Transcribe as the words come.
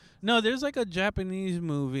No, there's like a Japanese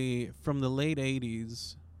movie from the late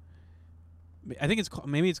 80s. I think it's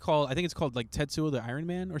called like Tetsuo the Iron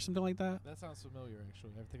Man or something like that. That sounds familiar,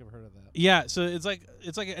 actually. I think I've heard of that. Yeah, so it's like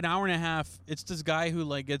an hour and a half. It's this guy who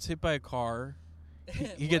like gets hit by a car.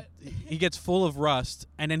 He gets full of rust,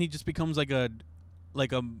 and then he just becomes like a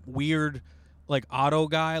weird like auto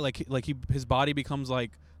guy. His body becomes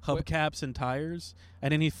like hubcaps and tires,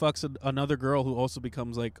 and then he fucks another girl who also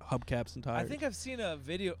becomes like hubcaps and tires. I think I've seen a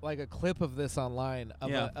video, like a clip of this online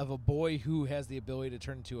of a boy who has the ability to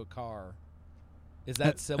turn into a car. Is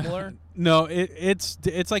that similar? No, it's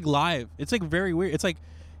like live. It's like very weird. It's like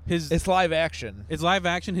it's live action. It's live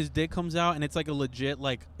action. His dick comes out, and it's like a legit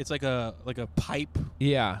it's like a pipe.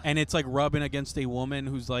 Yeah, and it's like rubbing against a woman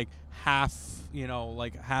who's like half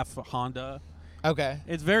Honda. Okay,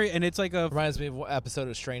 it's like a reminds me of an episode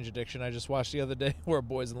of Strange Addiction I just watched the other day where a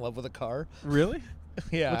boy's in love with a car. Really?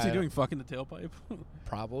 Yeah. What's he doing? Fucking the tailpipe?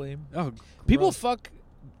 Probably. Oh, people gross. Fuck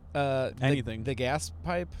anything. The gas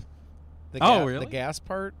pipe. Really? The gas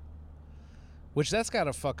part, which that's got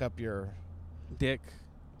to fuck up your dick.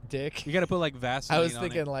 You got to put like Vaseline. I was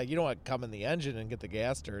thinking like you don't want to come in the engine and get the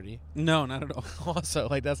gas dirty. No, not at all. Also,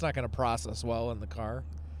 like that's not going to process well in the car.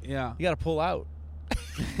 Yeah. You got to pull out.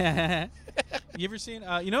 You ever seen?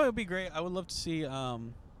 It would be great. I would love to see. Oh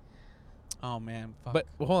man. Fuck. But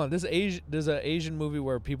hold on, there's an Asian movie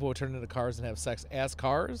where people will turn into cars and have sex as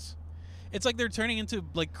cars. It's like they're turning into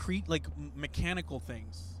like mechanical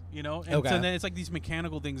things. And okay. So then it's like these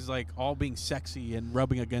mechanical things like all being sexy and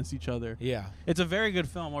rubbing against each other. Yeah. It's a very good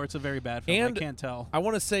film or it's a very bad film. And I can't tell. I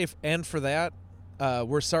want to say, and for that,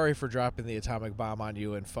 we're sorry for dropping the atomic bomb on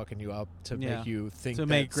you and fucking you up to make you think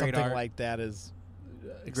that something like that is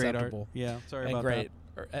acceptable. Great art. Yeah. Sorry and about great.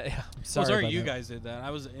 that. Sorry you guys did that.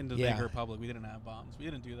 I was in the Dominican Republic. We didn't have bombs. We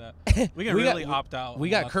didn't do that. We opt out. We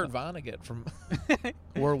got Kurt Vonnegut from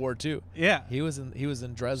World War II. Yeah. He was in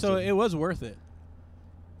Dresden. So it was worth it.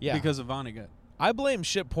 Yeah. Because of Vonnegut. I blame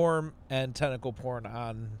shit porn and tentacle porn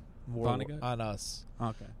on us.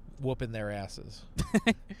 Okay. Whooping their asses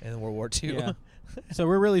in World War II. Yeah. So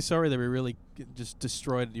we're really sorry that we really just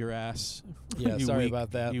destroyed your ass. Yeah, sorry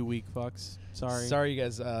about that. You weak fucks. Sorry. Sorry you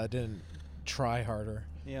guys didn't try harder.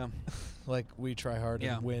 Yeah. Like we try hard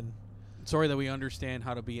and win. Sorry that we understand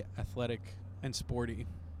how to be athletic and sporty.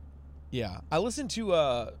 Yeah. I listened to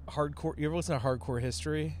Hardcore. You ever listen to Hardcore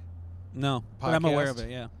History? No, podcast? but I'm aware of it,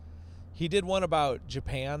 yeah. He did one about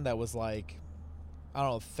Japan that was like, I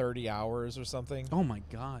don't know, 30 hours or something. Oh, my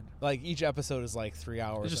God. Like, each episode is like 3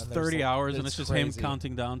 hours. It's just 30 hours, and it's just him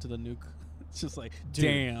counting down to the nuke. It's just like,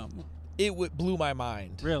 damn. It blew my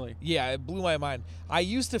mind. Really? Yeah, it blew my mind. I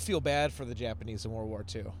used to feel bad for the Japanese in World War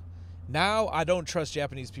II. Now, I don't trust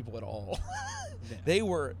Japanese people at all. They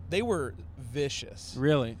were vicious.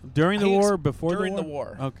 Really? During the war? Before the war? During the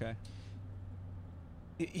war. Okay.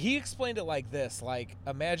 He explained it like this. Like,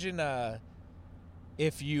 imagine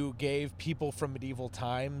if you gave people from medieval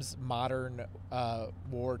times modern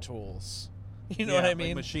war tools. You know what I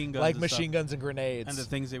mean? Like machine guns and grenades. And the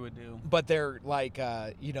things they would do. But they're like,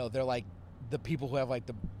 they're like the people who have like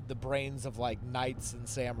the brains of like knights and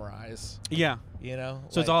samurais. Yeah.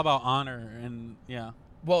 So it's all about honor and, yeah.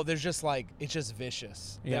 Well, there's just like, it's just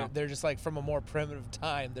vicious. Yeah. They're just like from a more primitive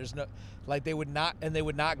time. There's no, like they would not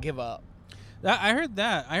give up. I heard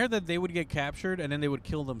that they would get captured and then they would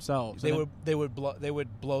kill themselves. They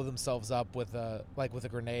would blow themselves up with a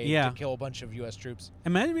grenade to kill a bunch of U.S. troops.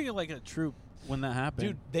 Imagine being like a troop when that happened.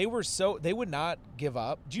 Dude, they would not give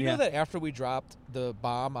up. Do you know that after we dropped the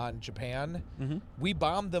bomb on Japan, we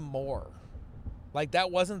bombed them more? Like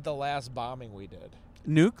that wasn't the last bombing we did.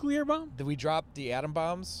 Nuclear bomb? We dropped the atom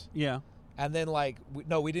bombs. Yeah. And then, like,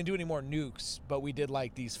 we didn't do any more nukes, but we did,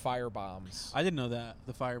 like, these fire bombs. I didn't know that,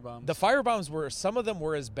 the fire bombs. The fire bombs some of them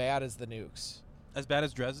were as bad as the nukes. As bad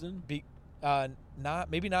as Dresden? Maybe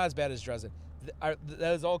not as bad as Dresden. That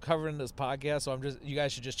is all covered in this podcast, so you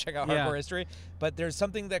guys should just check out Hardcore History. But there's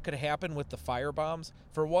something that could happen with the fire bombs.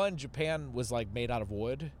 For one, Japan was, like, made out of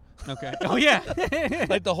wood. Okay. Oh, yeah.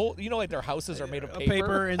 Like, the whole, like, their houses are made of paper.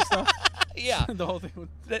 Paper and stuff. Yeah. The whole thing.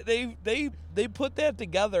 They put that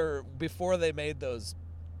together before they made those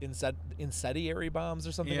incendiary bombs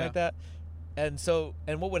or something like that. And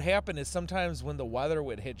what would happen is sometimes when the weather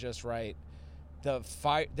would hit just right,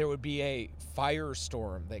 there would be a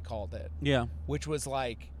firestorm, they called it. Yeah. Which was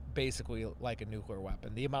like basically like a nuclear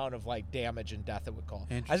weapon. The amount of like damage and death it would cause.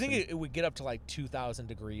 I think it would get up to like 2,000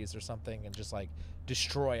 degrees or something and just like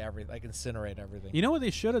destroy everything, like incinerate everything. You know what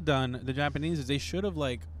they should have done, the Japanese, is they should have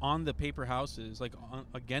like on the paper houses, like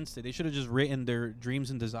against it, they should have just written their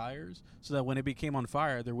dreams and desires so that when it became on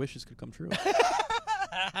fire, their wishes could come true.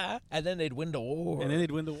 And then they'd win the war.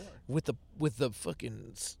 With the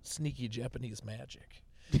fucking sneaky Japanese magic.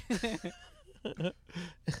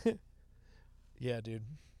 Yeah, dude.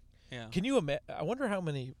 Yeah. Can you imagine? I wonder how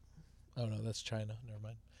many. Oh no, that's China. Never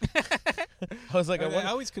mind. I was like,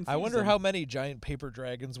 I wonder how many giant paper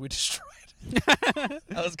dragons we destroyed. I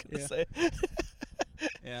was gonna say.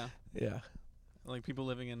 Yeah. Yeah. Like people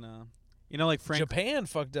living in, like Japan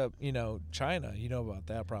fucked up. China. You know about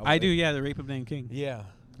that probably. I do. Yeah, the rape of Nanking. Yeah.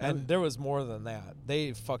 And there was more than that.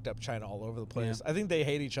 They fucked up China all over the place. Yeah. I think they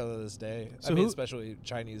hate each other this day. So especially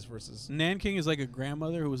Chinese versus... Nanking is like a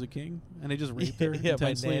grandmother who was a king, and they just raped her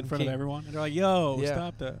intensely in front of everyone. And they're like, yo,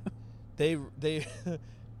 stop that. They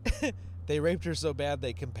they raped her so bad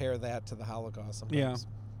they compare that to the Holocaust sometimes.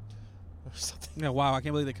 Yeah. Wow, I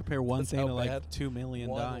can't believe they compare one thing to like 2 million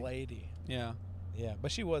dying. One lady. Yeah. Yeah,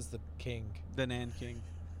 but she was the king. The Nanking.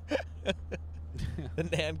 The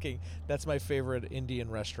Nanking. That's my favorite Indian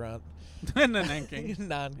restaurant. The Nanking.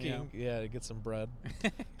 Nanking. Yeah, to get some bread.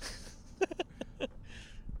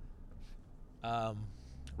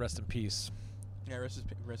 Rest in peace. Yeah,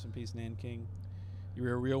 rest in peace, Nanking. You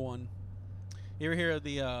were a real one. You ever hear of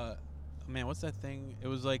the what's that thing? It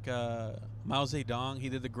was like Mao Zedong. He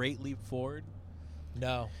did the Great Leap Forward.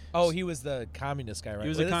 No. Oh, he was the communist guy, right? He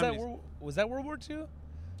was a communist. Was that World War II?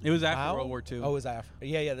 It was after World War II. Oh, it was after.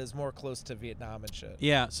 Yeah, there's more close to Vietnam and shit.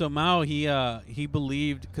 Yeah, so Mao, he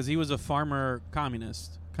believed, because he was a farmer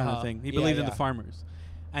communist kind of thing. He believed in the farmers.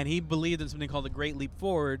 And he believed in something called the Great Leap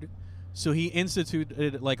Forward, so he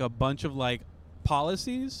instituted like a bunch of like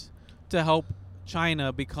policies to help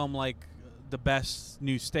China become like the best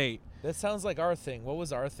new state. That sounds like our thing. What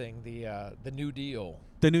was our thing? The New Deal.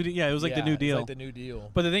 The New Deal. Yeah, it was like the New Deal. Like the New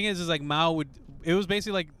Deal. But the thing is like it was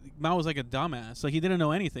basically like Mao was like a dumbass. Like he didn't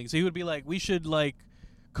know anything. So he would be like, we should like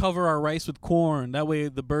cover our rice with corn. That way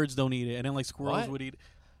the birds don't eat it. And then like squirrels would eat it.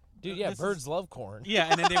 Dude, birds love corn. Yeah,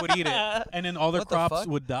 and then they would eat it. And then all their crops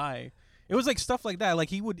would die. It was like stuff like that. Like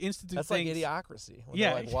he would institute That's things. like Idiocracy. When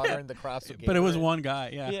they're like watering the crops with But it was one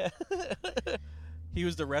guy, yeah. Yeah. He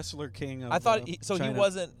was the wrestler king of I thought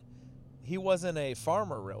China. he wasn't a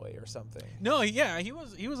farmer really or something. No, he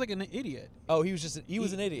was like an idiot. Oh, he was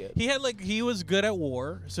an idiot. He was good at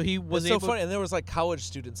war, so he was so funny. And there was like college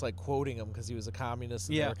students like quoting him because he was a communist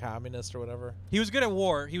and they were communist or whatever. He was good at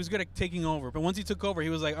war. He was good at taking over. But once he took over, he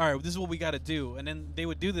was like, all right, this is what we got to do. And then they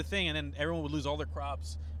would do the thing, and then everyone would lose all their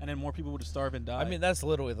crops, and then more people would starve and die. I mean, that's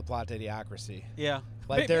literally the plot to Idiocracy. Yeah.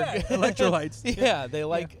 Like they're electrolytes. Yeah, they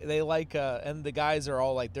like and the guys are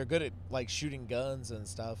all like they're good at like shooting guns and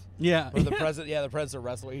stuff. Yeah. Or the president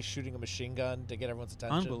wrestler, he's shooting a machine gun to get everyone's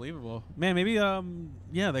attention. Unbelievable. Man, maybe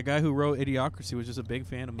the guy who wrote Idiocracy was just a big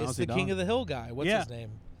fan of Mao Zedong. It's the King of the Hill guy. What's his name?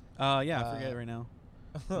 I forget right now.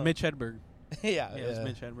 Mitch Hedberg. It was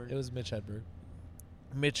Mitch Hedberg. It was Mitch Hedberg.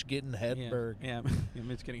 Mitch getting Hedberg. Yeah,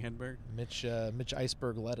 Mitch getting Hedberg. Mitch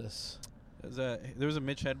Iceberg Lettuce. There was a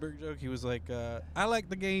Mitch Hedberg joke. He was like, I like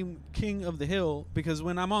the game King of the Hill because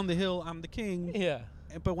when I'm on the hill, I'm the king. Yeah.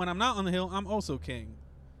 But when I'm not on the hill, I'm also king.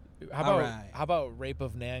 How about Rape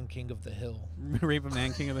of Nan, King of the Hill? Rape of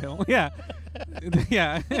Nan, King of the Hill? Yeah.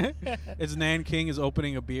 Yeah. It's Nan King is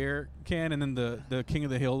opening a beer can, and then the King of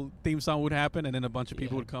the Hill theme song would happen, and then a bunch of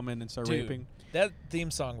people would come in and start raping. That theme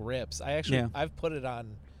song rips. I've put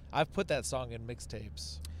that song in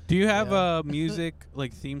mixtapes. Do you have music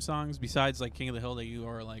like theme songs besides like King of the Hill that you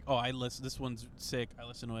are like, oh, this one's sick. I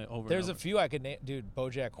listen to it over. There's and over. A few I could name. Dude,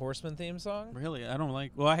 BoJack Horseman theme song. Really, I don't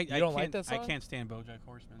like. Well, I don't like that song? I can't stand BoJack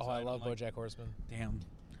Horseman. Oh, I love BoJack Horseman. Damn,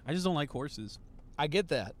 I just don't like horses. I get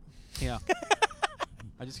that. Yeah,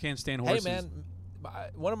 I just can't stand horses. Hey man,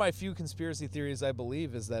 one of my few conspiracy theories I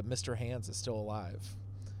believe is that Mr. Hands is still alive.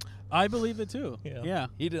 I believe it too. Yeah.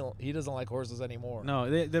 He doesn't like horses anymore. No,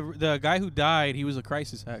 the guy who died, he was a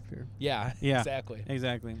crisis actor. Yeah. Exactly.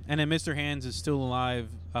 And then Mr. Hands is still alive.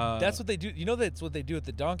 That's what they do. You know, that's what they do at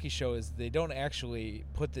the donkey show is they don't actually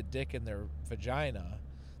put the dick in their vagina.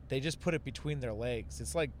 They just put it between their legs.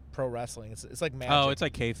 It's like pro wrestling. It's like magic. Oh, it's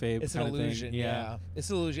like kayfabe. It's an illusion. Yeah. It's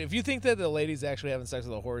an illusion. If you think that the lady's actually having sex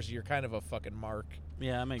with a horse, you're kind of a fucking mark.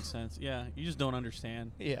 Yeah, that makes sense. Yeah, you just don't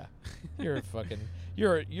understand. Yeah, you're a fucking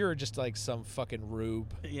you're just like some fucking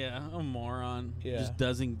rube. Yeah, a moron. Yeah, just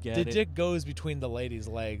doesn't get it. The dick goes between the lady's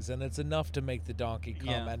legs, and it's enough to make the donkey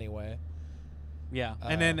come anyway. Yeah,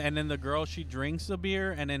 and then the girl, she drinks the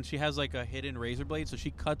beer, and then she has like a hidden razor blade, so she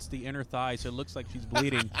cuts the inner thigh, so it looks like she's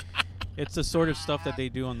bleeding. It's the sort of stuff that they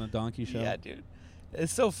do on the donkey show. Yeah, dude,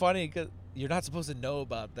 it's so funny because you're not supposed to know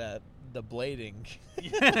about that. the blading.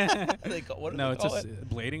 What do No, they it's call just it?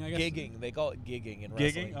 blading, I guess. Gigging. They call it gigging in Gigging?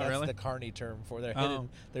 wrestling. Oh, That's really? the carny term for their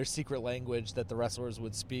their secret language that the wrestlers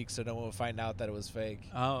would speak, so no one would find out that it was fake.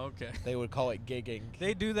 Oh, okay. They would call it gigging.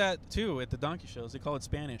 They do that too at the donkey shows. They call it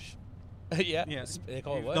Spanish. Yeah. Yeah. They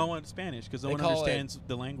call it what? No one Spanish because no They one call it understands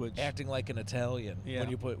the language. Acting like an Italian Yeah.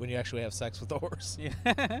 when you actually have sex with the horse.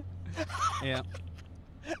 Yeah. Yeah.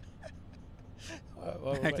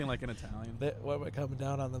 What Acting like an Italian. Why am I coming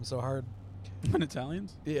down on them so hard? On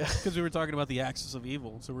Italians? Yeah. Because we were talking about the axis of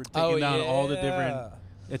evil, so we're taking down all the different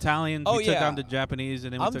Italians. Oh, we took yeah. down the Japanese,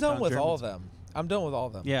 and then we I'm took done down with Germans. all of them. I'm done with all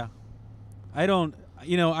of them. Yeah. I don't.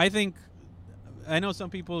 I think. I know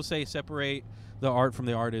some people say separate the art from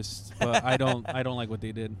the artist, but I don't. I don't like what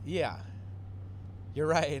they did. Yeah. You're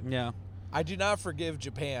right. Yeah. I do not forgive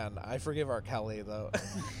Japan. I forgive R. Kelly, though.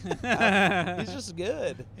 He's just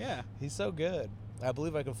good. Yeah. He's so good. I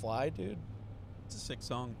Believe I Can Fly, dude. It's a sick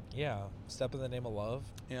song. Yeah. Step in the Name of Love.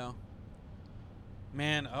 Yeah.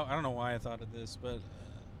 Man, I don't know why I thought of this, but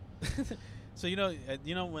so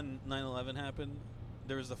when 9/11 happened,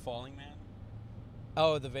 there was the falling man.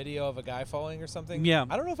 Oh, the video of a guy falling or something? Yeah.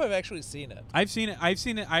 I don't know if I've actually seen it. I've seen it.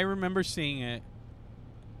 I remember seeing it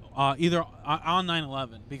either on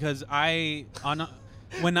 9/11 because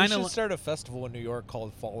when We 9/11 should start a festival in New York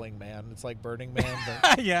called Falling Man. It's like Burning Man,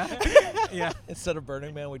 but yeah. instead of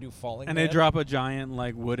Burning Man, we do Falling And Man. they drop a giant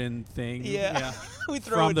wooden thing. Yeah. We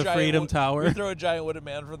throw From a the giant Freedom Tower. We throw a giant wooden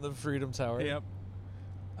man from the Freedom Tower. Yep.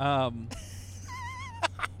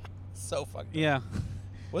 So fucked up. Yeah.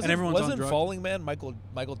 Wasn't everyone's on drugs. Falling Man Michael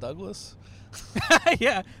Douglas?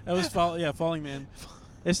 Yeah, that was Falling Man.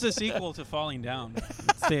 It's the sequel to Falling Down.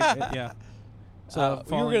 Yeah. So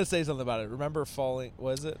you were going to say something about it. Remember Falling?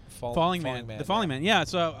 Was it Falling Man? The Falling Man. Yeah.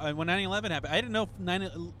 So when 9/11 happened, I didn't know.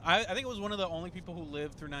 I think it was one of the only people who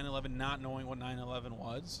lived through 9/11 not knowing what 9/11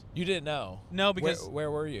 was. You didn't know? No, because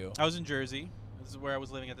where were you? I was in Jersey. This is where I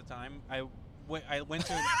was living at the time. I went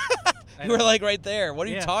to. You were like right there. What are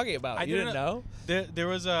you Yeah. talking about? You didn't know? There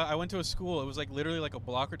was I went to a school. It was like literally like a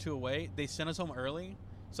block or two away. They sent us home early,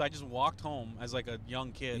 so I just walked home as like a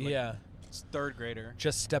young kid. Like, Yeah. third grader.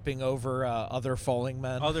 Just stepping over other falling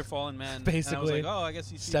men. Other fallen men. Basically. And I was like, oh, I guess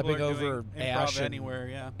these stepping people are over doing ash improv and- anywhere.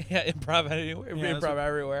 Yeah. Yeah, improv anywhere. Yeah, that's improv what-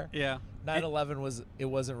 everywhere. Yeah. 9/11 it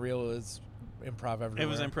wasn't real. It was improv everywhere. It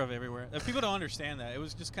was improv everywhere. People don't understand that. It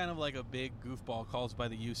was just kind of like a big goofball caused by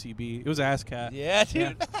the UCB. It was ASCAT. Yeah,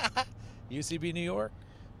 dude. UCB New York.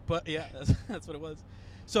 But yeah, that's what it was.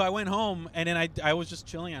 So I went home, and then I was just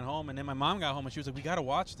chilling at home, and then my mom got home, and she was like, we got to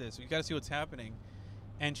watch this. We got to see what's happening.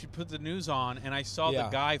 And she put the news on, and I saw the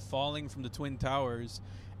guy falling from the Twin Towers,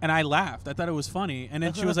 and I laughed. I thought it was funny. And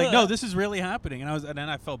then she was like, no, this is really happening. And then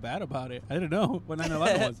I felt bad about it. I didn't know what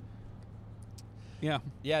 9/11 was. Yeah.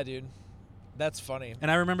 Yeah, dude. That's funny.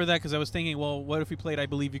 And I remember that because I was thinking, well, what if we played I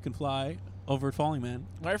Believe You Can Fly over at Falling Man?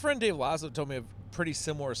 My friend Dave Lazo told me a pretty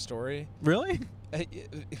similar story. Really?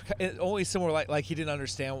 Only similar, like he didn't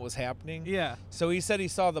understand what was happening. Yeah. So he said he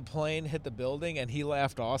saw the plane hit the building, and he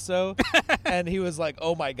laughed also. And he was like,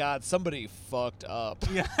 oh, my God, somebody fucked up.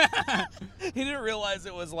 Yeah. He didn't realize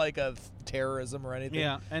it was like a terrorism or anything.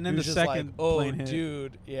 Yeah, and then He the was just second like, oh, plane hit.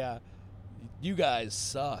 dude, yeah. You guys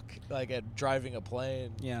suck, like at driving a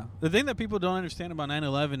plane. Yeah. The thing that people don't understand about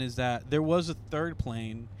 9/11 is that there was a third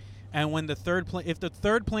plane, and when the third plane, if the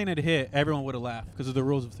third plane had hit, everyone would have laughed because of the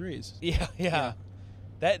rules of threes. Yeah.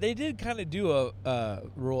 That they did kind of do a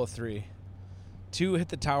rule of three. 2 hit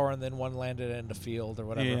the tower, and then 1 landed in the field or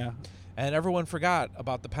whatever. Yeah. And everyone forgot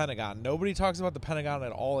about the Pentagon. Nobody talks about the Pentagon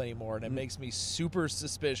at all anymore, and it makes me super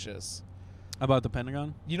suspicious. About the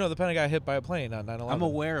Pentagon? You know the Pentagon got hit by a plane on 9/11. I'm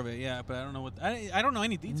aware of it, yeah, but I don't know what. I don't know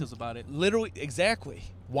any details about it. Literally, exactly.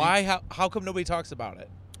 Why? How come nobody talks about it?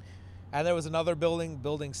 And there was another building,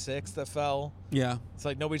 Building 6, that fell. Yeah. It's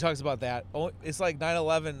like nobody talks about that. It's like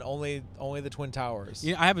 9/11, only the Twin Towers.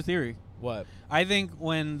 Yeah, I have a theory. What? I think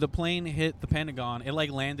when the plane hit the Pentagon, it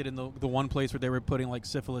like landed in the one place where they were putting like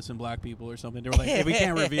syphilis in black people or something. They were like, hey, we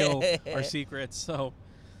can't reveal our secrets, so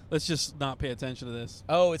let's just not pay attention to this.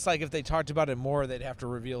 Oh, it's like if they talked about it more, they'd have to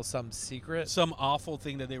reveal some secret. Some awful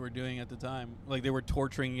thing that they were doing at the time. Like they were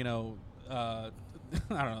torturing, I don't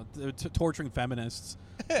know, they were torturing feminists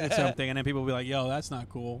or something. And then people would be like, yo, that's not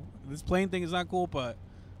cool. This plane thing is not cool, but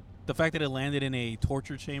the fact that it landed in a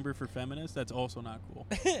torture chamber for feminists, that's also not cool.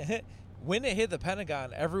 When it hit the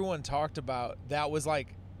Pentagon, everyone talked about that was like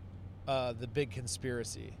the big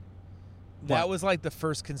conspiracy. That was like the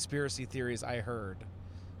first conspiracy theories I heard.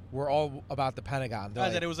 Were all about the Pentagon.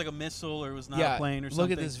 Like, that it was like a missile or it was not a plane or something.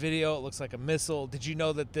 Look at this video. It looks like a missile. Did you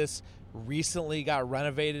know that this recently got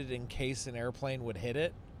renovated in case an airplane would hit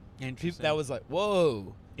it? Interesting. That was like,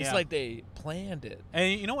 whoa. It's like they planned it.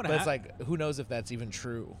 And you know what But it's like, who knows if that's even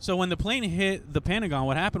true. So when the plane hit the Pentagon,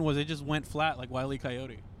 what happened was it just went flat like Wile E.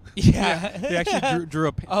 Coyote. Yeah. They actually drew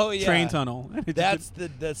a train tunnel. That's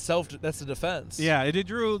the defense. Yeah, they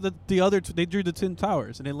drew they drew the Twin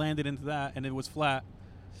Towers, and it landed into that, and it was flat.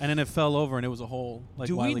 And then it fell over, and it was a hole. Like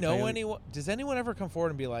Do Wile we E. know Coyote. anyone? Does anyone ever come forward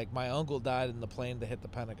and be like, my uncle died in the plane that hit the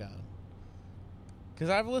Pentagon? Because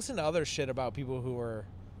I've listened to other shit about people who were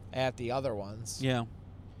at the other ones. Yeah.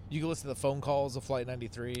 You can listen to the phone calls of Flight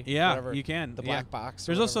 93. Yeah, whatever, you can. The black box.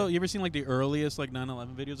 There's also, you ever seen like the earliest like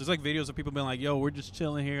 9/11 videos? There's like videos of people being like, yo, we're just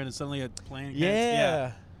chilling here, and then suddenly a plane.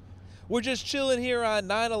 Yeah. We're just chilling here on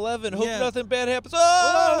 9/11. Hope Yeah. nothing bad happens.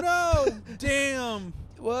 Oh, Oh, no. Damn.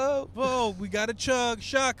 Whoa. We got a chug.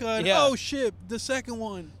 Shotgun. Yeah. Oh, shit. The second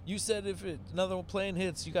one. You said if another plane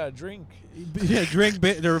hits, you got to drink. Yeah,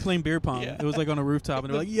 they were playing beer pong. Yeah. It was like on a rooftop,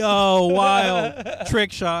 and they're like, yo, wild.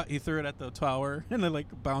 Trick shot. He threw it at the tower, and then like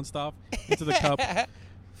bounced off into the cup.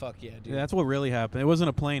 Fuck yeah, dude. Yeah, that's what really happened. It wasn't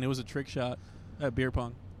a plane. It was a trick shot at beer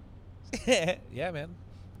pong. Yeah, man.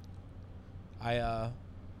 I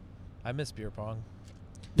miss beer pong.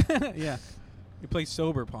 Yeah. You play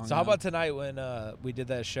sober pong. So how about tonight when we did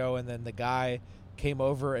that show and then the guy came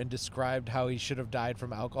over and described how he should have died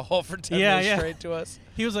from alcohol for 10 minutes straight to us?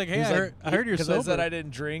 He was like, hey, He was I heard you're sober. Because I said I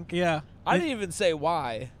didn't drink. Yeah. I didn't even say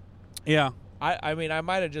why. Yeah. I mean, I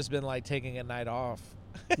might have just been like taking a night off.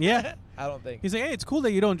 Yeah. I don't think. He's like, hey, it's cool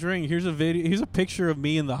that you don't drink. Here's a video. Here's a picture of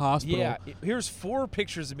me in the hospital. Yeah. Here's 4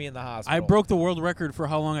 pictures of me in the hospital. I broke the world record for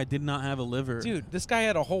how long I did not have a liver. Dude, this guy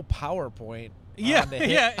had a whole PowerPoint.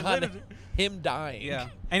 Yeah. On him dying. Yeah.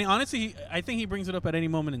 And honestly, I think he brings it up at any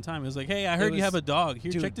moment in time. It was like, hey, I heard you have a dog. Here,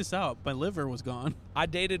 dude, check this out. My liver was gone. I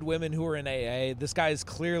dated women who were in AA. This guy's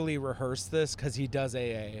clearly rehearsed this because he does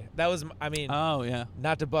AA. That was, I mean, oh, yeah.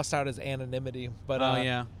 Not to bust out his anonymity, but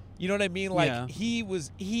yeah. You know what I mean? Like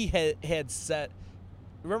he had set.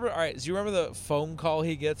 Remember? All right. So you remember the phone call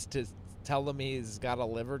he gets to tell them he's got a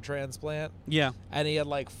liver transplant? Yeah. And he had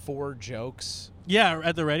like 4 jokes. Yeah,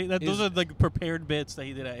 at the ready. Those are like prepared bits that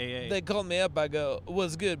he did at AA. They called me up. I go,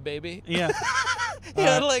 "What's good, baby?" Yeah.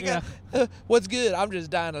 What's good? I'm just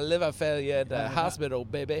dying of liver failure at the hospital,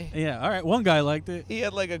 baby. Yeah. All right. One guy liked it. He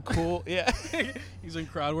had like a cool. Yeah. He's in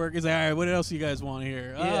crowd work. He's like, all right, what else you guys want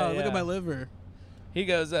here? Look at my liver. He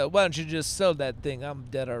goes, why don't you just sell that thing? I'm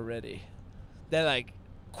dead already. They're like,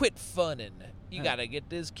 quit funning. You gotta get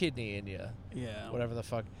this kidney in you. Yeah. Whatever the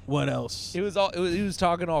fuck. What else? He was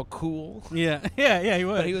talking all cool. Yeah. Yeah. He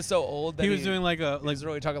was. But he was so old that he was doing like he was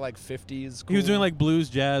really talking like 50s. Cool. He was doing like blues,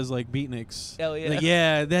 jazz, like beatniks. Hell yeah. Like,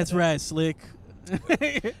 yeah, that's right, slick.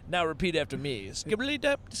 Now repeat after me. Skibbly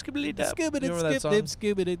dap, skibbly dap. Skibbity, You remember that song?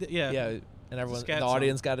 skibbity. Yeah. Yeah. And everyone, the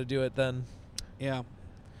audience got to do it then. Yeah.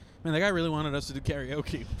 Man, that guy really wanted us to do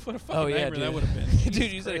karaoke. What a fucking nightmare that would have been.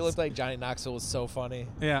 Dude, you said he looked like Johnny Knoxville was so funny.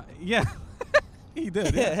 Yeah. Yeah. He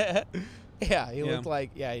did. Yeah. He looked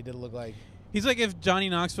like. Yeah, he did look like. He's like if Johnny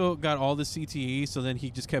Knoxville got all the CTE, so then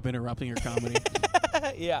he just kept interrupting your comedy.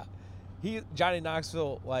 Yeah, Johnny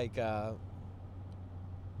Knoxville like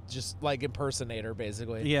just like impersonator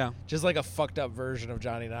basically. Yeah, just like a fucked up version of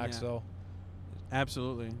Johnny Knoxville. Yeah.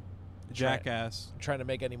 Absolutely, jackass. Trying to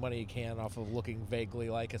make any money he can off of looking vaguely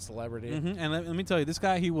like a celebrity. Mm-hmm. And let me tell you, this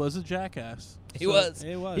guy, he was a jackass. He was.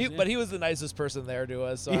 Yeah. But he was the nicest person there to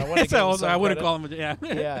us. So yeah, I want to give him some I wouldn't credit. call him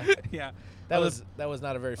a yeah. Yeah. That was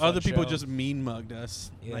not a very fun Other people show. just mean mugged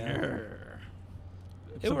us. Yeah.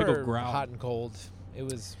 Like, Some people were growl. hot and cold. It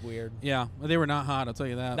was weird. Yeah, they were not hot. I'll tell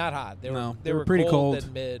you that. Not hot. They were pretty cold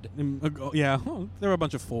and mid. Yeah, there were a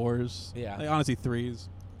bunch of 4s. Yeah, like, honestly 3s.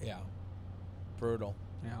 Yeah, brutal.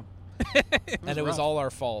 Yeah, It was all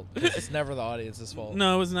our fault. It's never the audience's fault.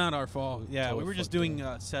 No, it was not our fault. Yeah, Totally we were just doing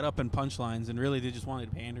setup and punchlines, and really they just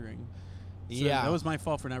wanted pandering. So yeah, that was my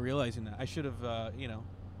fault for not realizing that. I should have,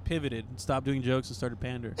 pivoted, and stopped doing jokes, and started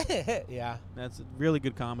pander. Yeah, that's a really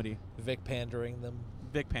good comedy. Vic pandering them.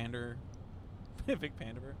 Vic Pander. Vic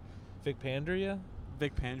Panderer. Vic Pandria?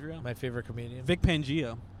 Vic Pandria. My favorite comedian. Vic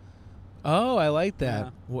Pangea. Oh, I like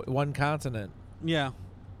that. Yeah. One continent. Yeah.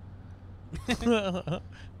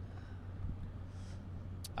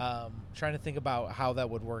 Trying to think about how that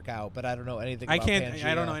would work out, but I don't know anything about Pangea.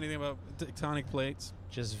 I don't know anything about tectonic plates.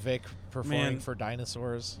 Just Vic performing for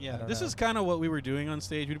dinosaurs. Yeah, this is kind of what we were doing on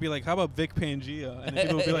stage. We'd be like, how about Vic Pangea? And then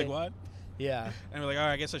people would be like, what? Yeah. And we're like, all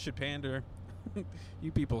right, I guess I should pander.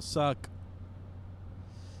 You people suck.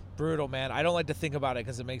 Brutal, man. I don't like to think about it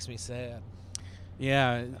because it makes me sad.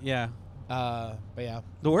 Yeah, yeah. But yeah.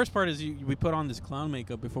 The worst part is we put on this clown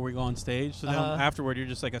makeup before we go on stage, so then afterward you're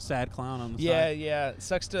just like a sad clown on the side. Yeah.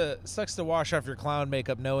 Sucks to wash off your clown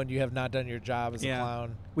makeup knowing you have not done your job as a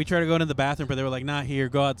clown. We tried to go into the bathroom, but they were like, not here,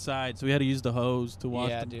 go outside. So we had to use the hose to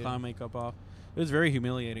wash the dude. clown makeup off. It was very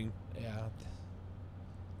humiliating.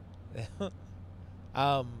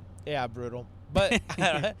 Yeah. Yeah, brutal. But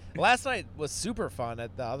last night was super fun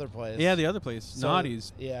at the other place. Yeah, the other place,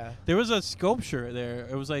 Naughty's. Yeah. There was a sculpture there.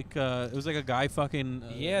 It was like a guy fucking.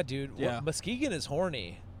 Yeah, dude. Yeah. Well, Muskegon is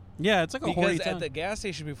horny. Yeah, it's like a horny because town. at the gas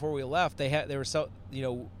station before we left, they were so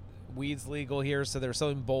weed's legal here, so they were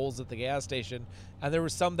selling bowls at the gas station, and there were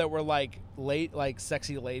some that were like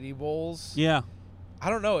sexy lady bowls. Yeah. I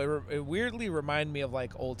don't know. It weirdly reminded me of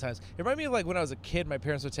like old times. It reminded me of like when I was a kid. My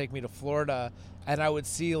parents would take me to Florida, and I would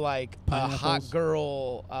see like Pineapples. a hot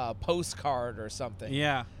girl postcard or something.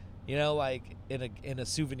 Yeah. Like in a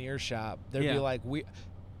souvenir shop, there'd be like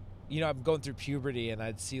I'm going through puberty, and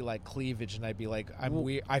I'd see like cleavage, and I'd be like,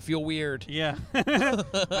 I feel weird. Yeah.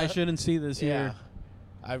 I shouldn't see this here.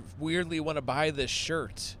 I weirdly want to buy this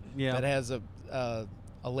shirt that has a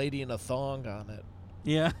lady in a thong on it.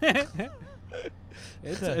 Yeah.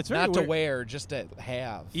 It's not weird. to wear, just to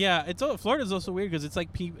have. Yeah, Florida's also weird because it's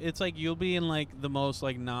like you'll be in like the most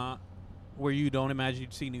like not where you don't imagine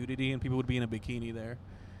you'd see nudity, and people would be in a bikini there.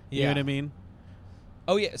 You know what I mean?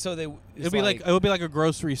 Oh yeah, so it would be like a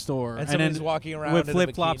grocery store, and somebody's walking around with in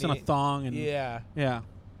flip flops a and a thong, and yeah, and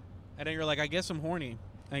then you're like, I guess I'm horny.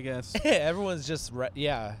 I guess everyone's just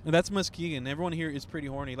And that's Muskegon. Everyone here is pretty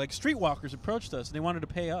horny. Like streetwalkers approached us and they wanted to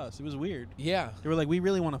pay us. It was weird. Yeah, they were like, we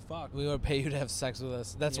really want to fuck. We want to pay you to have sex with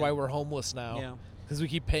us. That's why we're homeless now. Yeah, because we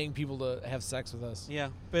keep paying people to have sex with us. Yeah,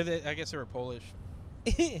 but I guess they were Polish.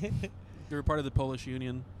 They were part of the Polish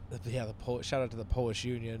Union. Yeah, shout out to the Polish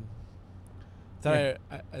Union. I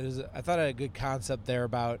thought I had a good concept there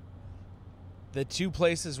about the two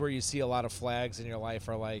places where you see a lot of flags in your life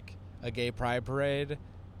are like a gay pride parade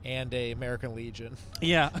and a American Legion.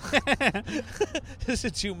 Yeah. Those are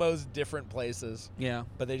two most different places. Yeah.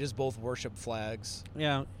 But they just both worship flags.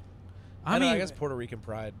 Yeah. I guess Puerto Rican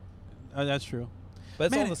pride. That's true. But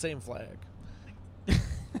it's all the same flag.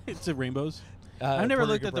 It's a rainbows. I've never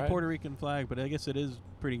looked at the Puerto Rican flag, but I guess it is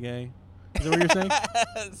pretty gay. Is that what you're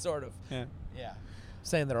saying? Sort of. Yeah. Yeah.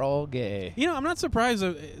 Saying they're all gay. I'm not surprised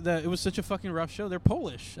that it was such a fucking rough show. They're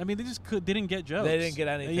Polish. I mean, they just didn't get jokes. They didn't get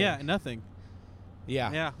anything. Yeah, nothing.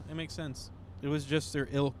 Yeah. Yeah, it makes sense. It was just their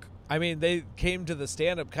ilk. I mean, they came to the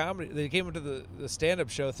stand-up comedy. They came to the stand-up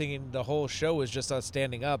show thinking the whole show was just us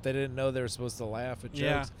standing up. They didn't know they were supposed to laugh at jokes.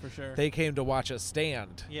 Yeah, for sure. They came to watch us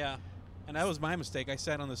stand. Yeah. And that was my mistake. I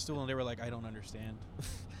sat on the stool and they were like, I don't understand.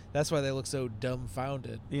 That's why they look so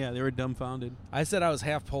dumbfounded. Yeah, they were dumbfounded. I said I was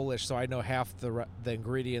half Polish, so I know half the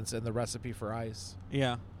ingredients and the recipe for ice.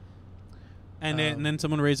 Yeah. And then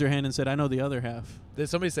someone raised their hand and said, I know the other half. Did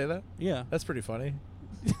somebody say that? Yeah. That's pretty funny.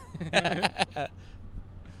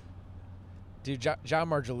 Dude, John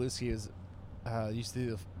Margeluski used to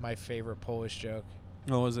do my favorite Polish joke.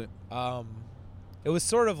 What was it? It was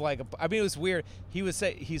sort of like, it was weird. He would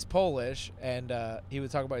say he's Polish, and he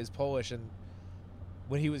would talk about he's Polish, and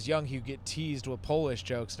when he was young, he would get teased with Polish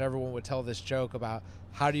jokes, and everyone would tell this joke about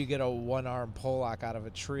how do you get a one-armed Polak out of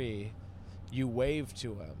a tree? You wave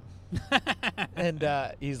to him. And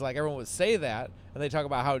he's like, everyone would say that, and they talk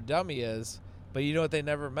about how dumb he is, but you know what they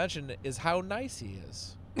never mention is how nice he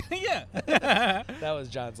is. Yeah. That was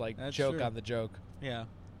John's joke true. On the joke. Yeah.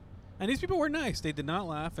 And these people were nice. They did not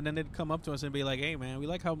laugh, and then they'd come up to us and be like, hey, man, we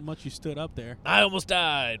like how much you stood up there. I almost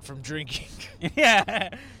died from drinking. Yeah.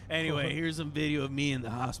 Anyway, here's some video of me in the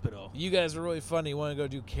hospital. You guys are really funny. You want to go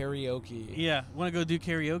do karaoke? Yeah. Want to go do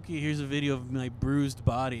karaoke? Here's a video of my bruised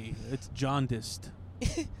body. It's jaundiced.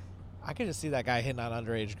 I could just see that guy hitting on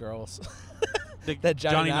underage girls. That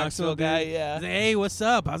Johnny Knoxville guy, yeah. Hey, what's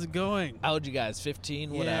up? How's it going? How old you guys? 15,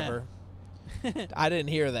 whatever. I didn't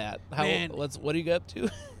hear that. What do you get up to?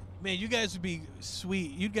 Man, you guys would be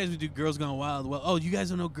sweet. You guys would do Girls Gone Wild. Well, oh, you guys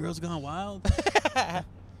don't know Girls Gone Wild?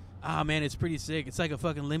 Man, it's pretty sick. It's like a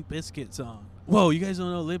fucking Limp Bizkit song. Whoa, you guys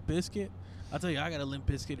don't know Limp Bizkit? I'll tell you, I got a Limp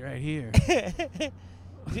Bizkit right here.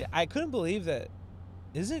 Dude, I couldn't believe that.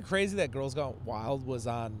 Isn't it crazy that Girls Gone Wild was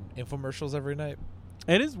on infomercials every night?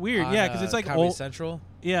 It is weird, yeah, because it's like Comedy old. Central.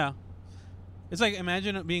 Yeah. It's like,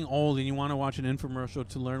 imagine it being old and you want to watch an infomercial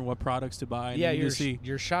to learn what products to buy. And yeah,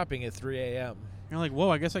 you're shopping at 3 a.m. You're like, whoa,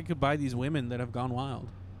 I guess I could buy these women that have gone wild.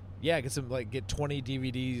 Yeah, get 20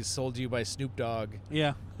 DVDs sold to you by Snoop Dogg.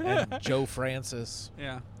 Yeah. And Joe Francis.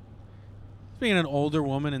 Yeah. being an older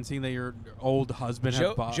woman and seeing that your old husband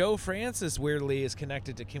had bought. Joe Francis weirdly is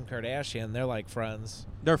connected to Kim Kardashian. They're like friends.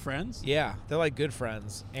 They're friends? Yeah, they're like good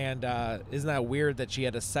friends. And isn't that weird that she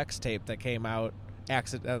had a sex tape that came out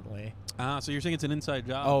accidentally? So you're saying it's an inside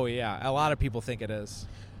job? Oh yeah, a lot of people think it is.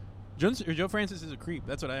 Joe Francis is a creep.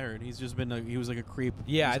 That's what I heard. He's just been he was like a creep.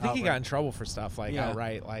 Yeah, I think he got in trouble for stuff like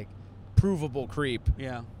outright, like provable creep.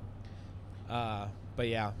 Yeah. But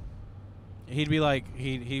yeah. He'd be like,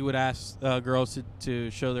 he would ask girls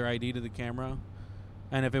to show their ID to the camera.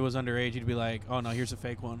 And if it was underage, he'd be like, oh, no, here's a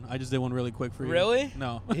fake one. I just did one really quick for you. Really?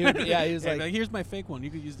 No. He was like, here's my fake one. You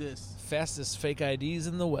could use this. Fastest fake IDs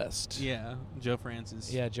in the West. Yeah, Joe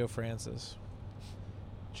Francis. Yeah, Joe Francis.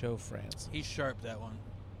 Joe Francis. He's sharp, that one.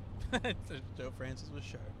 Joe Francis was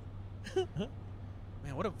sharp.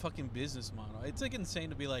 Man, what a fucking business model. It's like insane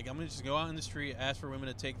to be like, I'm going to just go out in the street, ask for women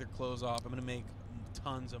to take their clothes off. I'm going to make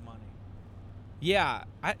tons of money. Yeah,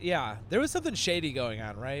 there was something shady going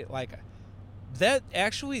on, right? Like, that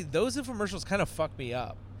actually, those infomercials kind of fucked me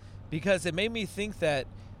up because it made me think that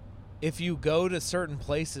if you go to certain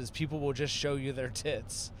places, people will just show you their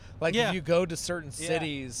tits. Like, if you go to certain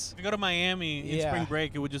cities. If you go to Miami in spring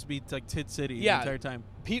break, it would just be like tit city the entire time.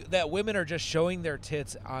 That women are just showing their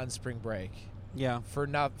tits on spring break. Yeah. For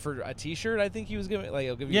a T-shirt, I think he was giving. Like,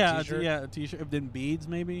 he'll give you a T-shirt. Yeah, a T-shirt. Then beads,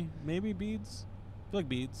 maybe beads. I feel like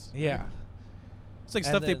beads. Yeah. It's like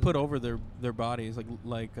stuff they put over their bodies,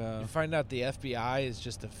 like. You find out the FBI is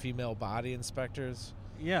just a female body inspectors.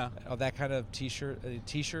 Yeah. Oh, that kind of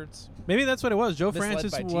T-shirts. Maybe that's what it was. Joe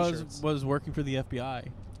Francis T-shirts. was working for the FBI.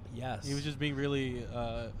 Yes. He was just being really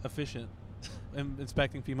efficient in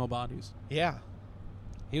inspecting female bodies. Yeah.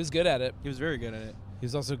 He was good at it. He was very good at it. He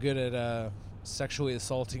was also good at sexually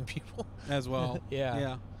assaulting people. As well. Yeah.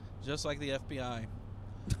 Yeah. Just like the FBI.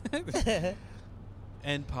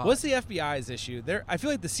 And pot. What's the FBI's issue? I feel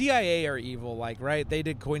like the CIA are evil, like, right? They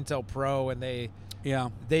did COINTELPRO and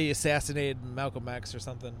they assassinated Malcolm X or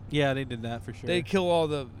something. Yeah, they did that for sure. They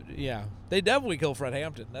kill they definitely kill Fred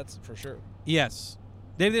Hampton, that's for sure. Yes.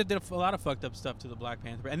 They did a lot of fucked up stuff to the Black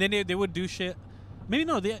Panther. And then they would do shit. Maybe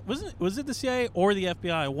no, was it the CIA or the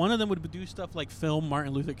FBI? One of them would do stuff like film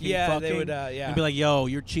Martin Luther King fucking. They would, and be like, yo,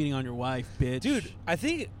 you're cheating on your wife, bitch. Dude, I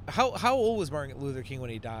think, how old was Martin Luther King when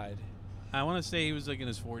he died? I want to say he was like in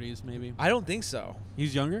his 40s, maybe. I don't think so.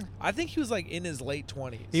 He's younger? I think he was like in his late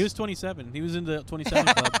 20s. He was 27. He was in the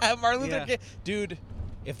 27 club. Martin Luther King. Dude,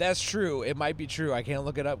 if that's true, it might be true. I can't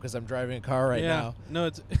look it up because I'm driving a car right now. No,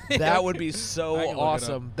 it's that would be so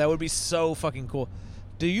awesome. That would be so fucking cool.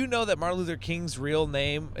 Do you know that Martin Luther King's real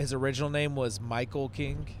name, his original name was Michael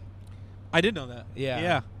King? I did know that.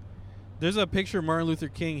 Yeah. There's a picture of Martin Luther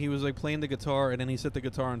King. He was like playing the guitar, and then he set the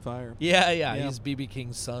guitar on fire. Yeah. He's B.B.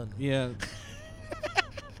 King's son. Yeah.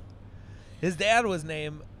 His dad was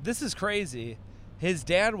named. This is crazy. His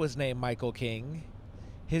dad was named Michael King.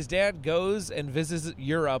 His dad goes and visits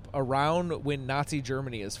Europe around when Nazi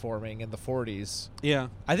Germany is forming in the 40s. Yeah.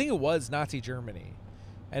 I think it was Nazi Germany.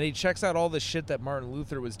 And he checks out all the shit that Martin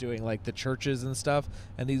Luther was doing, like the churches and stuff,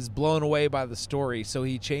 and he's blown away by the story, so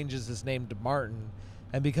he changes his name to Martin.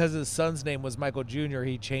 And because his son's name was Michael Jr.,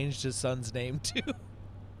 he changed his son's name too.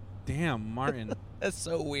 Damn, Martin. That's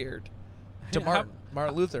so weird. To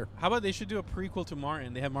Martin Luther. How about they should do a prequel to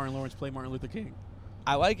Martin? They have Martin Lawrence play Martin Luther King.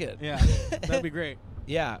 I like it. Yeah, that'd be great.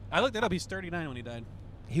 Yeah. I looked that up. He's 39 when he died.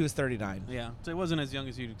 He was 39. Yeah, so he wasn't as young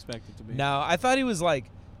as you'd expect it to be. No, I thought he was like,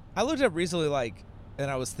 I looked up recently, like,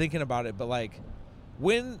 and I was thinking about it, but like,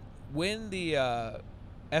 when the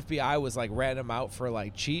FBI was like ratting him out for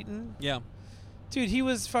like cheating. Yeah. Dude, he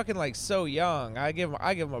was fucking like so young. I give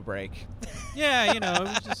him a break. Yeah,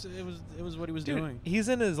 it was what he was doing. He's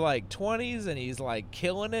in his like 20s and he's like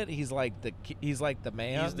killing it. He's like the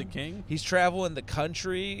man. He's the king. He's traveling the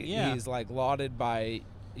country. Yeah. He's like lauded by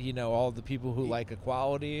all the people who like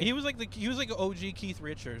equality. He was like OG Keith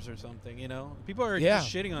Richards or something. People are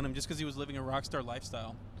just shitting on him just because he was living a rock star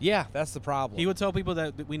lifestyle. Yeah, that's the problem. He would tell people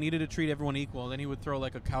that we needed to treat everyone equal. Then he would throw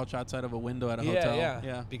like a couch outside of a window at a hotel.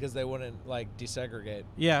 Yeah. Because they wouldn't like desegregate.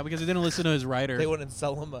 Yeah, because they didn't listen to his writer. They wouldn't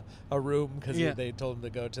sell him a room because they told him to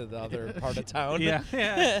go to the other part of town. Yeah.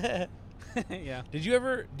 Yeah. Do you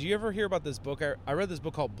ever hear about this book? I read this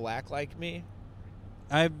book called Black Like Me.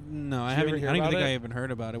 I don't even think I even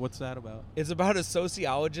heard about it. What's that about? It's about a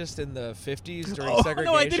sociologist in the 50s during segregation.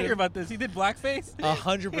 No, I did hear about this. He did blackface?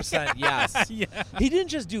 100%, yes. Yeah. He didn't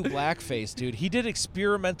just do blackface, dude. He did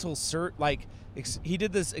experimental he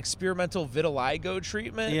did this experimental vitiligo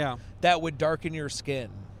treatment that would darken your skin.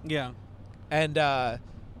 Yeah. And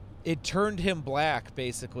it turned him black,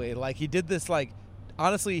 basically. Like, he did this, like,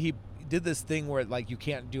 honestly, did this thing where like you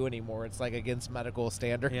can't do anymore. It's like against medical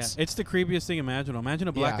standards. Yeah, it's the creepiest thing imaginable. Imagine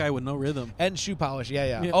a black guy with no rhythm. And shoe polish.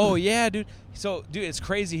 Yeah. Oh, yeah, dude. So, dude, it's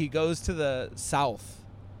crazy. He goes to the South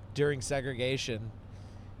during segregation,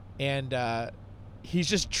 and he's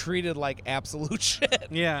just treated like absolute shit.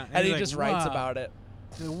 Yeah. And he like, just writes about it.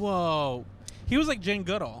 Whoa. He was like Jane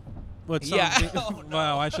Goodall. Yeah. Oh, no.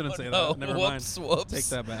 Wow, I shouldn't say that. Never mind. Whoops. Take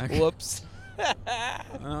that back. Whoops.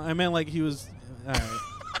 I meant like he was... All right.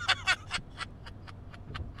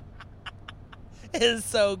 It's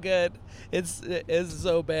so good. It's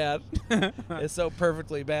so bad. It's so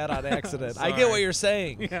perfectly bad on accident. I get what you're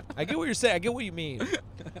saying. Yeah. I get what you're saying. I get what you mean.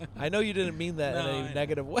 I know you didn't mean that in a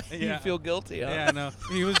negative way. Yeah. You feel guilty. Huh? Yeah, no.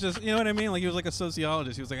 He was just, you know what I mean? Like he was like a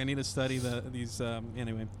sociologist. He was like, I need to study these.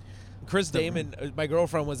 Anyway. Chris Damon, my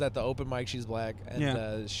girlfriend was at the open mic. She's black, and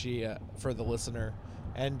Yeah. she for the listener,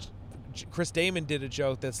 and Chris Damon did a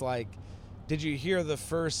joke that's like, "Did you hear the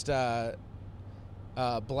first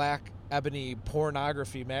black ebony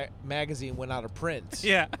pornography magazine went out of print?"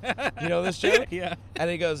 Yeah. You know this joke? Yeah. And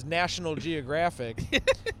he goes, National Geographic.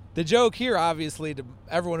 The joke here, obviously, to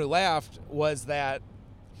everyone who laughed, was that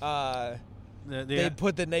they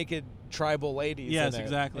put the naked tribal ladies Yes, in it,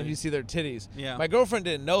 exactly. and you see their titties. Yeah. My girlfriend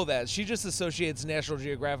didn't know that. She just associates National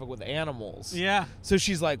Geographic with animals. Yeah. So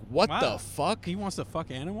she's like, what Wow. the fuck? He wants to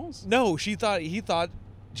fuck animals? No, he thought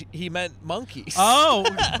he meant monkeys. Oh.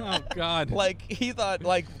 Oh, God. Like, he thought,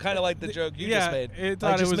 like, kind of like the joke you just made. It Like,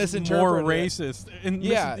 thought just it was more misinterpreted it. racist. And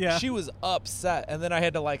Yeah, she was upset. And then I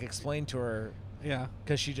had to, like, explain to her Yeah.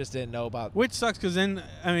 because she just didn't know about. Which sucks because then,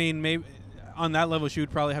 I mean, maybe on that level, she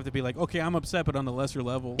would probably have to be like, okay, I'm upset, but on the lesser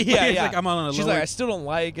level. Yeah, It's yeah. like I'm on a She's lower. like, I still don't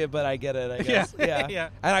like it, but I get it, I guess. Yeah. Yeah. Yeah.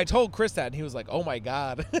 And I told Chris that, and he was like, oh, my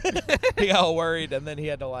God. He got all worried, and then he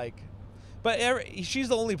had to, like. But she's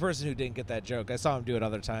the only person who didn't get that joke. I saw him do it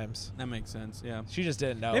other times. That makes sense, yeah. She just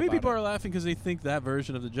didn't know. Maybe about people it. are laughing because they think that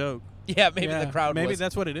version of the joke. Yeah, maybe Yeah, the crowd Maybe was.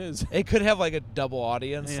 that's what it is. It could have, like, a double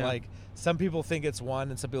audience. Yeah. Like, some people think it's one,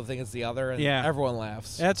 and some people think it's the other, and Yeah. everyone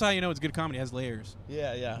laughs. That's how you know it's good comedy. It has layers.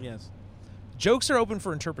 Yeah, yeah. Yes. Jokes are open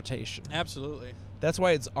for interpretation. Absolutely. That's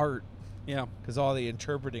why it's art, Yeah. because all the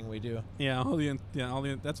interpreting we do. Yeah.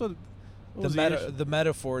 That's what The was the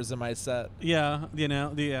metaphors in my set. Yeah. You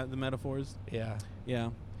know, the metaphors. Yeah. Yeah.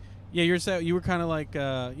 Yeah, you were kind of like,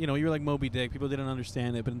 you were like Moby Dick. People didn't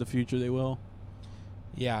understand it, but in the future they will.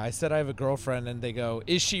 Yeah, I said I have a girlfriend, and they go,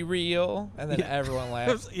 "Is she real?" And then Yeah. everyone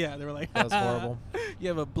laughed. Yeah, they were like, That was horrible. You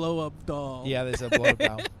have a blow-up doll. Yeah, they said, "Blow it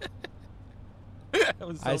down." That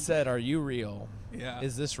was I said, "Are you real? yeah.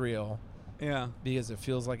 Is this real?" Yeah. Because it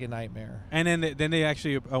feels like a nightmare. And then they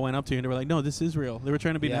actually went up to you and they were like, "No, this is real." They were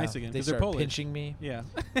trying to be Yeah, nice again They because they're started Polish. pinching me, Yeah.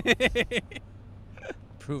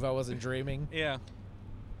 prove I wasn't dreaming. Yeah.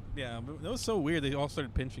 Yeah, but that was so weird. They all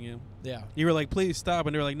started pinching you. Yeah, You were like, "Please stop,"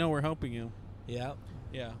 and they were like, "No, we're helping you." yeah.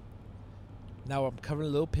 Yeah. Now I'm covered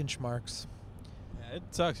in little pinch marks. Yeah, it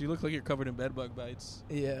sucks. You look like you're covered in bed bug bites.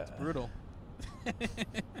 Yeah, Brutal.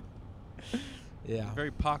 yeah.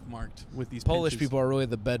 Very pockmarked with these Polish pinches. people are really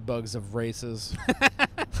the bed bugs of races.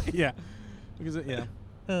 Yeah.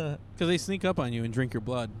 Because they sneak up on you and drink your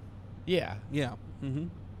blood. Yeah, Yeah. Mm-hmm.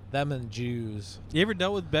 them and Jews. You ever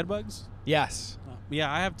dealt with bed bugs? Yes.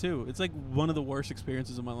 Yeah, I have too. It's like one of the worst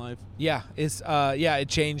experiences of my life. Yeah, it's it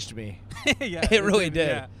changed me. Yeah, It really did.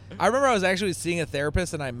 Yeah. I remember I was actually seeing a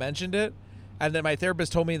therapist and I mentioned it, and then my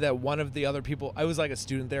therapist told me that one of the other people, I was like a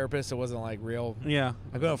student therapist, it wasn't like real. Yeah.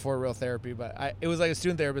 I'm going for real therapy, but it was like a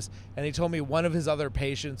student therapist, and he told me one of his other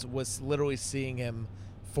patients was literally seeing him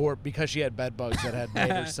because she had bed bugs that had made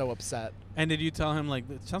her so upset. And did you tell him like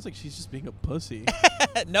it sounds like she's just being a pussy?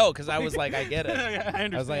 No, because I was like, I get it. Yeah, I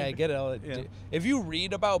understand. I was like, I get it. Yeah. If you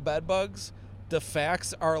read about bed bugs, the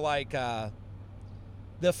facts are like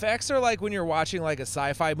when you're watching like a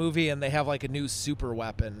sci-fi movie and they have like a new super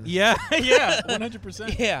weapon. Yeah, yeah,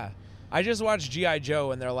 100%. Yeah. I just watched G.I.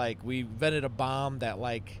 Joe and they're like, we invented a bomb that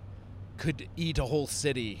like could eat a whole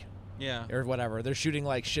city Yeah. or whatever. They're shooting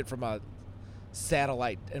like shit from a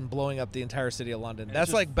satellite and blowing up the entire city of London. It's That's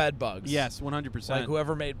just- like bed bugs. Yes, 100%. Like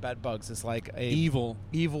whoever made bed bugs is like a Evil.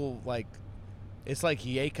 like it's like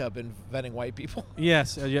Jacob inventing white people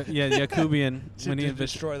Yes, Jacobian to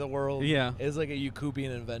destroy the world. Yeah. It's like a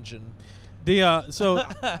Jacobian invention. So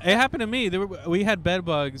it happened to me. We had bed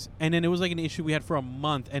bugs, and then it was like an issue we had for a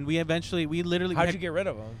month, and we literally How'd you get rid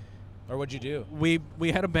of them? Or what'd you do?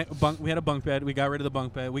 we had a bunk bed. We got rid of the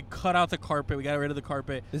bunk bed. We cut out the carpet. We got rid of the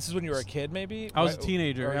carpet. This is when you were a kid, maybe? I was a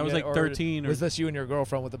teenager. Or I was like 13. Was this you and your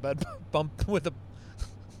girlfriend with the bed bump with a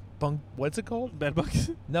bunk? What's it called? Bed bugs?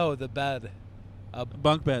 No, the bed.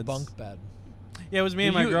 Bunk beds. Bunk bed. Yeah, it was me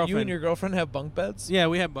and my girlfriend. You and your girlfriend have bunk beds? Yeah,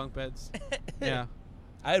 we have bunk beds. Yeah.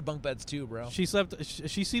 I had bunk beds too, bro. She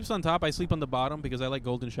sleeps on top. I sleep on the bottom because I like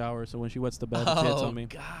golden shower. So when she wets the bed, she hits on me.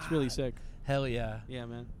 God. It's really sick. Hell yeah. Yeah,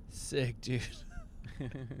 man. Sick, dude.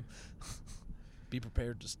 Be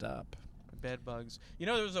prepared to stop. Bed bugs. You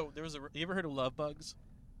know, there was a. You ever heard of love bugs?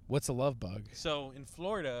 What's a love bug? So in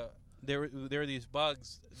Florida, there are these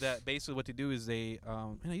bugs that basically what they do is they.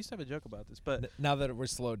 Man, I used to have a joke about this, but Now that we're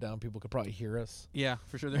slowed down, people could probably hear us. yeah,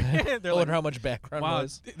 for sure. They're I like, wonder how much background wow,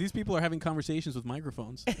 noise. these people are having conversations with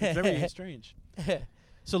microphones. It's very strange.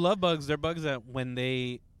 So love bugs, they're bugs that when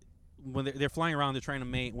they're flying around, they're trying to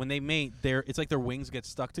mate. When they mate, it's like their wings get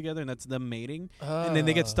stuck together, and that's them mating. And then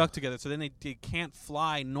they get stuck together, so then they can't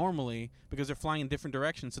fly normally because they're flying in different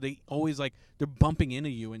directions. So they always they're bumping into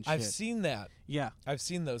you and shit. I've seen that. Yeah. I've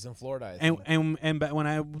seen those in Florida. I And think. when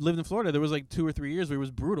I lived in Florida, there was 2 or 3 years where it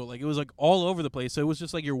was brutal. Like it was all over the place. So it was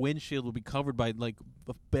just like your windshield would be covered by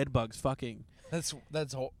bed bugs fucking. It's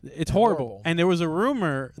horrible. And there was a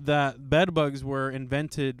rumor that bed bugs were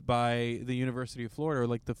invented by the University of Florida, or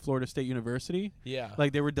like the Florida State University. Yeah.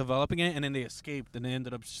 Like they were developing it, and then they escaped, and they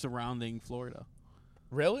ended up surrounding Florida.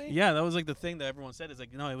 Really? Yeah, that was like the thing that everyone said. Is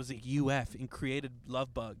like, no, it was a UF and created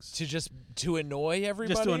love bugs To annoy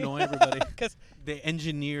everybody. just to annoy everybody. Because They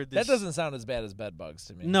engineered this. that doesn't sound as bad as bed bugs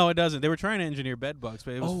to me. No, it doesn't. They were trying to engineer bed bugs,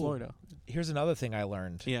 but it was Florida. Here's another thing I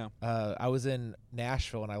learned. Yeah. I was in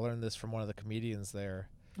Nashville, and I learned this from one of the comedians there.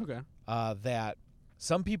 Okay. That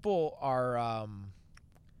some people are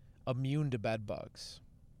immune to bed bugs.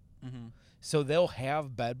 Mm-hmm. So they'll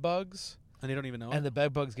have bed bugs, And they don't even know. and the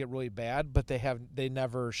bed bugs get really bad, but they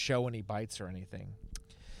never show any bites or anything.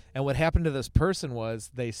 And what happened to this person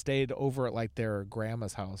was they stayed over at like their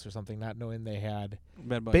grandma's house or something, not knowing they had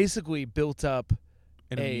bed bugs. basically built up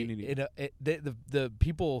Immunity. the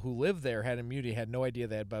people who lived there had immunity, had no idea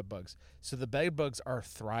they had bed bugs. So the bed bugs are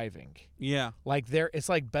thriving. Yeah. Like it's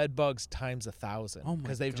like bed bugs times 1,000 Oh my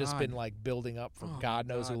because they've just God. been like building up for God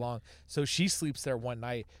knows God. who long. So she sleeps there one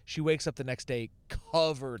night. She wakes up the next day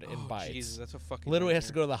covered in bites. Jesus, that's a fucking Literally has to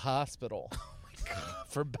nightmare. go to the hospital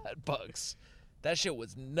for bed bugs. That shit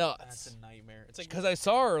was nuts. That's a nightmare. It's like Because I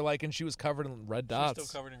saw her and she was covered in red she was dots.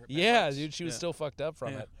 still covered in her bed Yeah, bugs. dude, she was Yeah. still fucked up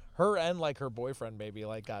from Yeah. it. Her and like her boyfriend maybe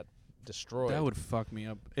got destroyed. That would fuck me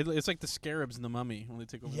up. It's like the scarabs in the Mummy when they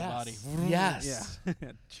take over the body. Yes.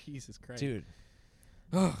 Yeah. Jesus Christ. Dude.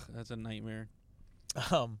 Ugh, that's a nightmare.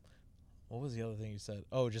 What was the other thing you said?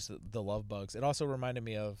 Oh, just the love bugs. It also reminded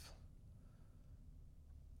me of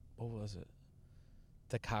what was it?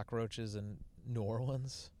 The cockroaches in New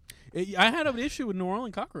Orleans. I had an issue with New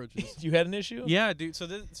Orleans cockroaches. You had an issue? Yeah, dude. So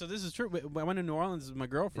this is true. I went to New Orleans with my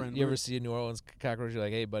girlfriend. You ever see a New Orleans cockroach? You're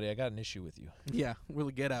like, hey, buddy, I got an issue with you. Yeah, we'll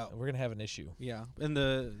get out. We're gonna have an issue. Yeah, and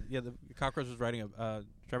the cockroach was driving a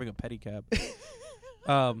pedicab.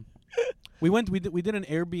 We did an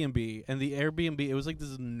Airbnb, and the Airbnb, it was like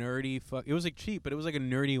this nerdy it was like cheap, but it was like a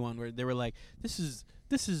nerdy one where they were like, this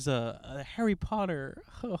is a Harry Potter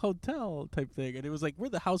hotel type thing, and it was like we're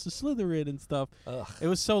the House of Slytherin and stuff. Ugh. It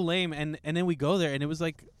was so lame, and then we go there, and it was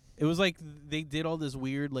like they did all this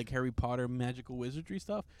weird like Harry Potter magical wizardry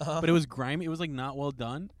stuff, but it was grimy. It was like not well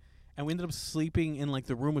done, and we ended up sleeping in like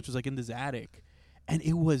the room, which was like in this attic, and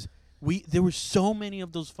it was. There were so many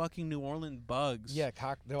of those fucking New Orleans bugs. Yeah,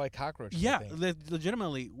 they're like cockroaches. Yeah, I think.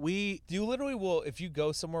 legitimately. You literally will, if you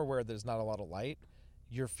go somewhere where there's not a lot of light,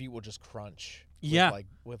 your feet will just crunch. Yeah.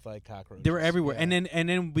 with cockroaches. They were everywhere, Yeah. and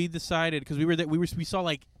then we decided because we were there, we saw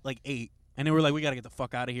like 8, and then we were like, we gotta get the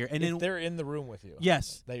fuck out of here. And if then they're in the room with you.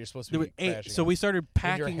 yes, That you're supposed there to were be 8. crashing So in. we started In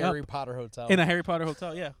packing your Harry up Potter hotel. in a Harry Potter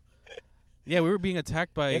hotel. Yeah, yeah, we were being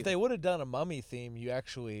attacked by. If they would have done a mummy theme, you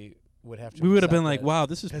actually would have to. we would have been accept like, it, wow,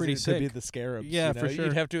 this is 'cause pretty it sick. Could be the scarabs. Yeah, you know? for sure.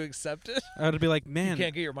 You'd have to accept it. I would be like, You man,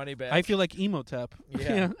 can't get your money back. I feel like Emotep.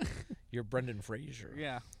 Yeah. You're Brendan Fraser.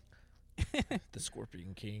 Yeah. The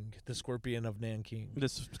Scorpion King. The Scorpion of Nanking. The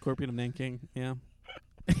Scorpion of Nanking, yeah.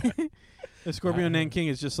 The Scorpion of Nanking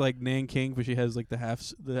is just like Nanking, but she has like the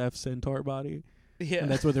half centaur body, Yeah. and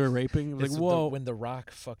that's what they were raping. It was It's like, whoa, when The Rock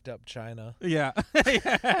fucked up China. yeah,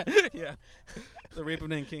 yeah. The rape of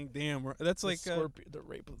Nanking, damn, that's like the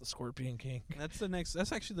rape of the Scorpion King.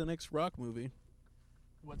 That's actually the next Rock movie,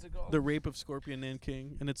 What's it called? The Rape of Scorpion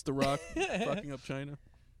Nanking, and it's The Rock fucking up China.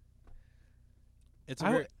 It's a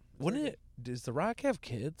very, Wouldn't it? Does The Rock have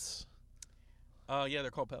kids? yeah,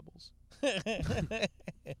 they're called Pebbles.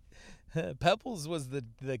 Pebbles was the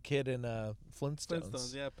kid in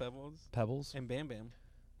Flintstones. Yeah, Pebbles Pebbles. and Bam Bam.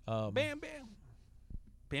 Um, Bam Bam.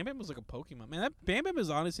 Bam Bam was like a Pokemon. Man, that Bam Bam is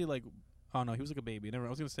honestly like, oh no, he was like a baby. Never. I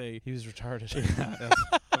was gonna say. He was retarded.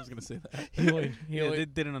 I was gonna say that. They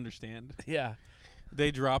didn't understand. Yeah.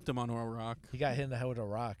 They dropped him on Oral Rock. He got hit in the head with a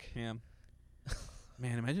rock. Yeah.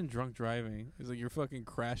 Man, imagine drunk driving. It's like you're fucking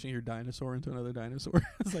crashing your dinosaur into another dinosaur.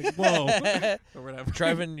 It's like, whoa. Or whatever.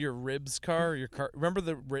 Driving your ribs car, your car. Remember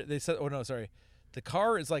they said, oh no, sorry. The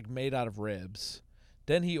car is like made out of ribs.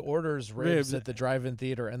 Then he orders ribs at the drive-in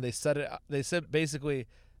theater, and they said basically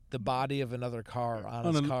the body of another car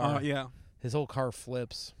on his car. Yeah. His whole car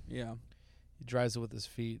flips. Yeah. He drives it with his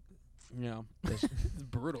feet. Yeah. It's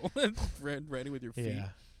brutal. Ready with your feet. Yeah.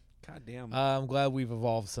 God damn. I'm glad we've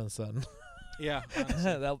evolved since then. Yeah.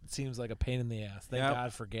 That seems like a pain in the ass. Thank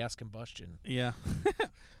God for gas combustion. Yeah.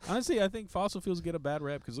 Honestly, I think fossil fuels get a bad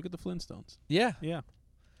rap because look at the Flintstones. Yeah. Yeah.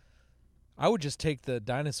 I would just take the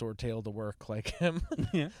dinosaur tail to work like him.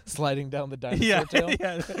 Yeah. Sliding down the dinosaur tail.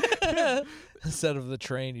 Yeah. Instead of the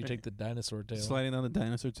train, you take the dinosaur tail. Sliding down the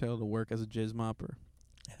dinosaur tail to work as a jizz mopper.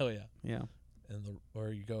 Hell yeah. Yeah. Or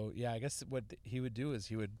you go, yeah, I guess what he would do is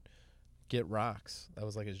he would get rocks. That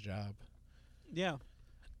was like his job. Yeah.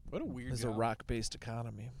 What a weird It's job. a rock-based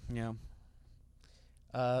economy. Yeah.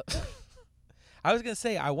 I was going to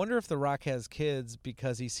say, I wonder if The Rock has kids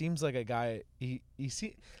because he seems like a guy,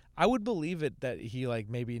 I would believe it that he like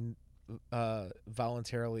maybe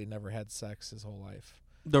voluntarily never had sex his whole life.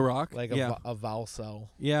 The Rock? Like yeah. a vowel cell.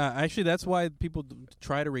 Yeah, actually, that's why people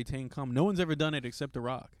try to retain cum. No one's ever done it except The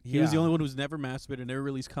Rock. He was the only one who's never masturbated, never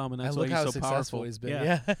released cum, and that's why look how he's so successful powerful. he's been.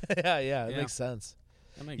 Yeah. Yeah. It makes sense.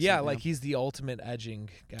 That makes Yeah, sense, like he's the ultimate edging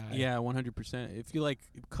guy. Yeah, 100%. If you like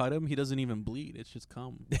cut him, he doesn't even bleed. It's just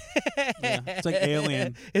cum. Yeah, it's like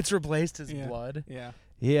Alien. It's replaced his blood. Yeah.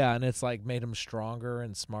 Yeah, and it's like made him stronger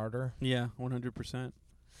and smarter. Yeah, 100%.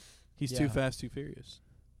 He's too fast, too furious.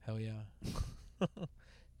 Hell yeah.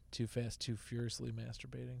 Too fast, too furiously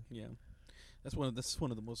masturbating. Yeah. This is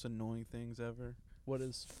one of the most annoying things ever. What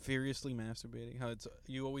is furiously masturbating?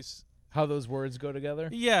 how those words go together?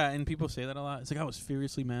 Yeah, and people say that a lot. It's like I was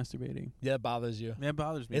furiously masturbating. Yeah, it bothers you. That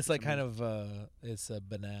bothers me. It's like kind of it's a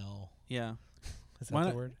banal. Yeah. Is that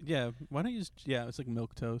the word? Yeah. Why don't you just it's like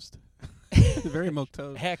milk toast. It's very milk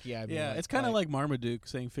toast. Heck yeah. I mean, Yeah, it's kind of like Marmaduke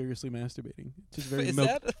saying furiously masturbating. It's just very is milk.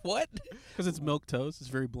 that what? Because it's milk toast. It's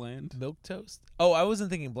very bland. Milk toast? Oh, I wasn't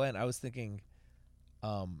thinking bland. I was thinking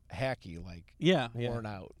hacky, like worn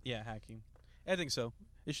out. Yeah, hacking. I think so.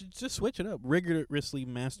 It should just switch it up. Rigorously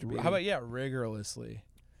masturbating. How about rigorously?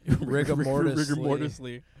 Rigor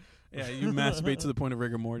mortisly. Yeah, you masturbate to the point of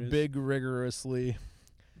rigor mortis. Big rigorously.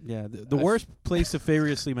 Yeah, the worst place to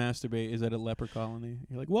furiously masturbate is at a leper colony.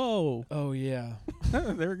 You're like, whoa. Oh, yeah.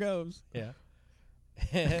 There it goes. Yeah.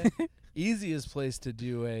 Easiest place to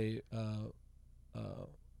do a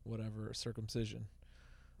circumcision.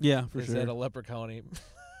 Yeah, for is sure. at a leper colony.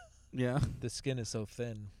 Yeah. The skin is so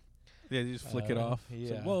thin. Yeah, you just flick it off. Yeah.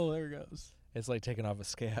 It's like, whoa, there it goes. It's like taking off a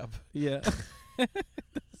scab. Yeah.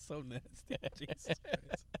 That's so nasty. Jesus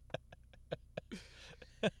Christ.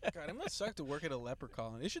 God, it must suck to work at a leper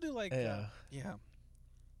colony. They should do like, yeah.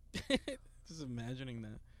 Just imagining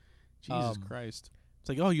that. Jesus Christ. It's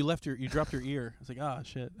like, oh, you dropped your ear. It's like, oh,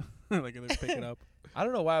 shit. Like, they pick it up. I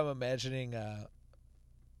don't know why I'm imagining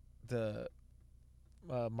the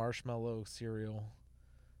marshmallow cereal,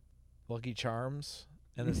 Lucky Charms,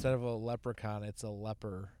 and instead of a leprechaun, it's a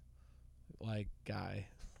leper, like, guy.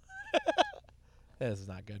 This is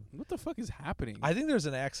not good. What the fuck is happening? I think there's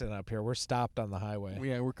an accident up here. We're stopped on the highway.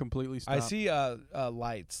 Yeah, we're completely stopped. I see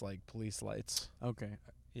lights, like police lights. Okay.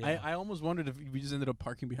 Yeah. I almost wondered if we just ended up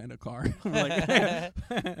parking behind a car.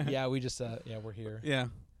 Yeah, we just we're here. Yeah.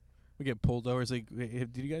 We get pulled over. It's like,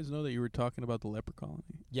 did you guys know that you were talking about the leper colony?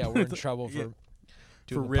 Yeah, we're in trouble for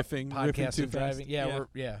riffing, podcast too and driving. Fast. Yeah,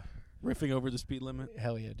 we're riffing over the speed limit.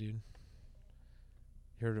 Hell yeah, dude.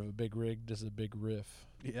 You heard of a big rig? This is a big riff.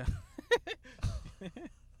 Yeah.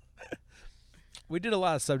 We did a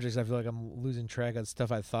lot of subjects. I feel like I'm losing track of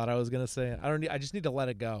stuff I thought I was gonna say. I just need to let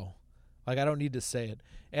it go. Like, I don't need to say it.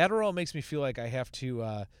 Adderall makes me feel like I have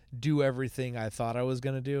to do everything I thought I was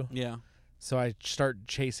gonna do. Yeah. So I start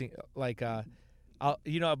chasing, like, I'll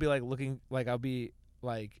be like looking, like I'll be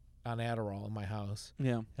like on Adderall in my house.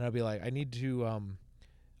 Yeah. And I'll be like, I need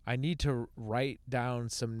to write down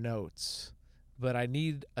some notes, but I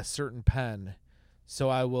need a certain pen. So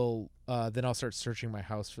I will, then I'll start searching my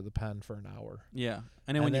house for the pen for an hour. Yeah.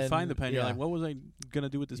 And then when you find the pen, you're like, what was I going to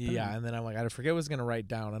do with this pen? Yeah, and then I'm like, I forget what I was going to write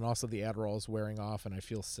down, and also the Adderall is wearing off, and I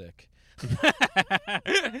feel sick.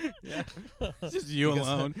 Yeah. It's just you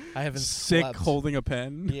alone. I haven't sick slept. Holding a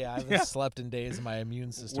pen. Yeah, I haven't slept in days. My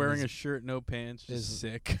immune system wearing a shirt, no pants, just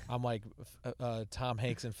sick. I'm like Tom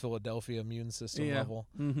Hanks in Philadelphia immune system level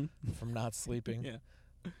from not sleeping. Yeah.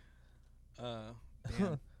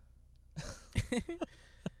 Damn.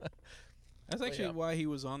 That's actually yeah. why he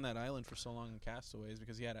was on that island for so long in Castaways,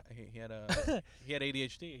 because he had he had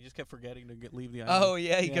ADHD. He just kept forgetting to leave the island. Oh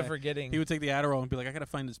yeah, he kept forgetting. He would take the Adderall and be like, "I gotta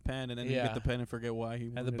find this pen," and then he'd Yeah. get the pen and forget why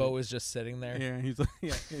he. And the boat was just sitting there. Yeah, he's like, he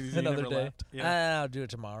Another never day. left. Yeah. I'll do it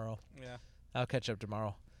tomorrow. Yeah. I'll catch up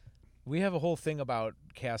tomorrow. We have a whole thing about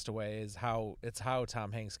Castaway is how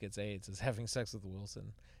Tom Hanks gets AIDS is having sex with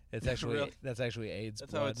Wilson. It's actually Really? That's actually AIDS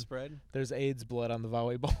That's blood. how it spread. There's AIDS blood on the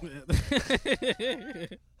volleyball.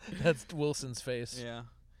 That's Wilson's face. Yeah,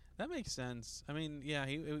 that makes sense. I mean, yeah,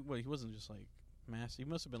 he wasn't just like mass. He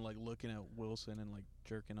must have been like looking at Wilson and like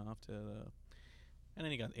jerking off to and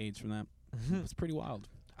then he got AIDS from that. It's pretty wild.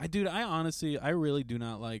 I honestly really do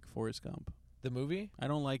not like Forrest Gump. The movie? I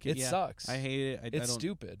don't like it. It sucks. I hate it. I It's don't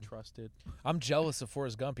stupid. trust it. I'm jealous of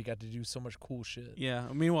Forrest Gump. He got to do so much cool shit. Yeah.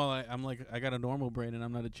 Meanwhile, I'm like, I got a normal brain and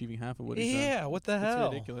I'm not achieving half of what he's done. Yeah, what the hell?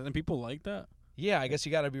 It's ridiculous. And people like that. Yeah, I guess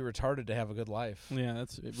you got to be retarded to have a good life. Yeah,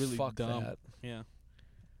 that's really Fuck dumb. that. Yeah.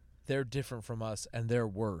 They're different from us, and they're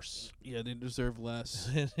worse. Yeah, they deserve less.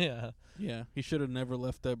 Yeah. Yeah. He should have never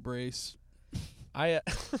left that brace. I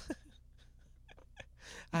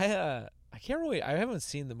can't really. I haven't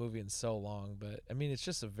seen the movie in so long, but I mean, it's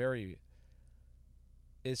just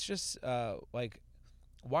like,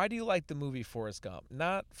 why do you like the movie Forrest Gump?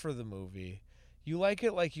 Not for the movie. You like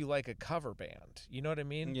it like you like a cover band. You know what I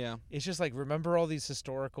mean? Yeah. It's just like, remember all these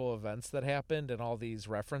historical events that happened and all these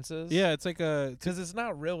references? Yeah, it's like Because it's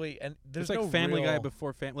not really, and there's it's like no Family Guy real,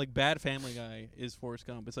 before like bad Family Guy is Forrest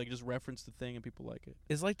Gump. It's like just reference the thing and people like it.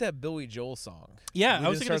 It's like that Billy Joel song. Yeah, We I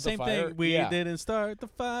was didn't thinking the start same the fire? thing. We Yeah. didn't start the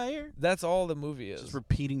fire. That's all the movie is. Just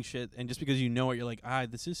repeating shit, and just because you know it, you're like,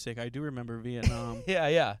 this is sick. I do remember Vietnam.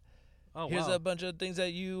 Yeah. Oh, Here's wow. a bunch of things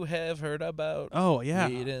that you have heard about. Oh, yeah.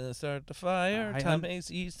 We didn't start the fire. Tom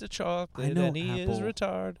Hanks eats the chocolate, know and he is Apple.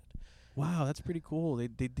 retarded. Wow, that's pretty cool.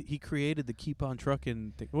 He created the Keep On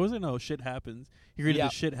Truckin' thing. What was it? No, Shit Happens. He created Yeah.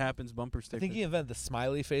 the Shit Happens bumper sticker. I think he invented the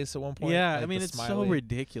smiley face at one point. Yeah, like I mean, the it's so smiley.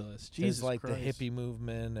 ridiculous. Jesus There's like Christ. the hippie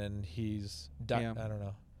movement, and he's Yeah. I don't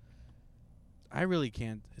know. I really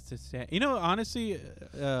can't. It's just sad. You know, honestly,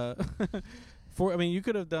 you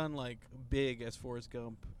could have done like Big as Forrest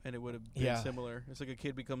Gump, and it would have been Yeah. similar. It's like a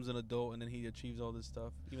kid becomes an adult, and then he achieves all this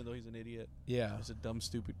stuff, even though he's an idiot. Yeah, He's a dumb,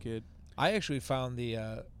 stupid kid. I actually found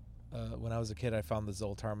the when I was a kid, I found the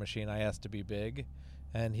Zoltar machine. I asked to be big,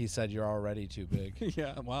 and he said, "You're already too big."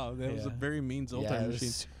 Yeah, wow, that was a Yeah. very mean Zoltar Yeah,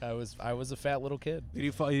 machine. I was a fat little kid. Did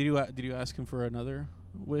you ask him for another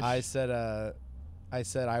wish? I said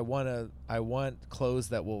I want clothes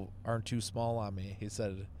that aren't too small on me. He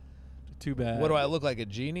said, Too bad. "What do I look like, a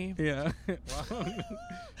genie?" Yeah. Wow.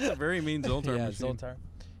 It's a very mean Zoltar Yeah, machine. Zoltar.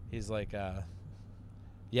 He's like,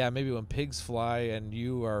 yeah, maybe when pigs fly and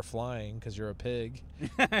you are flying because you're a pig.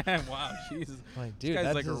 Wow, Jesus. I'm like, dude, guy's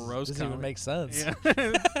that like a roast doesn't even comic. make sense. Yeah.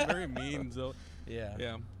 It's very mean. Yeah.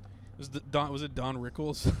 Yeah. Was it Don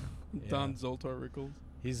Rickles? Don Zoltar Rickles?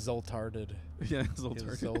 He's Zoltarded. Yeah, He's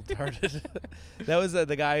Zoltar. Zoltarded. That was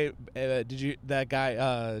the guy. That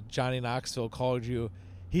guy Johnny Knoxville called you.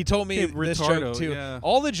 He told me this Ricardo, joke too. yeah.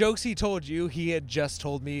 All the jokes he told you, he had just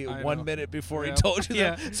told me I 1 know. minute before he Yeah. told you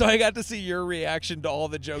them. Yeah. So I got to see your reaction to all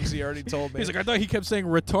the jokes he already told me. He's like, I thought he kept saying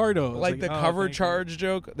retardo. I was Like the cover thank you. charge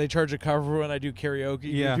joke. They charge a cover when I do karaoke.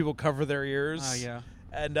 Yeah. People cover their ears. Yeah.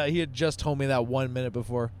 And he had just told me that 1 minute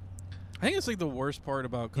before. I think it's like the worst part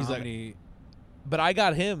about He's like, comedy. But I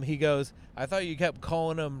got him. He goes, I thought you kept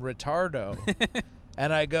calling him retardo.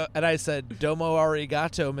 And I said, Domo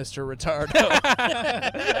arigato, Mr. Ricardo.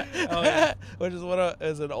 Oh, yeah. Which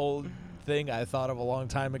is an old thing I thought of a long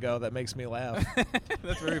time ago that makes me laugh.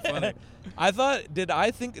 That's very funny. I thought, did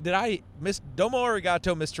I miss Domo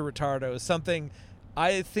arigato, Mr. Ricardo is something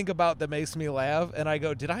I think about that makes me laugh, and I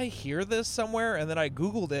go, did I hear this somewhere? And then I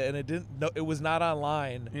Googled it, and it was not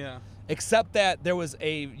online. Yeah. Except that there was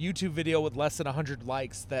a YouTube video with less than 100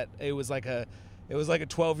 likes that it was like a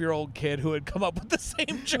 12-year-old kid who had come up with the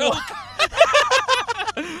same joke.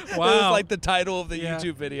 It was like the title of the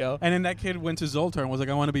YouTube video. And then that kid went to Zoltar and was like,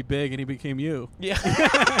 I want to be big, and he became you. Yeah.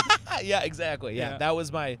 Yeah, exactly. Yeah. That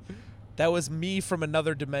was me from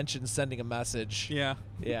another dimension sending a message. Yeah.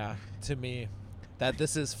 Yeah, to me. That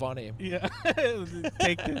this is funny. Yeah.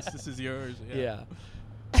 Take this. This is yours. Yeah.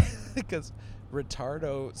 Because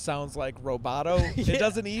retardo sounds like roboto. Yeah. It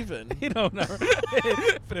doesn't even. You don't know.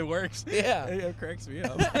 But it works. Yeah. It cracks me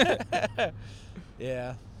up.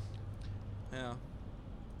 Yeah. Yeah.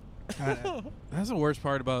 That's the worst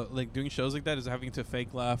part about like doing shows like that is having to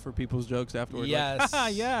fake laugh for people's jokes afterwards. Yes.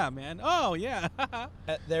 Like, yeah, man. Oh, yeah.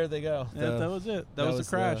 There they go. That was it. That was the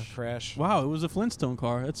crash. The crash. Wow, it was a Flintstone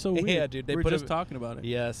car. That's so weird. Yeah, dude. They we were put just talking about it.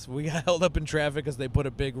 Yes, we got held up in traffic because they put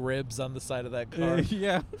a big ribs on the side of that car.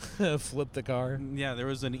 Yeah. Flipped the car. Yeah, there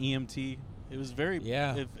was an EMT. It was very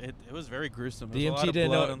it was very gruesome. The EMT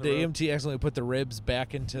didn't know. The EMT accidentally put the ribs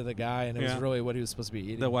back into the guy, and it was really what he was supposed to be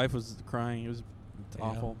eating. The wife was crying. It was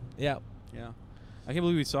awful. Yeah. Yeah. I can't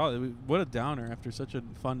believe we saw it. What a downer after such a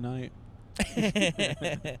fun night.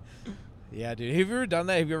 Yeah, dude. Have you ever done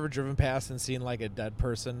that? Have you ever driven past and seen like a dead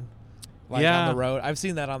person? Like on the road? I've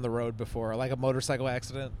seen that on the road before, like a motorcycle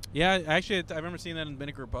accident. Yeah, actually, I remember seeing that in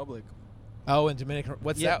Dominican Republic. Oh, in Dominican.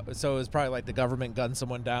 What's that? So it was probably like the government gunned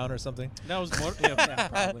someone down or something? That was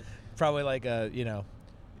probably. Probably like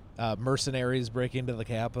mercenaries breaking into the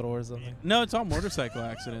Capitol or something. No, it's all motorcycle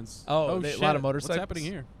accidents. A lot of motorcycles. What's happening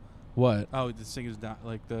here? What? Oh, this thing is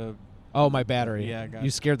like the. Oh, my battery. Yeah, you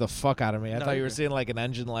scared the fuck out of me. I thought you were seeing like an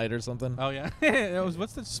engine light or something. Oh yeah,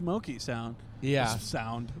 what's the smoky sound? Yeah,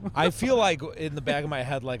 sound. I feel like in the back of my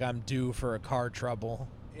head, like I'm due for a car trouble.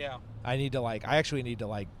 Yeah, I actually need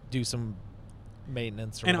to do some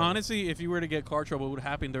maintenance. And honestly, if you were to get car trouble, it would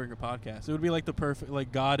happen during a podcast. It would be like the perfect,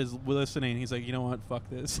 like God is listening. He's like, you know what, fuck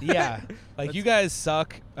this. Yeah, like you guys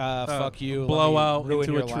suck. Fuck you. Blow out ruin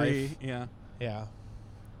into your a tree. Life. Yeah.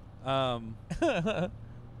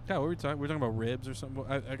 God, what were we talking? We were talking about ribs or something.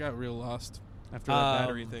 I got real lost after that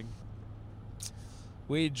battery thing.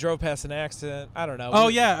 We drove past an accident. I don't know. Oh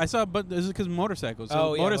yeah, I saw. But this is because motorcycles.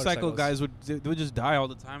 So motorcycle motorcycles. guys would just die all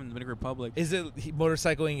the time in the Dominican Republic. Is it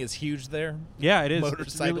motorcycling is huge there? Yeah, it is.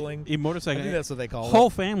 Motorcycling. Motorcycling. I think that's what they call Whole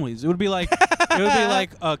families. It would be like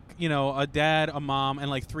a dad, a mom, and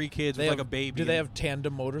like 3 kids with like a baby. Do they have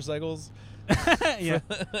tandem motorcycles? Yeah.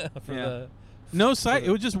 No sight. It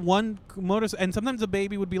was just one motorcycle, and sometimes the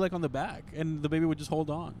baby would be like on the back, and the baby would just hold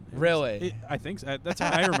on. Really? I think so. That's how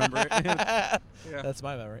I remember it. Yeah. That's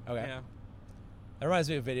my memory. Okay. Yeah. That reminds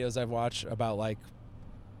me of videos I've watched about like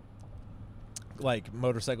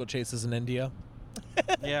motorcycle chases in India.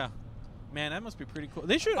 Yeah. Man, that must be pretty cool.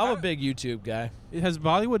 They should. I'm a big YouTube guy. Has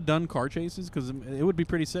Bollywood done car chases? Because it would be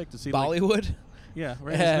pretty sick to see. Bollywood? Yeah,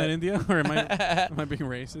 right. Isn't that India? Or am I being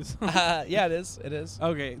racist? Yeah, it is. It is.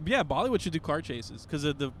 Okay. Yeah, Bollywood should do car chases because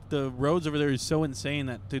the roads over there is so insane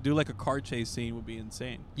that to do like a car chase scene would be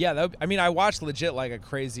insane. Yeah, I watched legit like a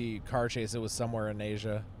crazy car chase. It was somewhere in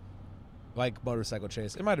Asia, like motorcycle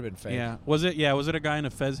chase. It might have been fake. Yeah. Was it a guy in a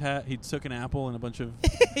fez hat? He took an apple and a bunch of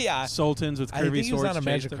sultans with curvy swords. I think he was on a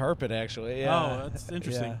magic carpet actually. Yeah. Oh, that's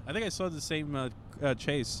interesting. Yeah. I think I saw the same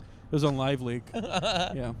chase. It was on Live Leak.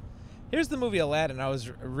 Yeah. Here's the movie Aladdin. I was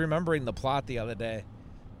remembering the plot the other day.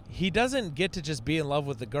 He doesn't get to just be in love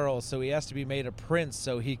with the girl, so he has to be made a prince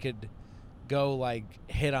so he could go, like,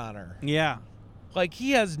 hit on her. Yeah. Like,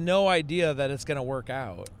 he has no idea that it's going to work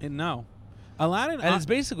out. No. Aladdin... And it's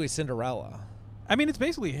basically Cinderella. I mean, it's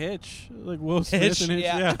basically Hitch. Like Will Smith Hitch, and Hitch.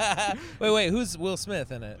 Yeah. Wait, who's Will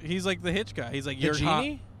Smith in it? He's like the Hitch guy. He's like, the you're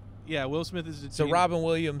genie? hot. Yeah, Will Smith is the So genie. Robin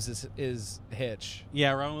Williams is Hitch.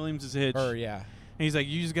 Yeah, Robin Williams is Hitch. Yeah. And he's like,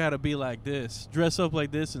 you just got to be like this. Dress up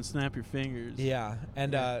like this and snap your fingers. Yeah.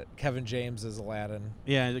 And Kevin James is Aladdin.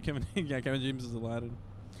 Yeah, Kevin James is Aladdin.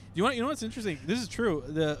 You know what's interesting? This is true.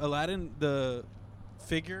 The Aladdin, the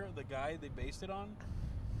figure, the guy they based it on,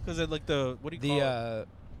 because like what do you call it?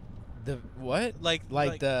 The what? Like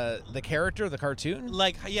the character, the cartoon?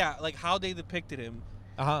 Like how they depicted him.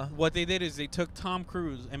 What they did is they took Tom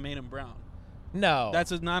Cruise and made him brown. No,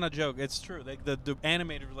 that's not a joke. It's true. Like the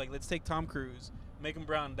animators were like, let's take Tom Cruise, make him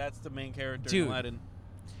brown. That's the main character in Aladdin.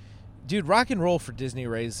 Dude, rock and roll for Disney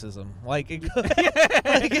racism. Like,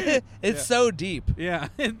 it's so deep. Yeah,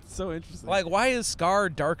 it's so interesting. Like, why is Scar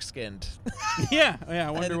dark-skinned? Yeah, I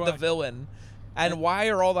wonder why. The villain. And why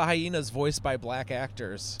are all the hyenas voiced by black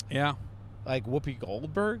actors? Yeah. Like Whoopi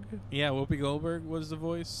Goldberg? Yeah, Whoopi Goldberg was the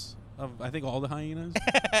voice of, I think, all the hyenas.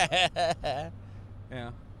 Yeah.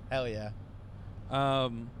 Hell yeah.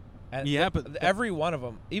 But every one of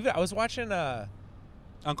them. Even I was watching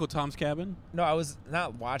Uncle Tom's Cabin. No, I was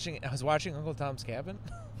not watching. I was watching Uncle Tom's Cabin.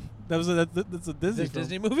 That's a Disney film.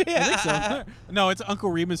 Disney movie. I think so. No, it's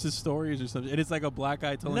Uncle Remus's Stories or something, and it's like a black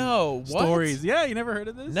guy telling stories. What? Yeah, you never heard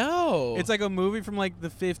of this? No. It's like a movie from like the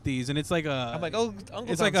 50s, and it's like a. I'm like, oh, Uncle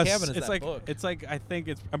Tom's like Cabin is it's that like book. It's like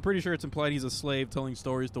I'm pretty sure it's implied he's a slave telling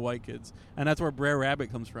stories to white kids, and that's where Brer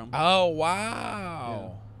Rabbit comes from. Oh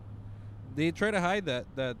wow. Yeah. They try to hide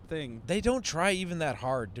that thing. They don't try even that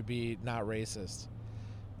hard to be not racist.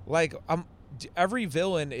 Like every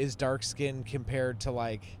villain is dark skinned compared to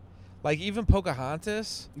like even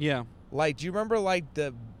Pocahontas. Yeah. Like, do you remember like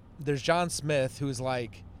the there's John Smith, who's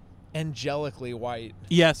like angelically white.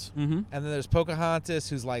 Yes. Mm-hmm. And then there's Pocahontas,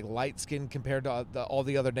 who's like light skinned compared to all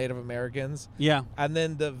the other Native Americans. Yeah. And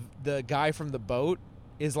then the guy from the boat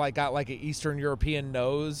is like got like an Eastern European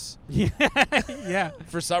nose. Yeah. Yeah.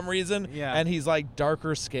 For some reason. Yeah. And he's like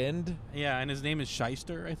darker skinned. Yeah, and his name is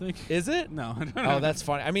Shyster, I think. Is it? No. I don't know. Oh, that's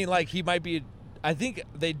funny. I mean, like he might be. I think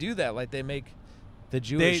they do that. Like they make the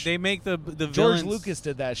Jewish. They make the George villains. Lucas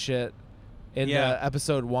did that shit. In Yeah.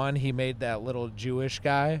 episode 1, he made that little Jewish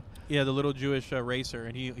guy. Yeah, the little Jewish racer,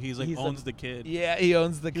 and he's owns the kid. Yeah, he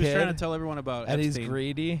owns the He kid. was trying to tell everyone about and Epstein. he's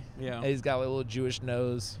greedy. Yeah. And he's got like a little Jewish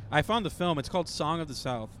nose. I found the film. It's called Song of the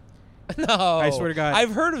South. No. I swear to God.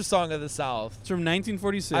 I've heard of Song of the South. It's from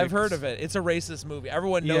 1946. I've heard of it. It's a racist movie.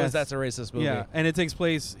 Everyone knows Yes. that's a racist movie. Yeah, and it takes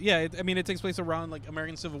place. Yeah, it takes place around like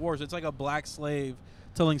American Civil War. So it's like a black slave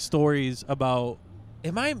telling stories about.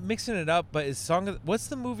 Am I mixing it up? But is what's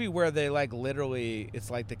the movie where they like literally? It's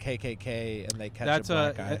like the KKK and they catch That's a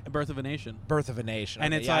black guy. Birth of a Nation. Birth of a Nation.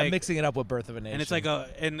 And Okay, it's I'm like- mixing it up with Birth of a Nation. And it's like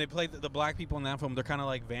and they play the black people in that film. They're kind of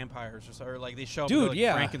like vampires, or like they show up Dude, like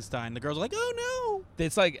yeah. Frankenstein. The girls are like, oh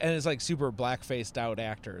It's like super black faced out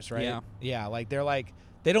actors, right? Yeah. Yeah. Like they're like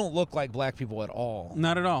they don't look like black people at all no,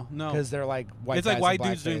 not at all. No, because they're like white. it's like guys white in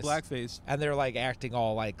dudes doing blackface. blackface. And they're like acting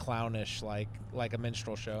all like clownish, like a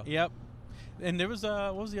minstrel show. Yep. And there was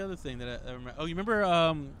what was the other thing that I remember? Oh, you remember?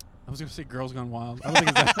 I was gonna say Girls Gone Wild. I don't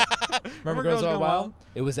think it's that. Remember Girls Gone Wild?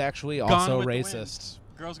 It was actually Gone also with the racist.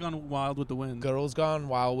 Wind. Girls Gone Wild with the Wind. Girls Gone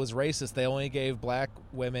Wild was racist. They only gave black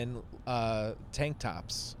women tank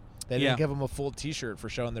tops. They didn't Yeah. give them a full T-shirt for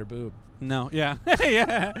showing their boob. No, yeah,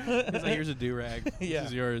 yeah. It's like, here's a do rag. Yeah. This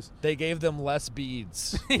is yours. They gave them less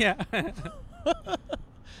beads. Yeah.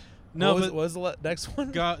 No, what but was the next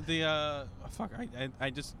one? got the fuck. I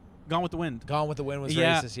just Gone with the Wind. Gone with the Wind was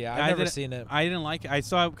Yeah. racist. Yeah, I I've never didn't- seen it. I didn't like it. I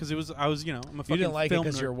saw it because I was I'm a fucking You didn't like it film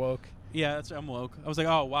because nerd. you're woke. Yeah, I'm woke. I was like,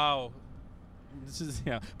 oh wow, this is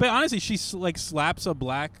But honestly, she like slaps a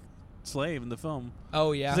black slave in the film.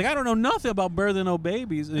 Oh yeah. She's like, I don't know nothing about birthing no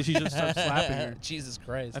babies, and she just starts slapping her. Jesus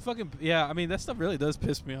Christ. I mean, that stuff really does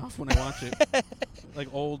piss me off when I watch it. Like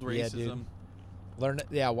old Yeah, racism.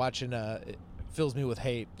 dude. Watching it fills me with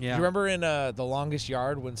hate. Yeah. Do you remember in The Longest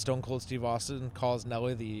Yard when Stone Cold Steve Austin calls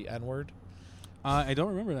Nelly the N-word? I don't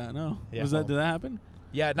remember that. No. Yeah, Did that happen?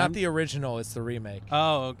 Yeah, not the original. It's the remake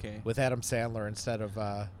Oh, okay. with Adam Sandler instead of.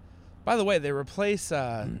 By the way, they replace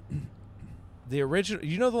the original.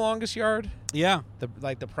 You know The Longest Yard? Yeah.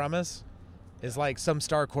 The premise is like some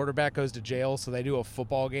star quarterback goes to jail, so they do a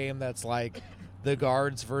football game that's like the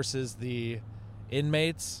guards versus the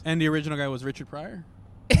inmates. And the original guy was Richard Pryor.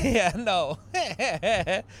 Yeah, no.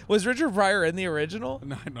 Was Richard Pryor in the original?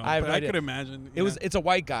 No, I could imagine. It's a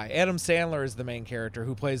white guy. Adam Sandler is the main character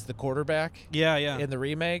who plays the quarterback Yeah. in the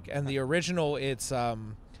remake, and the original it's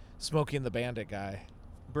Smokey and the Bandit guy,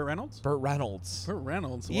 Burt Reynolds. Burt Reynolds. Burt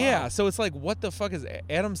Reynolds. Wow. Yeah, so it's like, what the fuck is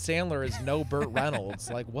Adam Sandler is no Burt Reynolds?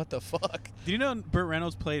 Like, what the fuck? Did you know Burt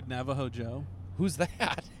Reynolds played Navajo Joe? Who's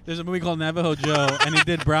that? There's a movie called Navajo Joe, and he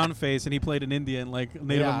did brownface, and he played an Indian, like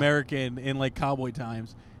Native Yeah. American, in like cowboy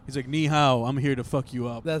times. He's like, "Ni hao, I'm here to fuck you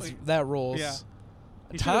up." That rules. Yeah.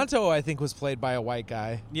 He Tonto, I think, was played by a white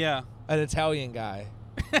guy, Yeah. an Italian guy,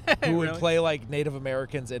 who would Really? play like Native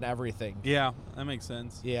Americans in everything. Yeah, that makes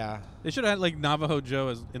sense. Yeah. They should have had like Navajo Joe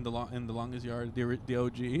as in the Longest Yard, the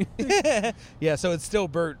OG. Yeah, so it's still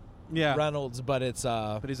Burt Yeah. Reynolds, but it's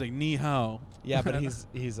But he's like, "Ni hao." yeah, but he's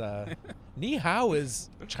Ni hao is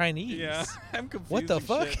Chinese. Yeah. I'm confused. What the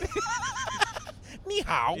fuck? Ni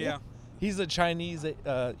hao. Yeah. He's a Chinese.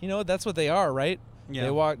 You know that's what they are, right?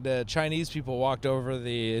 Yeah. The Chinese people walked over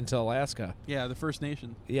into Alaska. Yeah, the First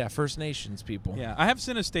Nation. Yeah, First Nations people. Yeah, I have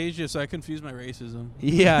synesthesia, so I confuse my racism.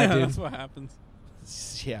 Yeah, dude. That's what happens.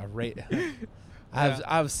 Yeah, right. I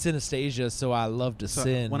have synesthesia, so I love to So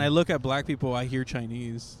sin. when I look at black people, I hear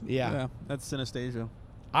Chinese. Yeah. That's synesthesia.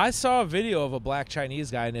 I saw a video of a black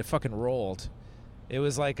Chinese guy, and it fucking rolled. It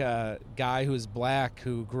was like a guy who's black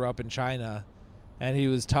who grew up in China, and he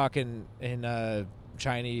was talking in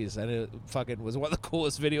Chinese, and it fucking was one of the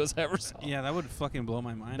coolest videos I ever saw. Yeah, that would fucking blow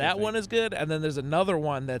my mind. That one is good, and then there's another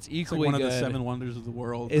one that's it's like equally one of good. the 7 wonders of the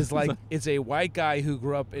world. Is like it's a white guy who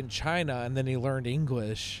grew up in China, and then he learned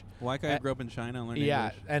English. White guy who grew up in China and learned Yeah,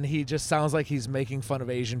 English. and he just sounds like he's making fun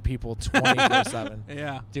of Asian people 24/7.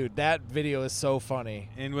 Yeah. Dude, that video is so funny.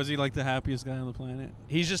 And was he like the happiest guy on the planet?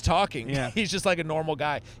 He's just talking. Yeah. He's just like a normal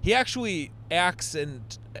guy. He actually acts in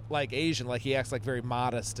like Asian, like he acts like very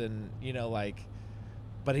modest and, like,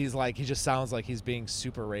 but he's like, he just sounds like he's being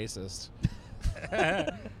super racist.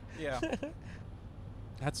 Yeah.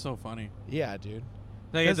 That's so funny. Yeah, dude.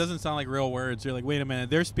 Like, it doesn't sound like real words. You're like, wait a minute,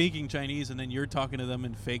 they're speaking Chinese, and then you're talking to them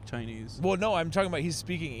in fake Chinese. Well, no, I'm talking about he's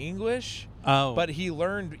speaking English. Oh. But he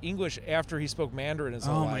learned English after he spoke Mandarin his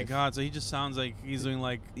whole life. Oh my God! So he just sounds like he's doing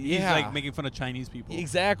like he's Yeah. like making fun of Chinese people.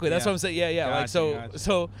 Exactly. That's what I'm saying. Yeah. Gotcha, Like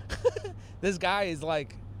so this guy is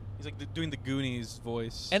like, he's like doing the Goonies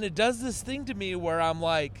voice. and it does this thing to me where I'm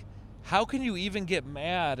like, how can you even get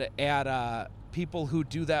mad at people who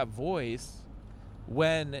do that voice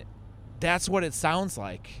when that's what it sounds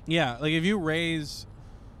like? Yeah, like if you raise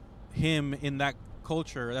him in that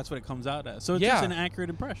culture, that's what it comes out as. So it's just an accurate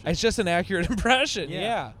impression. It's just an accurate impression. Yeah.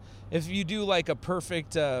 Yeah. If you do like a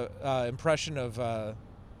perfect impression of,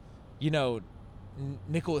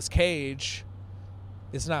 Nicolas Cage,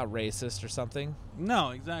 it's not racist or something.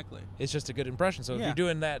 No, exactly. It's just a good impression. So if Yeah. you're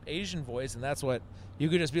doing that Asian voice, and that's what you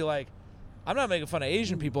could just be like, I'm not making fun of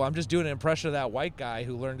Asian people. I'm just doing an impression of that white guy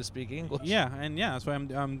who learned to speak English. Yeah, and that's why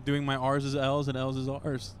I'm doing my R's as L's and L's as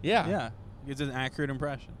R's. Yeah. It's an accurate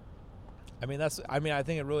impression. I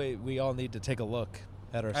think we all need to take a look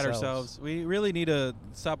at ourselves. We really need to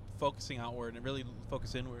stop focusing outward and really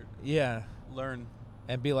focus inward. Yeah. Learn.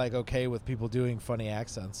 And be like okay with people doing funny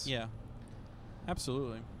accents. Yeah.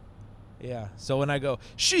 Absolutely. Yeah. So when I go,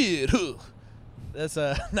 shit, huh, that's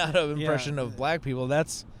not an impression of black people.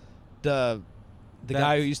 That's the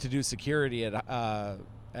guy who used to do security at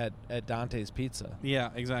Dante's Pizza. Yeah,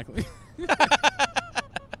 exactly.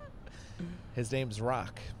 His name's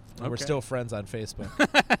Rock. Okay. We're still friends on Facebook.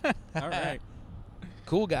 All right.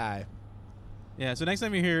 Cool guy. Yeah, so next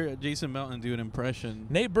time you hear Jason Melton do an impression.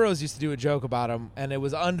 Nate Burrows used to do a joke about him, and it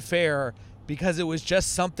was unfair because it was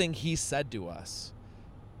just something he said to us.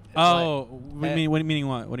 Oh, meaning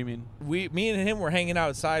what? What do you mean? Me and him were hanging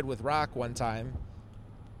outside with Rock one time,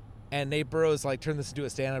 and Nate Burrows turned this into a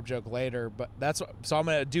stand-up joke later. But so I'm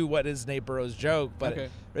gonna do what is Nate Burrows' joke, but Okay.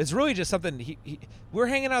 it's really just something. We were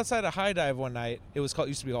hanging outside a High Dive one night. It used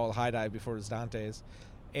to be called High Dive before it was Dante's,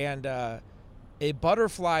 and a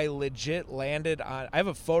butterfly legit landed on. I have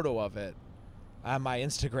a photo of it on my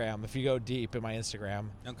Instagram. If you go deep in my Instagram,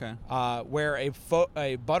 Okay. where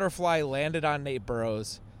a butterfly landed on Nate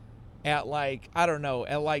Burrows at 9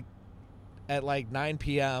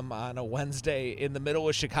 p.m. on a Wednesday in the middle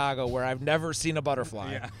of Chicago, where I've never seen a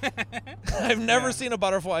butterfly. Yeah. I've never seen a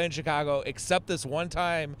butterfly in Chicago except this one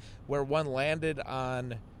time where one landed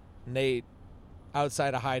on Nate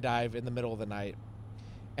outside a High Dive in the middle of the night.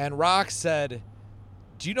 And Rock said,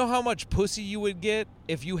 "Do you know how much pussy you would get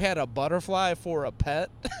if you had a butterfly for a pet?"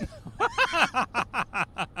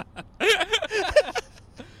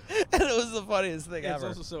 And it was the funniest thing ever.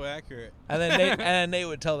 It's also so accurate. And then Nate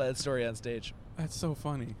would tell that story on stage. That's so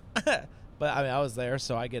funny. But I was there,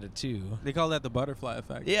 so I get it too. They call that the butterfly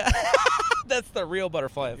effect. Yeah. That's the real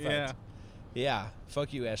butterfly effect. Yeah. Yeah.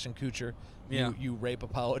 Fuck you, Ashton Kutcher. Yeah. You rape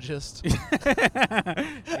apologist.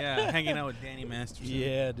 Yeah, hanging out with Danny Masterson.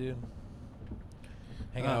 Yeah, dude.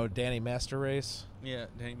 Hanging out with Danny Master Race. Yeah,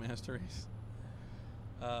 Danny Master Race.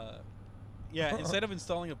 Yeah, instead of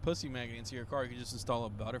installing a pussy magnet into your car, you can just install a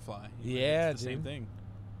butterfly. Yeah, it's the same thing.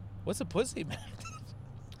 What's a pussy magnet?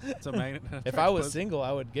 It's a magnet. If I was single,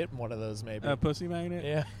 I would get one of those maybe. A pussy magnet?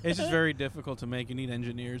 Yeah. It's just very difficult to make. You need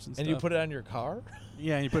engineers and stuff. And you put it on your car?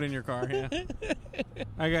 Yeah, and you put it in your car, yeah.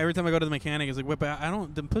 Every time I go to the mechanic, it's like, "Whip,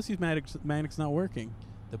 the pussy magnet's not working."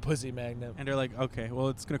 The pussy magnet. And they're like, "Okay, well,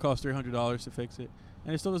 it's going to cost $300 to fix it."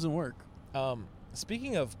 And it still doesn't work.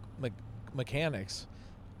 Speaking of mechanics,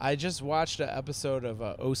 I just watched an episode of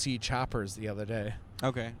OC Choppers the other day.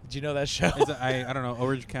 Okay. Did you know that show? I don't know,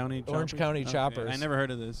 Orange County Choppers? Orange County Okay. Choppers. I never heard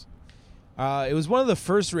of this. It was one of the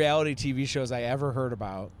first reality TV shows I ever heard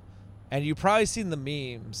about. And you've probably seen the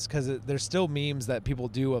memes, because there's still memes that people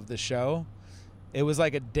do of the show. It was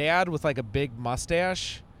like a dad with like a big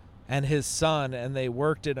mustache and his son, and they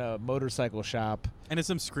worked in a motorcycle shop. And it's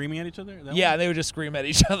them screaming at each other? Yeah, they would just scream at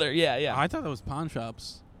each other. Yeah. I thought that was pawn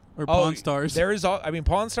shops. Or Pawn Stars. There is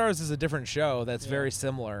Pawn Stars is a different show that's very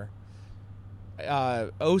similar.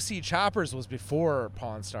 OC Choppers was before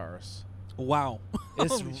Pawn Stars. Wow.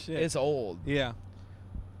 Holy shit. It's old. Yeah.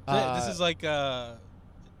 This is like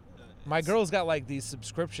my girl's got like these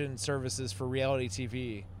subscription services for reality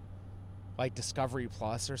TV, like Discovery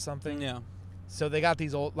Plus or something. Yeah. So they got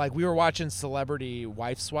these old, like we were watching Celebrity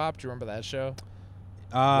Wife Swap. Do you remember that show?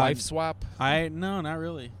 Wife Swap? No, not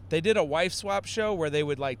really. They did a wife swap show where they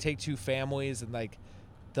would like take two families and like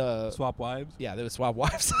swap wives? Yeah, they would swap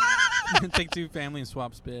wives. Take two families and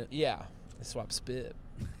swap spit. Yeah, they swap spit.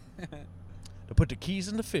 To put the keys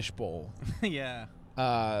in the fishbowl. Yeah.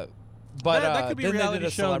 But that could be then a reality they did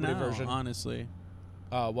a show celebrity now, version. honestly.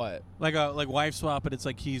 What? Like wife swap, but it's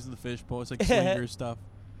like keys in the fishbowl. It's like swinger stuff.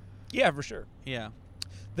 Yeah, for sure. Yeah.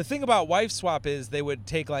 The thing about wife swap is they would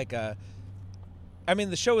take like a. I mean,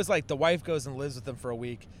 the show is like the wife goes and lives with them for a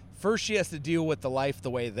week. First, she has to deal with the life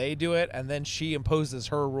the way they do it, and then she imposes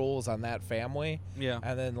her rules on that family. Yeah.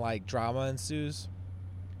 And then like drama ensues.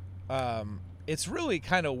 It's really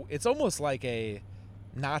kind of. It's almost like a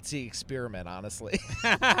Nazi experiment, honestly.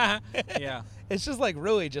 Yeah. It's just like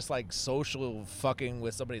really just like social fucking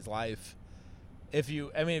with somebody's life. If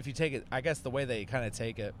you take it, I guess the way they kind of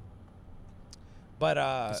take it. But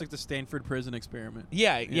it's like the Stanford prison experiment.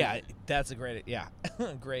 Yeah, that's a great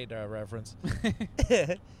great reference.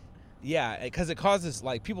 Yeah, because it causes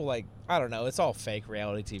like people like I don't know, it's all fake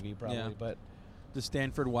reality TV probably, but the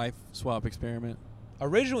Stanford wife swap experiment.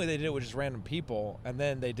 Originally they did it with just random people, and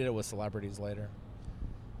then they did it with celebrities later.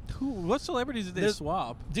 What celebrities did they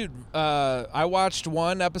swap? Dude, I watched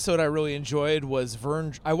one episode I really enjoyed was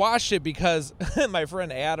Vern. I watched it because my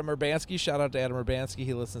friend Adam Urbanski, shout out to Adam Urbanski,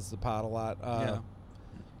 he listens to the pod a lot.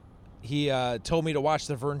 He told me to watch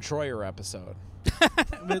the Vern Troyer episode.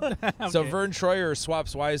 Okay. So Vern Troyer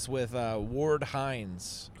swaps wives with Ward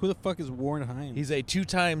Hines. Who the fuck is Ward Hines? He's a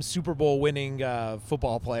 2-time Super Bowl winning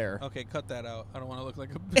football player. Okay, cut that out. I don't want to look like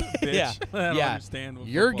a bitch. Yeah. I don't understand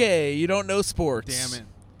You're football. gay. You don't know sports. Damn it.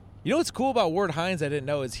 You know what's cool about Ward Hines I didn't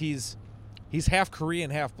know is he's half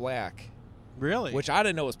Korean, half black. Really? Which I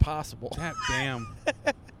didn't know was possible. God damn.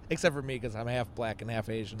 Except for me because I'm half black and half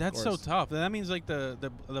Asian. That's so tough. That means like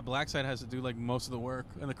the black side has to do like most of the work,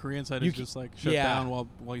 and the Korean side is just like shut down while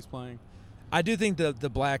he's playing. I do think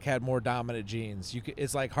the black had more dominant genes.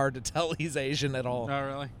 It's like hard to tell he's Asian at all. Oh,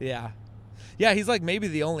 really? Yeah. Yeah, he's like maybe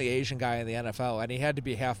the only Asian guy in the NFL, and he had to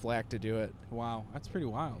be half black to do it. Wow, that's pretty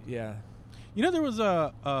wild. Yeah. You know, there was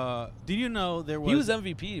did you know there was... He was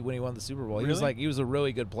MVP when he won the Super Bowl. Really? He was a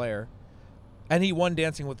really good player. And he won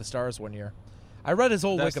Dancing with the Stars one year. I read his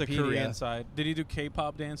whole That's Wikipedia. the Korean side. Did he do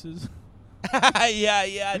K-pop dances?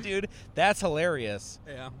 yeah, dude. That's hilarious.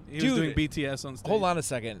 Yeah. He was doing BTS on stage. Hold on a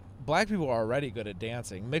second. Black people are already good at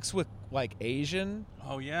dancing. Mixed with, like, Asian.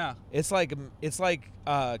 Oh, yeah. It's like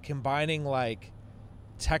combining, like,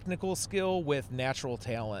 technical skill with natural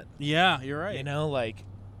talent. Yeah, you're right. You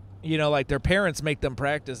know, like their parents make them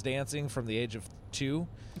practice dancing from the age of 2.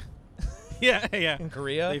 Yeah. In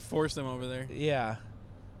Korea. They force them over there. Yeah.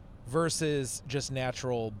 Versus just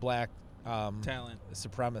natural black talent.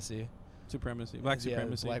 supremacy. Black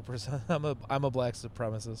supremacy. Black person. I'm a black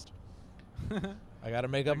supremacist. I got to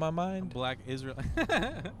make up my mind. Black Israel.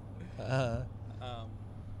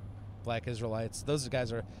 Black Israelites. Those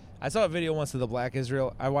guys are... I saw a video once of the Black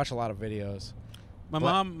Israel. I watch a lot of videos. My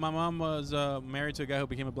mom was married to a guy who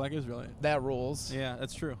became a black Israelite. That rules. Yeah,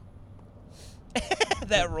 that's true.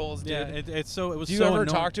 That rules, dude. Yeah, it was. Do you so ever annoying.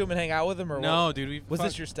 talk to him and hang out with him, or no, what? dude? Was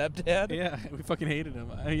this your stepdad? Yeah, we fucking hated him.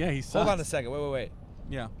 Yeah, he sucked. Hold on a second. Wait.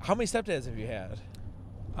 Yeah. How many stepdads have you had?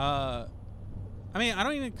 I mean, I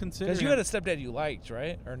don't even consider. Because you had a stepdad you liked,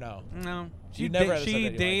 right? Or no? No. You never had a stepdad She you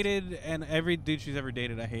dated, and every dude she's ever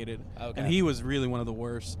dated, I hated. Okay. And he was really one of the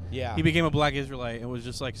worst. Yeah. He became a black Israelite and was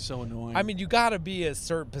just like so annoying. I mean, you got to be a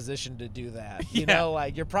certain position to do that. You know,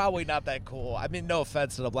 like you're probably not that cool. I mean, no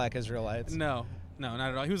offense to the black Israelites. No, not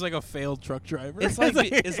at all. He was like a failed truck driver. It's like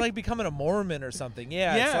it's like becoming a Mormon or something.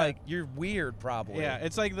 Yeah. It's like you're weird, probably. Yeah.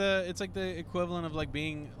 It's like the equivalent of like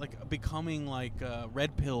becoming like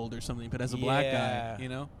red pilled or something, but as a black guy, you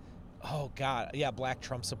know. Oh God, yeah, black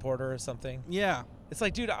Trump supporter or something. Yeah. It's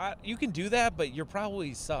like, dude, you can do that, but you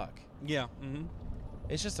probably suck. Yeah. Mm-hmm.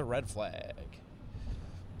 It's just a red flag.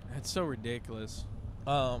 It's so ridiculous.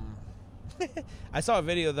 I saw a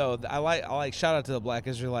video though. I like shout out to the Black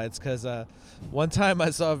Israelites because one time I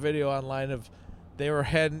saw a video online of they were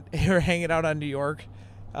hanging out on New York,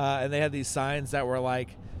 and they had these signs that were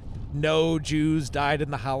like, "No Jews died in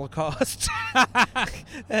the Holocaust,"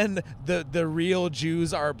 and the real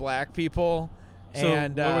Jews are black people. So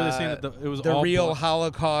and what were they saying? That it was the all real black?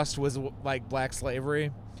 Holocaust was like black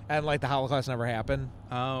slavery, and like the Holocaust never happened.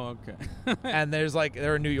 Oh, okay. And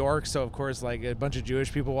they're in New York, so of course like a bunch of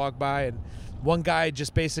Jewish people walk by, and one guy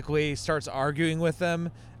just basically starts arguing with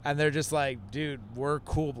them, and they're just like, "Dude, we're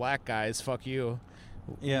cool black guys. Fuck you.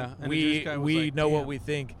 Yeah, and we like, know what we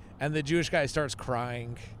think." And the Jewish guy starts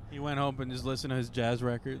crying. He went home and just listened to his jazz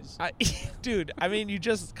records. Dude, I mean, you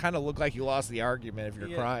just kind of look like you lost the argument if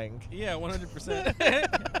you're crying. Yeah,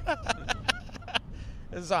 100%.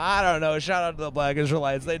 So I don't know. Shout out to the Black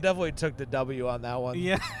Israelites. They definitely took the W on that one.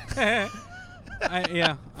 Yeah.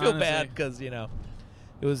 I feel bad because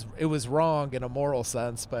it was wrong in a moral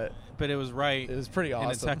sense, but it was right. It was pretty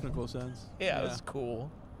awesome in a technical sense. Yeah, it was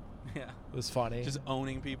cool. Yeah, it was funny. Just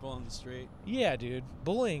owning people on the street. Yeah, dude.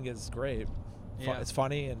 Bullying is great. Yeah. It's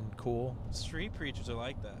funny and cool. Street preachers are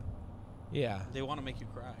like that. Yeah. They want to make you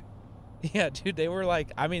cry. Yeah, dude, they were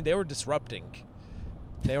like, I mean, they were disrupting.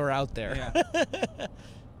 They were out there. Yeah.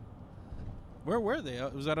 Where were they?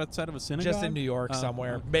 Was that outside of a synagogue? Just in New York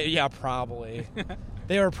somewhere. Okay. Yeah, probably.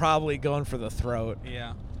 They were probably going for the throat.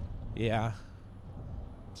 Yeah. Yeah.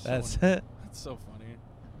 That's That's so funny.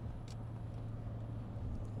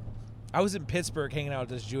 I was in Pittsburgh hanging out with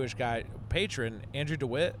this Jewish guy, patron, Andrew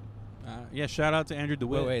DeWitt. Yeah, shout out to Andrew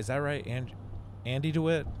DeWitt. Wait, is that right? Andy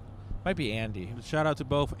DeWitt? Might be Andy. Shout out to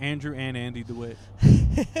both Andrew and Andy DeWitt.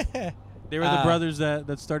 They were the brothers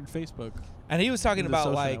that started Facebook. And he was talking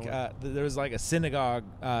about like network. there was like a synagogue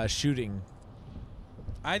shooting.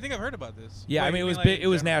 I think I've heard about this. Yeah, Wait, I mean you it was like big, it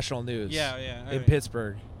was general- national news. Yeah. In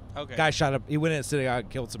Pittsburgh, Okay. guy shot up. He went in a synagogue,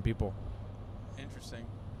 killed some people. Interesting.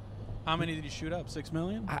 How many did he shoot up? 6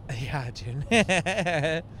 million? Yeah,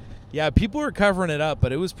 dude. Yeah, people were covering it up,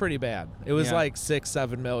 but it was pretty bad. It was like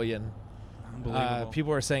 6-7 million. Unbelievable.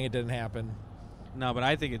 People were saying it didn't happen. No, but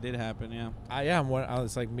I think it did happen. Yeah. I'm one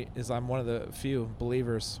of the few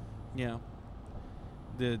believers. Yeah.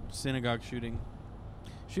 The synagogue shooting.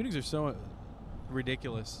 Shootings are so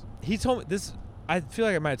ridiculous. He told me this. I feel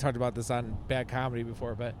like I might have talked about this on Bad Comedy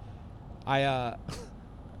before, but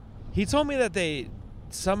he told me that they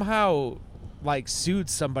somehow like sued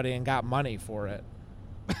somebody and got money for it.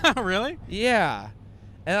 Really? Yeah,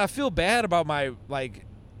 and I feel bad about my like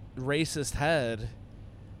racist head,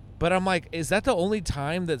 but I'm like, is that the only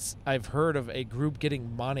time that's I've heard of a group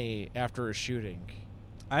getting money after a shooting?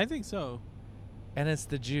 I think so. And it's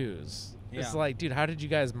the Jews. Yeah. It's like, dude, how did you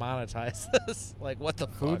guys monetize this? Like, what the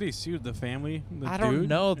Who fuck? they sued? The family? The I don't dude?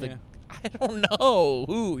 know. Yeah. I don't know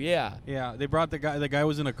who. Yeah. Yeah, they brought the guy. The guy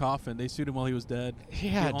was in a coffin. They sued him while he was dead.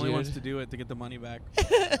 Yeah, he only dude. wants to do it to get the money back.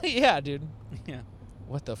 Yeah, dude. Yeah.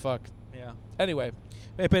 What the fuck? Yeah. Anyway,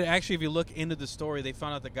 But actually, if you look into the story, they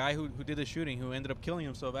found out the guy who did the shooting, who ended up killing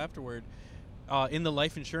himself afterward, in the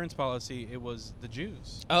life insurance policy, it was the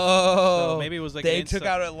Jews. oh, So maybe it was like they an took insta-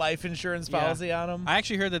 out a life insurance Yeah. policy on them. I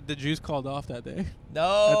actually heard that the Jews called off that day.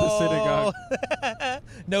 No, At the synagogue.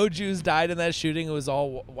 No Jews died in that shooting. It was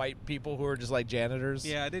all white people who were just like janitors.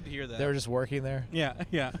 Yeah, I did hear that. They were just working there. Yeah.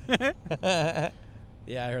 Yeah,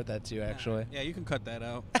 I heard that too. Actually, Yeah, you can cut that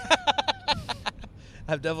out.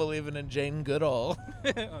 I'm definitely living in Jane Goodall.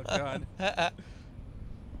 Oh God.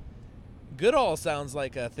 Goodall sounds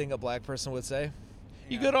like a thing a black person would say.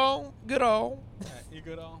 You Yeah. Goodall, Goodall, Yeah, you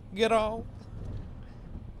good all? Goodall.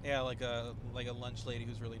 Yeah, like a lunch lady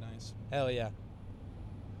who's really nice. Hell yeah.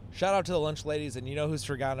 Shout out to the lunch ladies, and you know who's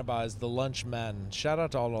forgotten about is the lunch men. Shout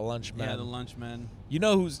out to all the lunch men. Yeah, the lunch men. You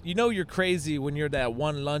know you're crazy when you're that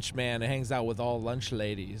one lunch man that hangs out with all lunch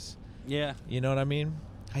ladies. Yeah. You know what I mean?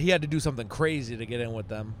 He had to do something crazy to get in with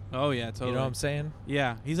them. Oh yeah, totally. You know what I'm saying?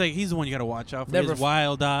 Yeah, he's the one you gotta watch out for. Never His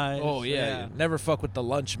wild eyes. Oh yeah. Never fuck with the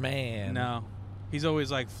lunch man. No, he's always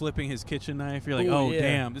like flipping his kitchen knife. You're like, Ooh, oh yeah.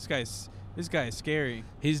 damn, this guy is scary.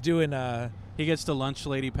 He's doing He gets the lunch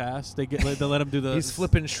lady pass. They let him do the. he's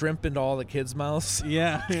flipping shrimp into all the kids' mouths.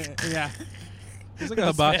 Yeah, yeah. He's like a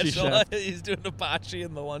hibachi chef. He's doing hibachi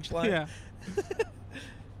in the lunch line. Yeah,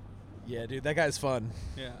 Yeah, dude, that guy's fun.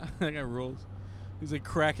 yeah. That guy rules. He's like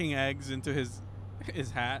cracking eggs into his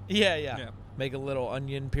hat. Yeah. Yeah. Making little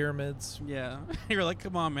onion pyramids. Yeah. You're like,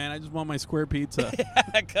 come on, man. I just want my square pizza.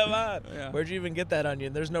 Come on. Yeah. Where'd you even get that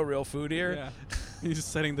onion? There's no real food here. Yeah. He's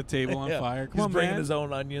just setting the table on Yeah. fire. Come He's on, bringing man. his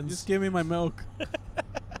own onions. Just give me my milk.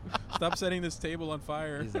 Stop setting this table on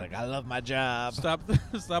fire. He's like, I love my job. Stop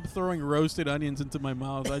throwing roasted onions into my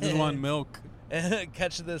mouth. I just want milk.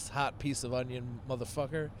 Catch this hot piece of onion,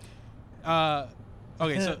 motherfucker.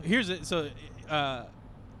 Okay, so here's it. So I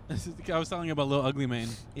was telling you about Lil Ugly Mane.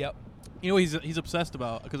 Yep. You know what he's obsessed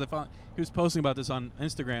about? Because I found he was posting about this on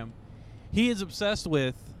Instagram. He is obsessed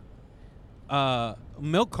with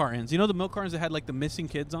milk cartons. You know the milk cartons that had like the missing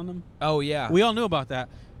kids on them? Oh, yeah. We all knew about that.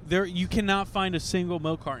 You cannot find a single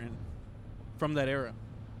milk carton from that era.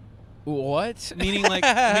 What? meaning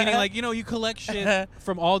like you collect shit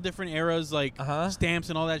from all different eras, like stamps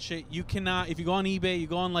and all that shit. You cannot, if you go on eBay, you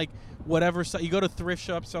go on like whatever site, you go to thrift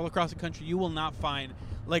shops all across the country, you will not find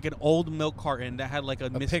like an old milk carton that had like a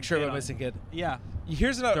missing picture kid of a on missing it. kid. Yeah.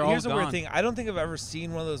 Here's a all weird gone. thing. I don't think I've ever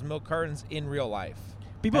seen one of those milk cartons in real life.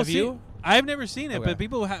 People Have see you? I've never seen it, Okay. but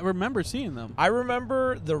people remember seeing them. I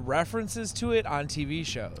remember the references to it on TV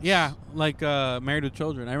shows. Yeah, like Married with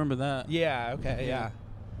Children. I remember that. Yeah, okay, yeah.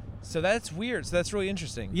 So that's weird. So that's really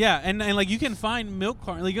interesting. Yeah, and like you can find milk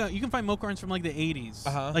cartons. Like you can find milk cartons from like the 80s.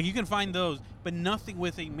 Like you can find those, but nothing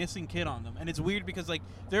with a missing kid on them. And it's weird because like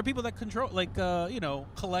there are people that control, like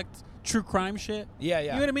collect true crime shit. Yeah.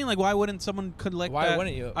 You know what I mean? Like why wouldn't someone collect? Why that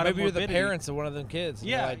wouldn't you? out Maybe of you're the morbidity? parents of one of them kids.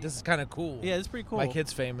 Yeah, like, this is kind of cool. Yeah, it's pretty cool. My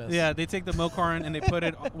kid's famous. Yeah, they take the milk carton and they put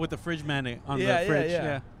it with the fridge magnet on the fridge.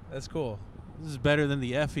 Yeah, that's cool. This is better than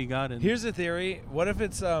the F he got in. Here's a theory. What if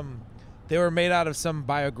it's they were made out of some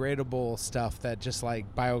biodegradable stuff that just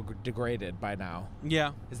like biodegraded by now?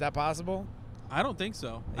 Yeah. Is that possible? I don't think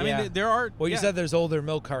so. I mean, there are. Well, you said there's older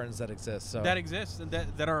milk cartons that exist. So that exist and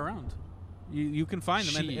that are around. You can find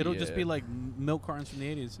them, and it'll just be like milk cartons from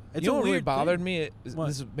the 80s. It's you know a what really weird bothered thing. me? This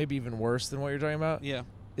is maybe even worse than what you're talking about. Yeah.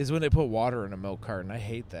 Is when they put water in a milk carton. I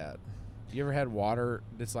hate that. You ever had water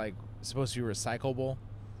that's like supposed to be recyclable?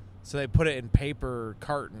 So they put it in paper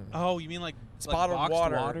carton. Oh, you mean like it's like bottled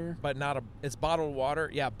boxed water, but not a. It's bottled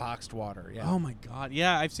water. Yeah, boxed water. Yeah. Oh my god.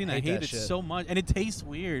 Yeah, I've seen. I hate it shit. so much, and it tastes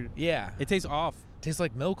weird. Yeah. It tastes off. Tastes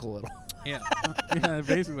like milk a little. Yeah. Yeah,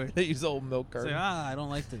 basically. They use old milk carton. Say, I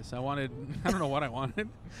don't like this. I don't know what I wanted.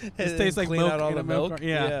 This And tastes like clean milk out all in the a milk. milk?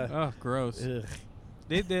 Yeah. Yeah. Oh, gross. Ugh.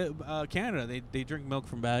 Canada, they drink milk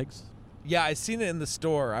from bags. Yeah, I seen it in the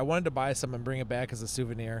store. I wanted to buy some and bring it back as a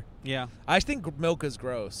souvenir. Yeah. I think milk is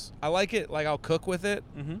gross. I like it. Like I'll cook with it.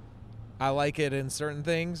 Mm-hmm. I like it in certain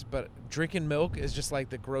things, but drinking milk is just like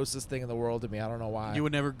the grossest thing in the world to me. I don't know why. You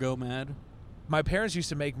would never go mad. My parents used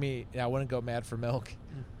to make me. Yeah, I wouldn't go mad for milk.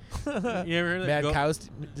 You ever heard that? Mad cow's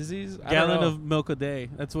disease? Gallon of milk a day.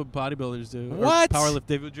 That's what bodybuilders do. What? Or powerlift.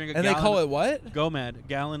 They would drink a and gallon. they call it what? Go mad.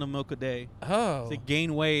 Gallon of milk a day. Oh. They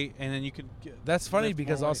gain weight, and then you can. That's funny lift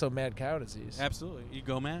because more weight. also mad cow disease. Absolutely, you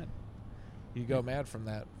go mad. You go mad from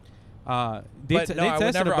that. I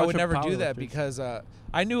would never do that because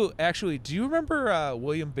I knew actually. Do you remember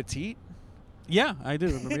William Petit? Yeah, I do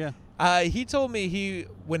remember. Yeah. He told me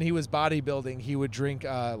when he was bodybuilding, he would drink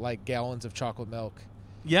like gallons of chocolate milk.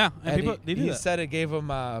 Yeah, and And people they do he that. said it gave him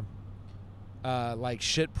like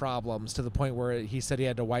shit problems to the point where he said he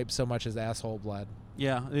had to wipe so much his asshole bled.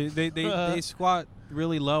 Yeah, they squat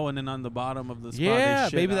really low, and then on the bottom of the spot, Yeah, they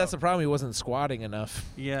shit maybe out. that's the problem. He wasn't squatting enough.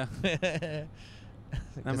 Yeah, that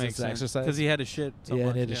makes sense. Exercise. Because he had to shit. So Yeah, much,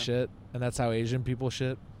 and he had to shit, and that's how Asian people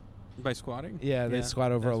shit. by squatting. Yeah, they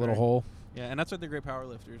squat over a that's little right. hole. Yeah, and that's what they're great power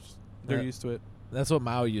lifters. They're Yeah. used to it. That's what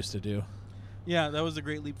Mao used to do. Yeah, that was a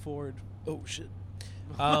great leap forward. Oh shit.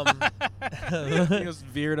 He just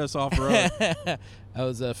veered us off road. I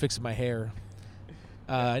was fixing my hair.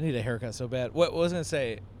 I need a haircut so bad. What was I going to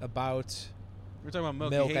say about We're talking about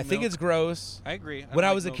milk. milk? You hate I think milk. it's gross. I agree. When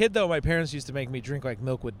I was a kid, though, my parents used to make me drink like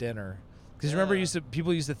milk with dinner. Because remember,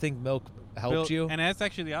 people used to think milk helped you. And that's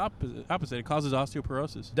actually the opposite. It causes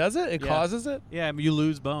osteoporosis. Does it? It Yeah. causes it? Yeah, I mean, you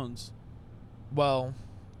lose bones. Well,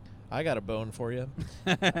 I got a bone for you.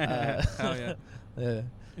 Hell yeah. Yeah.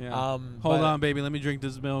 Yeah. Hold on, baby. Let me drink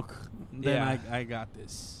this milk. Then Yeah. I got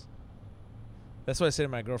this. That's what I say to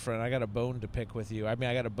my girlfriend. I got a bone to pick with you. I mean,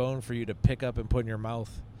 I got a bone for you to pick up and put in your mouth.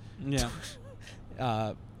 Yeah.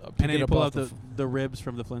 And And then you pull out the ribs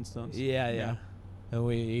from the Flintstones. Yeah. And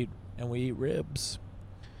we eat ribs.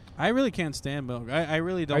 I really can't stand milk. I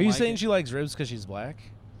really don't. Are you like saying it. she likes ribs because she's black?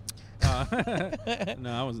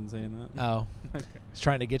 No, I wasn't saying that. Oh, Okay. he's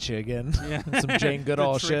trying to get you again. Yeah. Some Jane The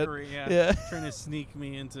Goodall shit. trickery, Yeah. Trying to sneak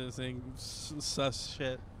me into saying sus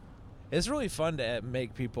shit. It's really fun to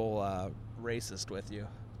make people racist with you.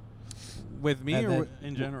 With me And or then-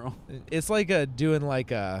 in general? It's like doing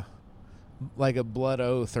like a blood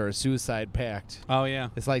oath or a suicide pact. Oh, yeah.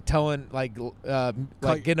 It's like telling like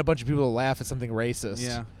getting a bunch of people to laugh at something racist.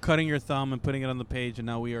 Yeah. Cutting your thumb and putting it on the page, and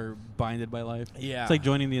now we are binded by life. Yeah. It's like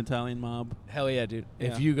joining the Italian mob. Hell yeah, dude. Yeah.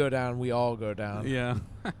 If you go down, we all go down. Yeah.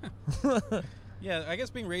 Yeah, I guess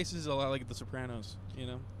being racist is a lot like The Sopranos, you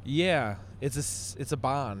know? Yeah. It's a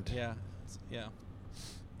bond. Yeah.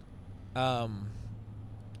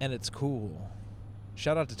 And it's cool.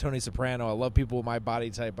 Shout out to Tony Soprano. I love people with my body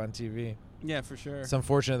type on TV. Yeah, for sure. It's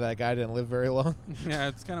unfortunate that guy didn't live very long. Yeah,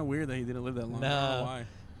 it's kind of weird that he didn't live that long. I don't know No. why.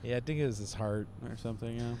 Yeah, I think it was his heart. Or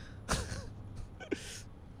something, yeah.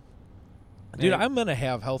 Dude, Yeah. I'm gonna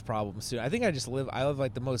have health problems soon. I think I live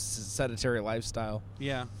like the most sedentary lifestyle.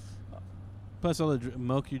 Yeah. Plus all the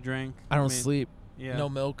milk you drank. I don't mean, sleep. Yeah. No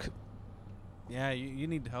milk. Yeah, you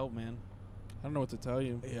need help, man. I don't know what to tell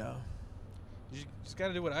you. Yeah. You just got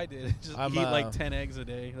to do what I did. Just I'm, eat like 10 eggs a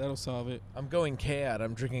day. That'll solve it. I'm going CAD.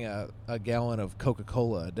 I'm drinking a gallon of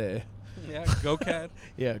Coca-Cola a day. Yeah, go cat.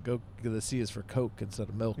 Yeah, the C is for Coke instead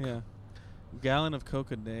of milk. Yeah. Gallon of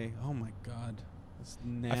Coke a day. Oh my god. That's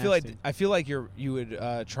nasty. I feel like you would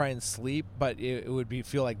try and sleep, but it would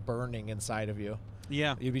feel like burning inside of you.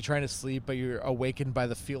 Yeah. You'd be trying to sleep, but you're awakened by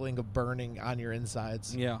the feeling of burning on your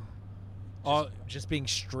insides. Yeah. Just being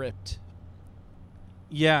stripped.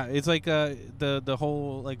 Yeah, it's like the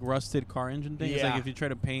whole like rusted car engine thing. It's like Yeah. if you try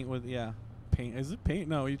to paint with paint. Is it paint?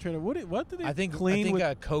 No, you try to what did they I think clean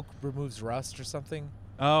with? Coke removes rust or something.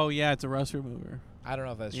 Oh yeah, it's a rust remover. I don't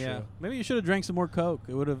know if that's Yeah, true. maybe you should have drank some more Coke.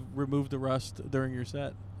 It would have removed the rust during your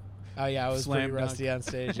set. Oh yeah, I was Slam pretty dunk. rusty on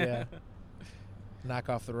stage. Yeah, knock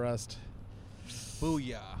off the rust.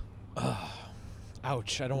 Booyah.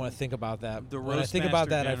 Ouch! I don't want to think about that. The When I roast think about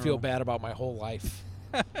master that, I feel general. bad about my whole life.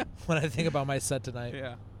 When I think about my set tonight,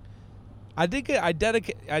 Yeah. I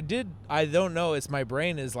don't know. It's my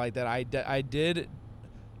brain is like that. I did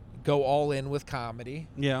go all in with comedy,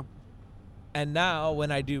 Yeah. and now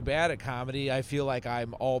when I do bad at comedy, I feel like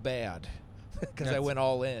I'm all bad because I That's- went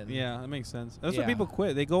all in. Yeah, that makes sense. That's Yeah. what people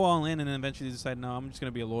quit. They go all in and then eventually they decide, no, I'm just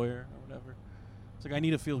gonna be a lawyer or whatever. It's like I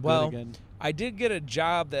need to feel Well, good again. I did get a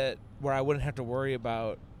job where I wouldn't have to worry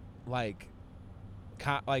about like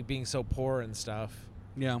being so poor and stuff.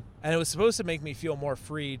 Yeah. And it was supposed to make me feel more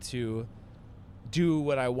free to do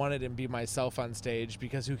what I wanted and be myself on stage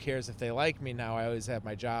because who cares if they like me now? I always have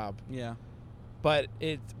my job. Yeah. But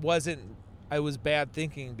it wasn't. I was bad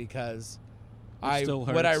thinking because still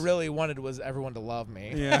what I hurts. really wanted was everyone to love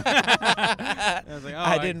me. Yeah. I was like, oh,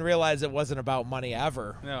 I didn't realize it wasn't about money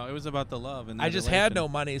ever. No, it was about the love and the I just had adulation. no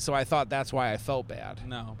money, so I thought that's why I felt bad.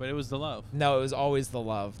 No, but it was the love. No, it was always the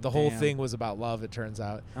love. The whole Damn. thing was about love, it turns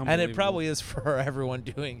out. And it Unbelievable. probably is for everyone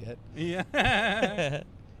doing it. Yeah.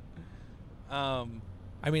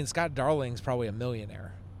 I mean, Scott Darling's probably a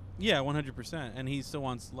millionaire. Yeah, 100%, and he still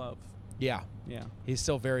wants love. Yeah. Yeah. He's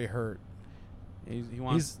still very hurt. He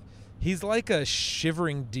wants. He's like a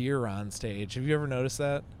shivering deer on stage. Have you ever noticed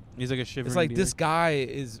that? He's like a shivering. It's like deer. this guy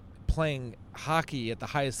is playing hockey at the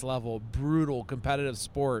highest level, brutal competitive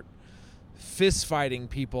sport, fist fighting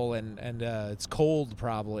people, and it's cold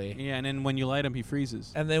probably. Yeah, and then when you light him, he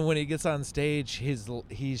freezes. And then when he gets on stage, he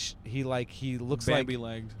looks Bambi like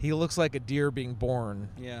legged. he looks like a deer being born.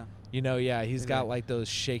 Yeah. You know, yeah, he's got Yeah. like those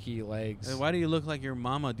shaky legs. Why do you look like your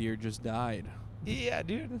mama deer just died? Yeah,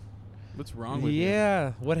 dude. What's wrong with you?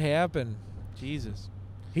 Yeah, what happened? Jesus.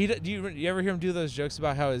 Do you ever hear him do those jokes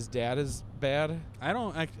about how his dad is bad? I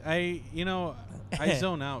don't. I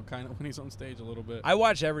zone out kind of when he's on stage a little bit. I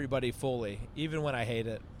watch everybody fully, even when I hate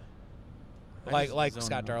it. I just Like zone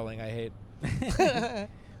Scott out. Darling, I hate.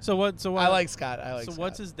 So what? So what? I like Scott. So Scott.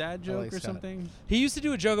 what's his dad joke like or Scott. something? He used to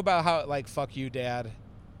do a joke about how like "fuck you, dad."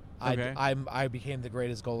 Okay. I became the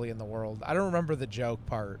greatest goalie in the world. I don't remember the joke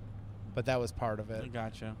part, but that was part of I it.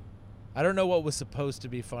 gotcha. I don't know what was supposed to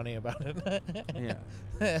be funny about it.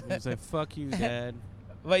 Yeah. He's like, "Fuck you, dad."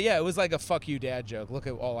 But yeah, it was like a "fuck you, dad" joke. Look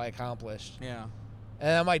at all I accomplished. Yeah. And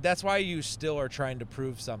I'm like, that's why you still are trying to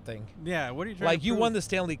prove something. Yeah. What are you trying? Like to you prove? won the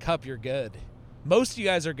Stanley Cup, you're good. Most of you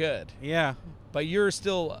guys are good, Yeah. but you're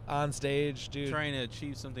still on stage, dude. Trying to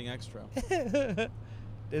achieve something extra.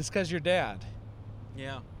 It's because you're dad.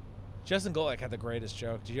 Yeah. Justin Golek had the greatest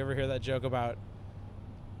joke. Did you ever hear that joke about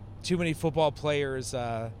too many football players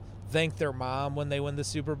thank their mom when they win the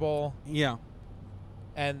Super Bowl Yeah.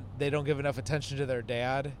 and they don't give enough attention to their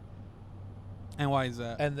dad? And why is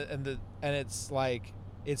that? And it's like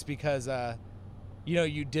it's because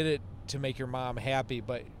you did it to make your mom happy,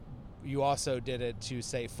 but you also did it to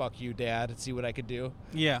say "fuck you, dad" and see what I could do.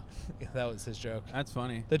 Yeah. That was his joke. That's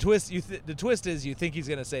funny. The twist is you think he's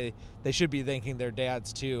gonna say they should be thanking their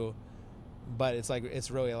dads too, but it's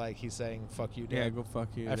really like he's saying "fuck you, dad." Yeah. Go fuck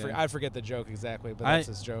you. Dad. I forget the joke exactly, but that's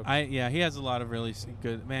his joke. Yeah, he has a lot of really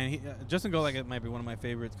good man. Justin Golek might be one of my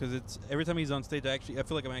favorites because it's every time he's on stage, I feel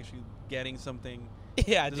like I'm actually getting something.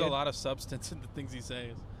 Yeah, There's dude. a lot of substance in the things he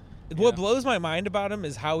says. What Yeah. blows my mind about him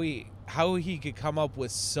is how he could come up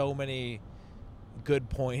with so many good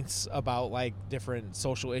points about like different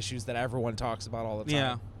social issues that everyone talks about all the time.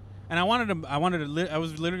 Yeah, and I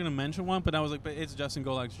was literally gonna mention one, but I was like, but it's Justin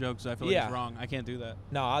Golek's joke, so I feel like Yeah. it's wrong. I can't do that.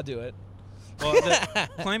 No, I'll do it. Well, the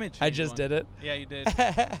climate change. I just one. did it. Yeah, you did.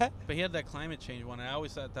 But he had that climate change one, and I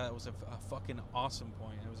always thought that was a fucking awesome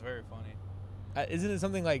point. It was very funny. Isn't it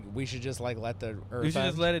something like we should just like let the earth? We should end?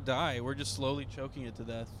 just let it die. We're just slowly choking it to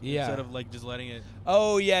death. Yeah. Instead of like just letting it.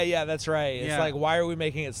 Oh yeah, that's right. It's Yeah. like why are we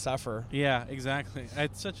making it suffer? Yeah, exactly.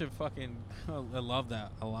 It's such a fucking. I love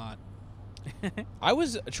that a lot. I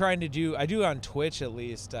was trying to do. I do on Twitch at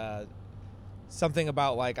least. Something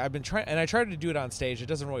about like I've been trying, and I tried to do it on stage. It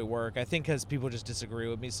doesn't really work. I think because people just disagree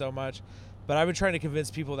with me so much. But I've been trying to convince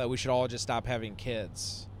people that we should all just stop having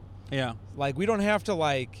kids. Yeah. Like we don't have to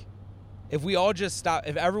like. If we all just stop,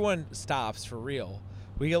 if everyone stops for real,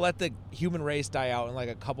 We can let the human race die out in like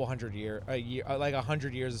a couple hundred like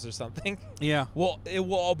 100 years or something. Yeah. Well, it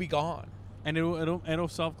will all be gone. And it'll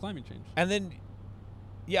solve climate change. And then,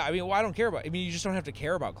 yeah, I mean, well, I don't care about. I mean, you just don't have to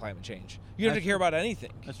care about climate change. You don't have to care about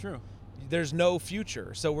anything. That's true. There's no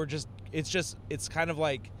future, so it's kind of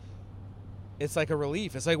like, it's like a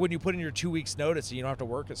relief. It's like when you put in your 2 weeks notice and you don't have to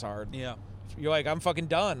work as hard. Yeah. You're like, I'm fucking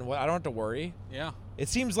done. Well, I don't have to worry. Yeah. It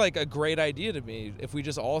seems like a great idea to me. If we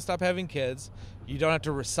just all stop having kids, you don't have to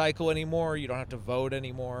recycle anymore. You don't have to vote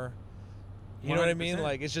anymore. You know what I mean? 100%.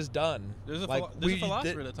 Like, it's just done. There's a like,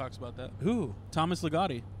 philosopher that talks about that. Who? Thomas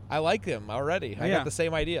Ligotti. I like him already. I got the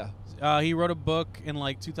same idea. He wrote a book in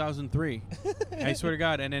like 2003. I swear to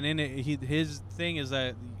God. And then in it, his thing is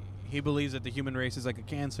that he believes that the human race is like a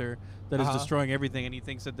cancer that is destroying everything, and he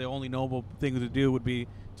thinks that the only noble thing to do would be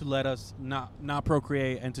to let us not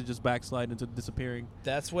procreate and to just backslide into disappearing.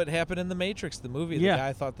 That's what happened in The Matrix, the movie. The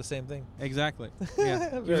guy thought the same thing. Exactly.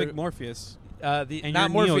 Yeah. He was like Morpheus. And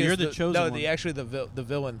not Morpheus. You're the chosen one. Actually, the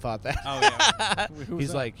villain thought that. Oh yeah.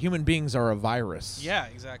 He's like, human beings are a virus. Yeah,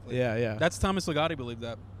 exactly. Yeah. That's Thomas Ligotti believed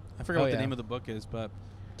that. I forgot what the name of the book is, but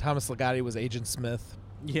Thomas Ligotti was Agent Smith.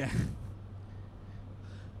 Yeah.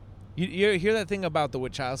 You hear that thing about the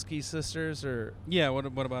Wachowski sisters, or yeah? What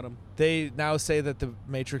about them? They now say that the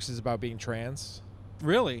Matrix is about being trans.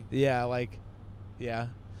 Really? Yeah, yeah.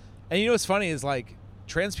 And you know what's funny is like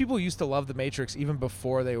trans people used to love the Matrix even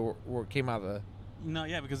before they came out of the. No,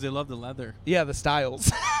 yeah, because they love the leather. Yeah, the styles.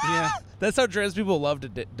 Yeah, that's how trans people love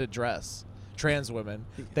to dress. Trans women,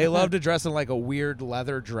 they love to dress in like a weird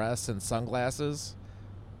leather dress and sunglasses.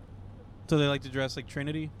 So they like to dress like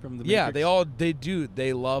Trinity from the Matrix? Yeah, they do.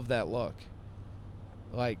 They love that look.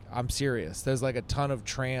 Like, I'm serious. There's like a ton of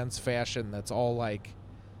trans fashion that's all like,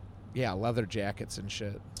 leather jackets and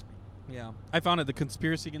shit. Yeah. I found it, The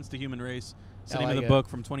Conspiracy Against the Human Race. It's the name of the it. book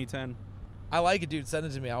from 2010. I like it, dude. Send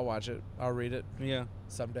it to me. I'll watch it. I'll read it. Yeah.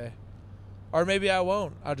 Someday. Or maybe I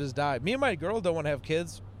won't. I'll just die. Me and my girl don't want to have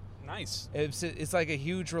kids. Nice. It's like a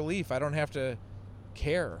huge relief. I don't have to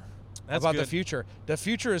care. That's about good. the future. The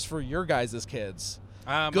future is for your guys' kids.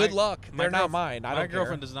 Good luck. They're not mine. I don't My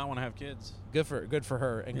girlfriend care. does not want to have kids. Good for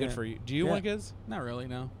her and good for you. Do you want kids? Not really,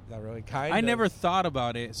 no. Not really. I never thought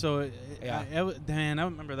about it. So, I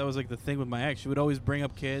remember that was like the thing with my ex. She would always bring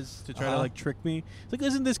up kids to try to like trick me. It's like,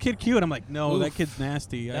 isn't this kid cute? I'm like, no, that kid's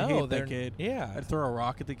nasty. I hate that kid. Yeah. I'd throw a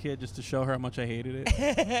rock at the kid just to show her how much I hated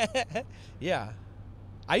it. Yeah.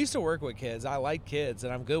 I used to work with kids. I like kids,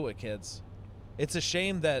 and I'm good with kids. It's a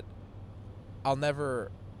shame that I'll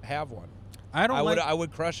never have one. I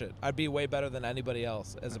would crush it. I'd be way better than anybody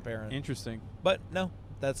else as a parent. Interesting. But no,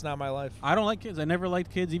 that's not my life. I don't like kids. I never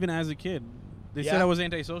liked kids, even as a kid. They said I was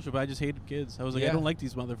antisocial, but I just hated kids. I was like, I don't like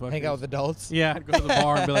these motherfuckers. Hang out with adults? Yeah, I'd go to the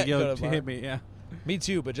bar and be like, yo, hit me. Yeah. Me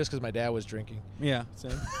too, but just because my dad was drinking. Yeah,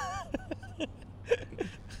 same.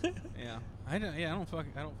 Yeah. I don't fuck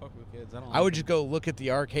with kids. I would just go look at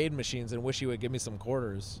the arcade machines and wish he would give me some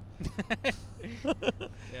quarters.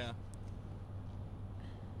 Yeah.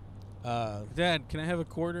 Dad, can I have a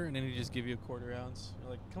quarter? And then he'd just give you a quarter ounce. You're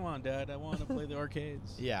like, come on, Dad, I want to play the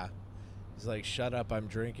arcades. Yeah. He's like, shut up, I'm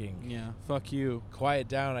drinking. Yeah, fuck you. Quiet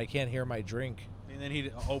down, I can't hear my drink. And then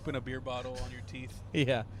he'd open a beer bottle on your teeth.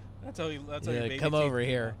 Yeah. That's how you come over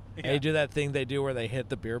here. Yeah. And you do that thing they do where they hit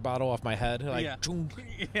the beer bottle off my head. Like,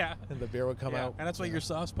 yeah. And the beer would come out. And that's why your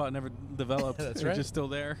soft spot never developed. That's right. It's just still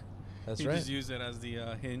there. That's you right. just use it as the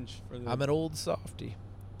hinge for the... I'm an old softy.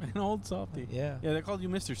 An old softy. Yeah. Yeah, they called you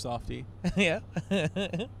Mr. Softy. Yeah.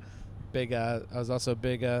 Big, I was also a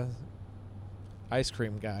big ice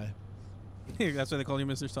cream guy. That's why they call you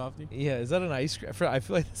Mr. Softy? Yeah, is that an ice cream? I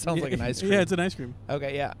feel like that sounds like an ice cream. Yeah, it's an ice cream.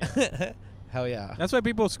 Okay, yeah. Hell yeah. That's why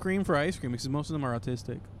people scream for ice cream, because most of them are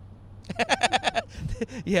autistic.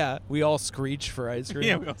 Yeah, we all screech for ice cream.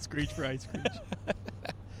 Yeah, we all screech for ice cream.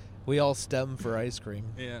 We all stem for ice cream.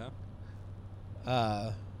 Yeah.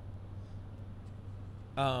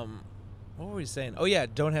 What were we saying? Oh yeah,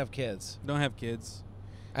 don't have kids. Don't have kids.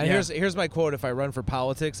 And here's my quote if I run for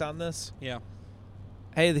politics on this. Yeah.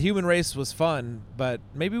 Hey, the human race was fun, but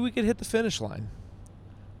maybe we could hit the finish line.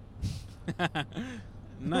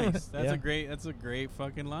 Nice. That's a great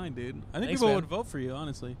fucking line, dude. I think people would vote for you,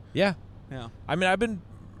 honestly. Yeah. Yeah. I mean, I've been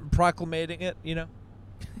proclamating it, you know.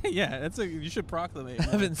 Yeah, you should proclamate it.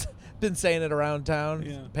 I've been saying it around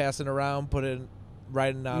town, passing around,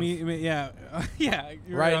 writing out. Yeah.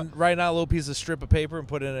 Writing out a little piece of strip of paper and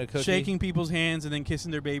put it in a cookie. Shaking people's hands and then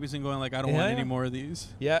kissing their babies and going like, I don't want any more of these.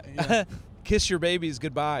 Yeah. Kiss your babies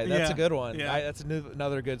goodbye. That's a good one. Yeah. That's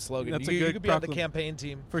another good slogan. That's you could be on the campaign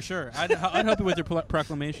team. For sure. I'd help you with your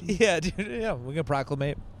proclamation. Yeah, dude. Yeah, we can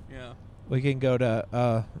proclamate. Yeah. We can go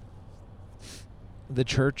to the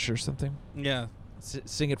church or something. Yeah.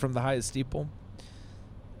 Sing it from the highest steeple.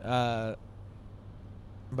 But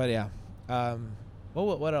yeah.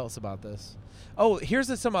 What else about this? Oh,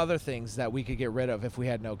 here's some other things that we could get rid of if we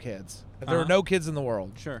had no kids. If there were no kids in the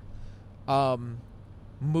world. Sure.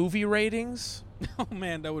 Movie ratings. Oh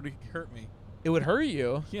man, that would hurt me. It would hurt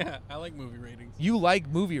you. Yeah, I like movie ratings. You like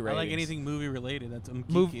movie ratings. I like anything movie related. That's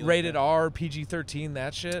geeky rated R, PG-13,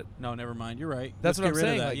 that shit. No, never mind. You're right. That's what I'm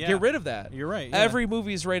saying. Like, get rid of that. You're right. Yeah. Every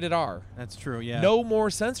movie's rated R. That's true. Yeah. No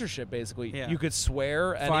more censorship. Basically, you could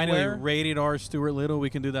swear Finally, anywhere. rated R. Stuart Little.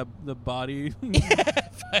 We can do that. The body.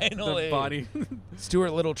 Finally, the body.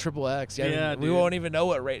 Stuart Little XXX. Yeah, we won't even know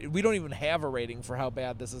what rating. We don't even have a rating for how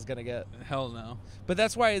bad this is gonna get. Hell no. But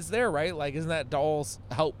that's why it's there, right? Like, isn't that Doll's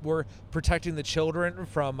help? We're protecting the children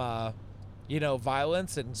from,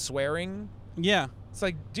 violence and swearing. Yeah. It's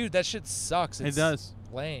like, dude, that shit sucks. It does.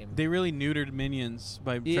 Lame. They really neutered minions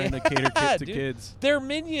by trying to cater to kids. They're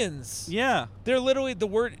minions. Yeah. They're literally the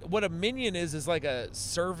word. What a minion is like a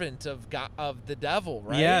servant of God, of the devil,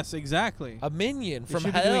 right? Yes, exactly. A minion from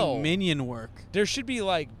should hell. Be doing minion work. There should be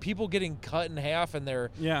like people getting cut in half and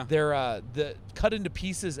they're cut into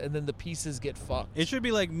pieces and then the pieces get fucked. It should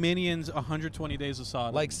be like Minions 120 Days of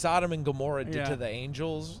Sodom. Like Sodom and Gomorrah did to the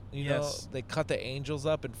angels. You know, they cut the angels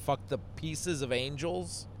up and fucked the pieces of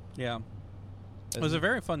angels. Yeah. It was a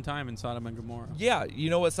very fun time in Sodom and Gomorrah. Yeah, you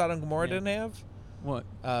know what Sodom and Gomorrah didn't have? What?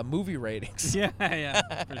 Movie ratings. Yeah,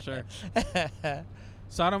 for sure.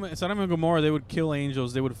 Sodom and Gomorrah, they would kill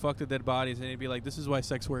angels, they would fuck the dead bodies, and they'd be like, "This is why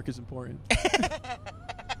sex work is important."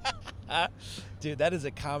 Dude, that is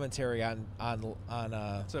a commentary on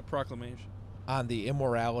it's a proclamation on the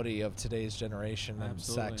immorality of today's generation and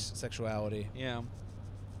sexuality. Yeah.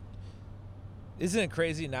 Isn't it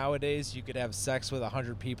crazy nowadays you could have sex with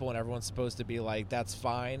 100 people and everyone's supposed to be like, that's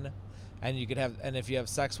fine, and if you have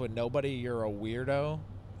sex with nobody, you're a weirdo.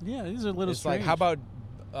 Yeah, these are a little It's strange. like, how about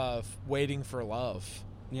waiting for love?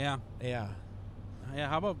 Yeah.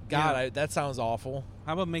 How about God? That sounds awful.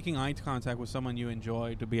 How about making eye contact with someone you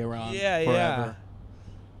enjoy to be around? Yeah.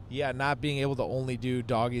 Not being able to only do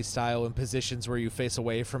doggy style in positions where you face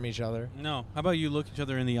away from each other. No. How about you look each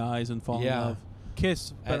other in the eyes and fall in love?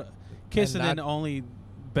 Kiss, and then only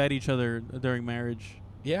bed each other during marriage.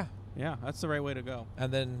 Yeah. Yeah, that's the right way to go.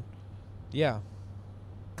 And then, yeah.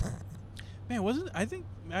 Man,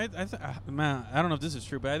 I don't know if this is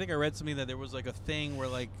true, but I think I read something that there was like a thing where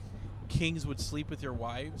like kings would sleep with your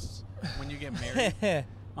wives when you get married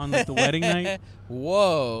on like the wedding night.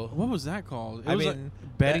 Whoa. What was that called? It was like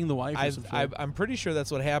betting the wife or some shit. I'm pretty sure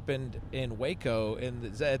that's what happened in Waco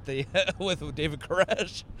with David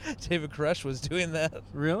Koresh. David Koresh was doing that.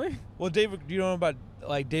 Really? Well, David, do you know about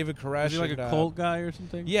like David Koresh? Is he like a cult guy or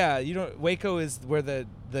something? Yeah, Waco is where the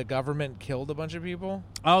government killed a bunch of people.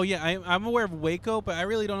 Oh yeah, I'm aware of Waco, but I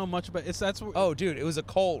really don't know much about it. Oh, dude, it was a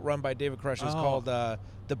cult run by David Koresh. It was called the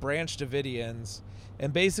Branch Davidians.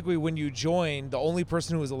 And basically, when you joined, the only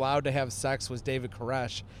person who was allowed to have sex was David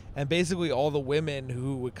Koresh. And basically, all the women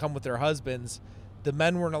who would come with their husbands, the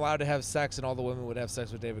men weren't allowed to have sex, and all the women would have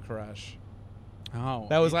sex with David Koresh. Oh,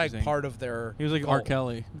 that was like part of their. He was like cult. R.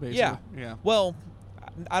 Kelly, basically. Yeah. Well,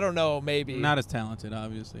 I don't know. Maybe not as talented,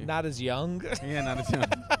 obviously. Not as young. Yeah, not as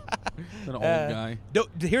young. An old guy. No,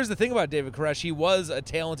 here's the thing about David Koresh. He was a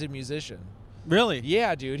talented musician. Really?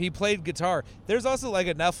 Yeah, dude. He played guitar. There's also like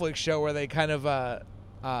a Netflix show where they kind of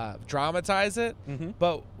dramatize it. Mm-hmm.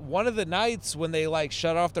 But one of the nights when they like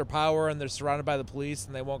shut off their power and they're surrounded by the police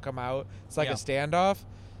and they won't come out, it's like a standoff.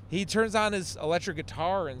 He turns on his electric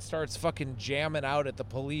guitar and starts fucking jamming out at the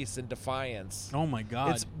police in defiance. Oh my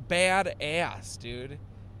God. It's badass, dude.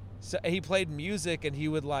 So he played music and he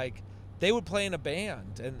would like, they would play in a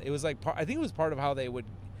band, and it was like I think it was part of how they would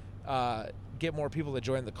get more people to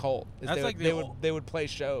join the cult. That's they would play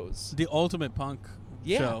shows. The ultimate punk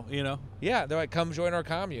show, you know? Yeah, they're like, come join our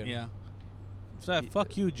commune. Yeah. So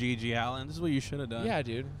fuck you, G.G. Allen. This is what you should have done. Yeah,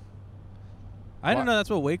 dude. I didn't know that's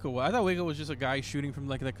what Waco was. I thought Waco was just a guy shooting from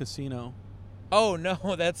like the casino. Oh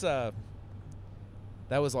no, that's that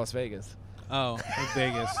was Las Vegas. Oh, like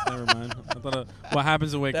Vegas. Never mind. I thought what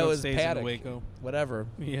happens in Waco stays in Waco. Whatever.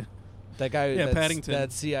 Yeah. That guy. Yeah, Paddington.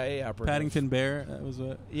 That CIA operative. Paddington Bear. That was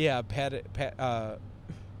it. Yeah, I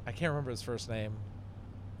can't remember his first name.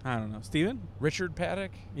 I don't know. Steven? Richard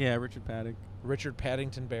Paddock? Yeah, Richard Paddock. Richard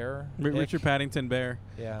Paddington Bear? Richard Paddington Bear.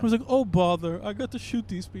 Yeah. I was like, oh, bother. I got to shoot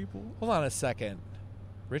these people. Hold on a second.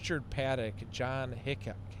 Richard Paddock, John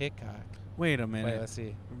Hickok. Wait a minute. Wait, let's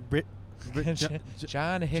see.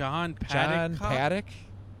 John Paddock?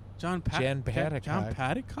 John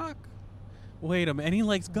Paddock? Wait a minute. And he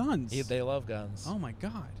likes guns. They love guns. Oh, my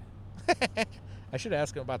God. I should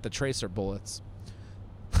ask him about the tracer bullets.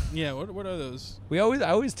 Yeah, what are those? I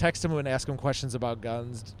always text him and ask him questions about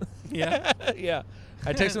guns. Yeah? Yeah.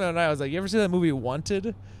 I texted him the other night. I was like, you ever see that movie Wanted?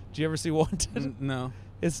 Did you ever see Wanted? No.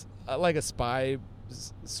 It's like a spy,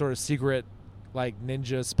 sort of secret, like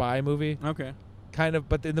ninja spy movie. Okay. Kind of,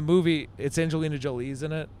 but in the movie, it's Angelina Jolie's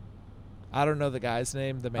in it. I don't know the guy's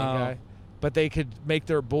name, the main guy. But they could make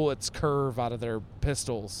their bullets curve out of their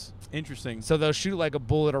pistols. Interesting. So they'll shoot like a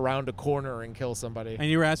bullet around a corner and kill somebody. And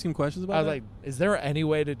you were asking questions about I was that? like, is there any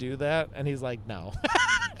way to do that? And he's like, no.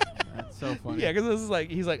 That's so funny. Yeah, because this is like,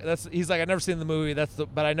 he's like, I've never seen the movie.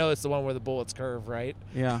 But I know it's the one where the bullets curve, right?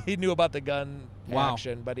 Yeah. He knew about the gun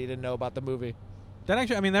action, but he didn't know about the movie. That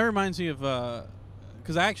actually, I mean, that reminds me of,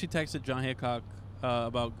 because I actually texted John Hickok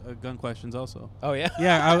about gun questions also. Oh, yeah?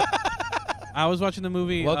 Yeah, I was watching the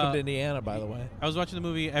movie. Welcome to Indiana, by the way. I was watching the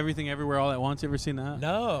movie Everything Everywhere All at Once. You ever seen that?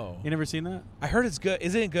 No. You never seen that? I heard it's good.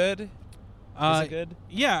 Isn't it good? Is it good?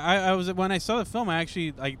 Yeah, I was when I saw the film. I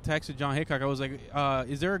actually texted John Hickok. I was like,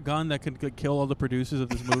 "Is there a gun that could kill all the producers of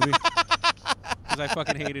this movie?" Because I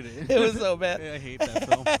fucking hated it. It was so bad. I hate that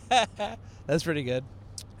film. That's pretty good.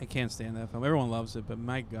 I can't stand that film. Everyone loves it, but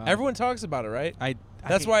my God, Everyone talks about it, right?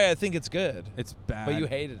 That's hate why I think it's good. it's bad. But you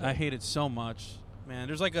hated it. I hate it so much, man.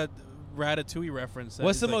 There's like a Ratatouille reference.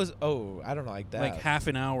 What's the like, most? Oh, I don't like that. like half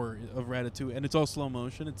an hour of Ratatouille, and it's all slow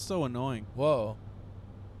motion. It's so annoying. Whoa.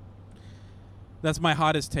 That's my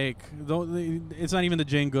hottest take. It's not even the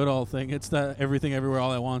Jane Goodall thing. It's the Everything Everywhere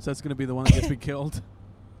All at Once. That's going to be the one that gets me killed.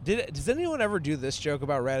 Does anyone ever do this joke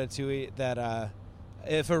about Ratatouille that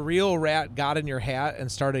if a real rat got in your hat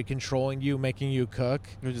and started controlling you, making you cook,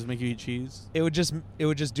 It would just make you eat cheese. it would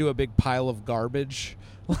just do a big pile of garbage,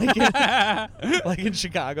 like like in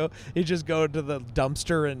Chicago. He'd just go to the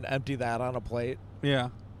dumpster and empty that on a plate. Yeah.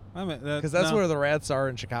 Because that's where the rats are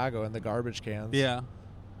in Chicago, in the garbage cans. Yeah.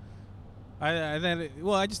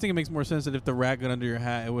 I just think it makes more sense that if the rat got under your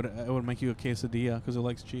hat, it would make you a quesadilla because it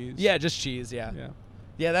likes cheese. Yeah, just cheese. Yeah. Yeah.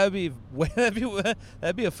 Yeah, that'd be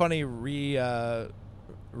a funny working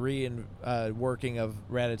of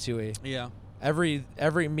Ratatouille. Yeah.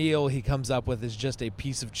 Every meal he comes up with is just a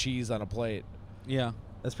piece of cheese on a plate. Yeah.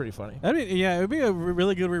 That's pretty funny. I mean, yeah, it would be a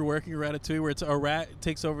really good reworking of Ratatouille where it's a rat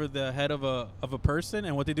takes over the head of a person,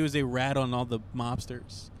 and what they do is they rat on all the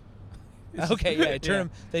mobsters. Okay, yeah,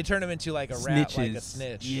 they turn him into like a rat, Snitches. like a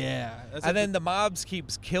snitch. Yeah. And then the mobs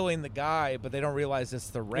keeps killing the guy, but they don't realize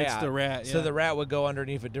it's the rat. It's the rat, So yeah. the rat would go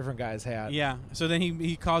underneath a different guy's hat. Yeah. So then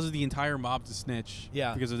he causes the entire mob to snitch.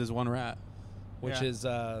 Yeah. Because of this one rat. Which Yeah. is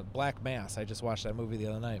Black Mass. I just watched that movie the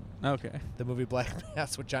other night. Okay. The movie Black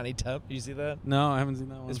Mass with Johnny Depp. You see that? No, I haven't seen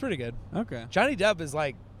that one. It's pretty good. Okay. Johnny Depp is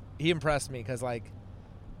like, he impressed me because like,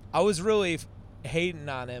 I was really hating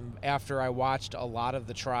on him after I watched a lot of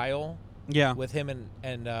the trial. Yeah. With him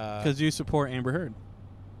and Because you support Amber Heard.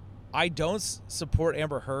 I don't support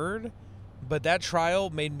Amber Heard, but that trial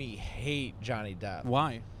made me hate Johnny Depp.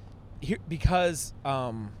 Why? Because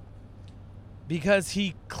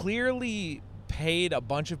he clearly paid a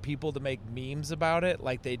bunch of people to make memes about it,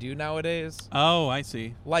 like they do nowadays. Oh, I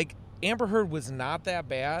see. Like Amber Heard was not that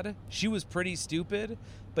bad. She was pretty stupid,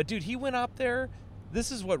 but dude, he went up there. This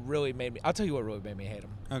is what really made me. I'll tell you what really made me hate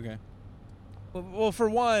him. Okay. Well, for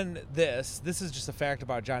one, this is just a fact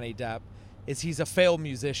about Johnny Depp, is he's a failed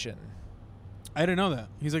musician. I didn't know that.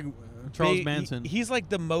 He's like Charles Manson. He's like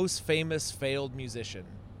the most famous failed musician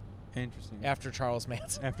Interesting. after Charles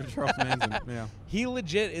Manson. After Charles Manson, yeah. He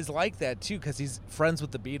legit is like that too, because he's friends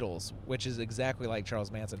with the Beatles, which is exactly like Charles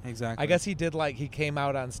Manson. Exactly. I guess he came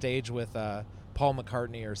out on stage with Paul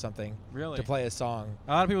McCartney or something. Really? To play a song.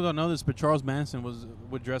 A lot of people don't know this, but Charles Manson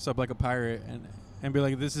would dress up like a pirate and be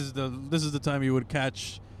like, "This is the time you would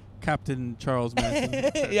catch Captain Charles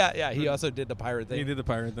Manson." Yeah. He also did the pirate thing. He did the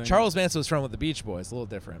pirate thing. Charles Manson was friends with the Beach Boys, a little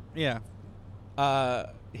different. Yeah.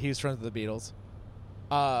 He was friends with the Beatles.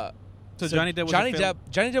 So Johnny Depp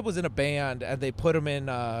Johnny Depp was in a band, and they put him in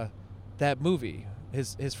that movie.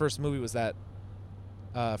 His first movie was that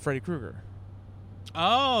Freddy Krueger.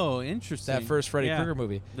 Oh, interesting. That first Freddy Krueger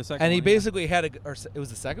movie. The second and he one, basically had it was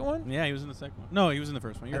the second one? Yeah, he was in the second one. No, he was in the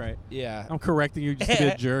first one. You're right. Yeah. I'm correcting you just to be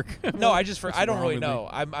a jerk. No, I don't wrong really with know. me?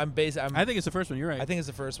 I think it's the first one. You're right. I think it's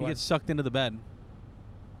the first he one. gets sucked into the bed.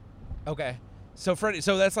 Okay. So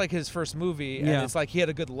that's like his first movie, and it's like he had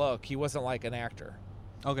a good look. He wasn't like an actor.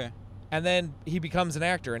 Okay. And then he becomes an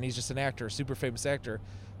actor, and he's just an actor, a super famous actor.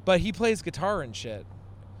 But he plays guitar and shit.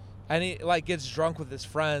 And he like gets drunk with his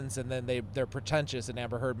friends, and then they're pretentious, and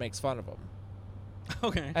Amber Heard makes fun of him.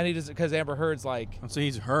 Okay. And he does, because Amber Heard's like, so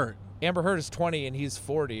he's hurt. Amber Heard is 20 and he's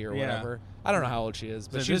 40 or whatever. I don't know how old she is,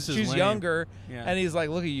 but So she's lame. younger. Yeah. And he's like,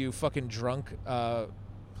 look at you, fucking drunk,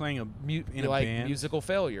 Playing in a like band. musical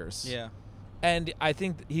failures. Yeah. And I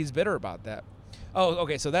think he's bitter about that. Oh,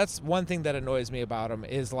 okay. So that's one thing that annoys me about him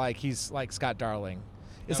is like he's like Scott Darling.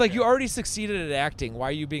 It's like you already succeeded at acting. Why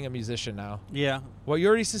are you being a musician now? Yeah. Well, you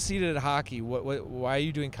already succeeded at hockey. Why are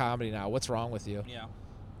you doing comedy now? What's wrong with you? Yeah.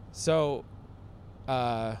 So,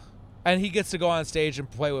 and he gets to go on stage and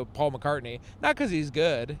play with Paul McCartney, not because he's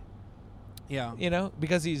good. Yeah. You know,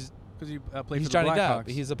 because he played he's for Johnny the Depp. Blackhawks.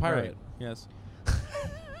 He's a pirate. Right. Yes.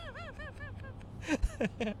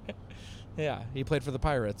 Yeah, he played for the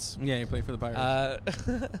Pirates. Yeah, he played for the Pirates.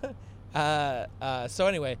 So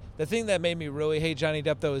anyway, the thing that made me really hate Johnny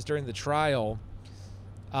Depp though is during the trial,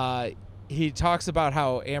 he talks about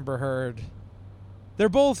how Amber Heard. They're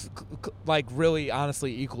both like really,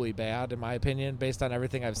 honestly, equally bad in my opinion, based on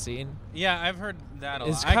everything I've seen. Yeah, I've heard that a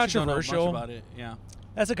lot. It's I actually controversial. don't know much about it. Yeah.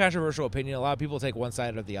 That's a controversial opinion. A lot of people take one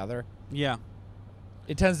side or the other. Yeah.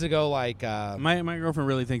 It tends to go like my girlfriend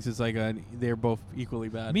really thinks it's like they're both equally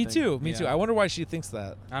bad. Me too. I wonder why she thinks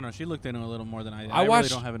that. I don't know. She looked into it a little more than I did. I really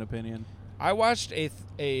don't have an opinion. I watched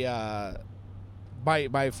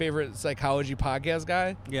my favorite psychology podcast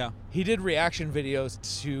guy. Yeah. He did reaction videos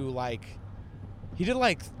to he did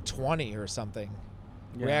like 20 or something.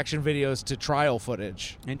 Yeah. Reaction videos to trial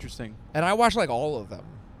footage. Interesting. And I watched like all of them.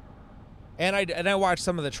 And I watched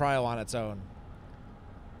some of the trial on its own.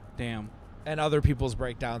 Damn. And other people's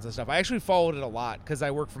breakdowns and stuff. I actually followed it a lot because I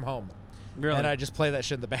work from home. Really? And I just play that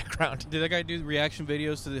shit in the background. Did that guy do reaction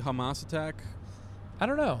videos to the Hamas attack? I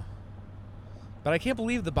don't know. But I can't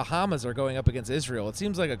believe the Bahamas are going up against Israel. It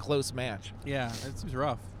seems like a close match. Yeah, it seems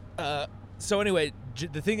rough. So anyway,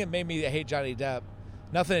 the thing that made me hate Johnny Depp,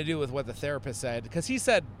 nothing to do with what the therapist said, because he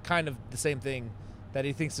said kind of the same thing, that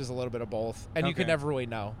he thinks there's a little bit of both, and you can never really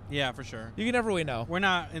know. Yeah, for sure. You can never really know. We're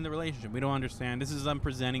not in the relationship. We don't understand. This is them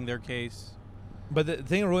presenting their case. But the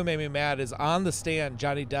thing that really made me mad is on the stand,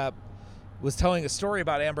 Johnny Depp was telling a story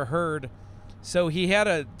about Amber Heard. So he had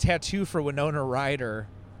a tattoo for Winona Ryder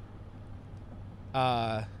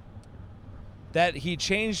that he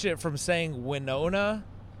changed it from saying Winona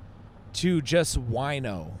to just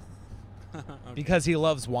Wino. Okay. Because he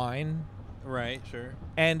loves wine. Right, sure.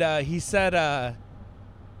 And he said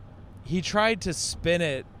he tried to spin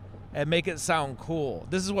it and make it sound cool.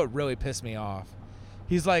 This is what really pissed me off.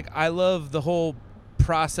 He's like, I love the whole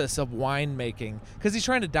process of wine making, because he's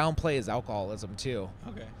trying to downplay his alcoholism too.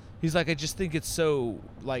 Okay. He's like, I just think it's so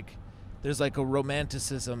like there's like a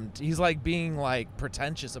romanticism. He's like being like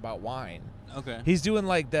pretentious about wine. Okay. He's doing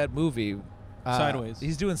like that movie Sideways.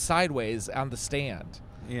 He's doing Sideways on the stand.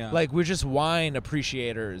 Yeah. Like we're just wine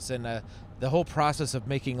appreciators, and the whole process of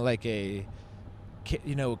making like a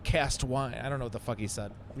cast wine. I don't know what the fuck he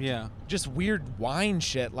said. Yeah. Just weird wine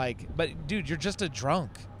shit. Like, but dude, you're just a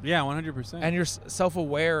drunk. Yeah, 100%. And you're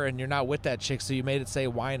self-aware, and you're not with that chick, so you made it say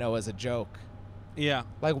wino as a joke. Yeah.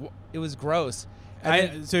 Like, it was gross.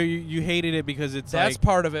 So you hated it because it's that's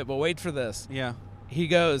part of it, but wait for this. Yeah. He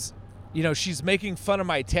goes, she's making fun of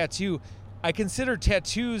my tattoo. I consider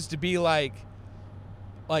tattoos to be like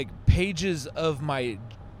pages of my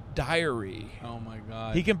diary. Oh my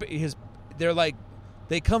god.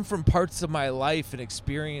 They come from parts of my life and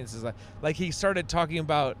experiences. Like he started talking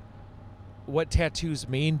about what tattoos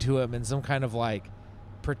mean to him in some kind of like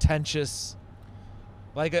pretentious,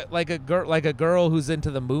 like a girl who's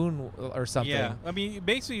into the moon or something. Yeah, I mean,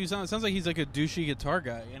 basically, it sounds like he's like a douchey guitar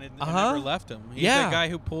guy, and it never left him. He's that guy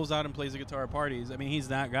who pulls out and plays the guitar at parties. I mean, he's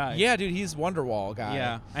that guy. Yeah, dude, he's Wonderwall guy.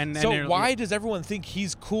 Yeah, and so why does everyone think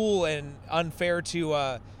he's cool and unfair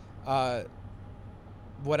to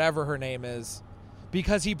whatever her name is?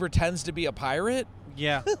 Because he pretends to be a pirate?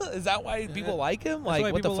 Yeah. Is that why people like him? That's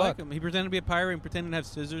like, what the fuck? Like him. He pretended to be a pirate and pretended to have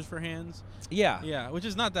scissors for hands. Yeah. Yeah, which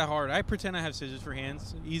is not that hard. I pretend I have scissors for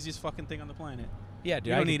hands. Easiest fucking thing on the planet. Yeah, dude.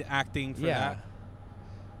 You don't need acting for that.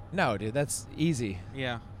 No, dude, that's easy.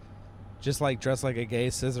 Yeah. Just like dress like a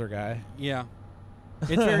gay scissor guy. Yeah.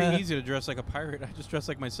 It's very easy to dress like a pirate. I just dress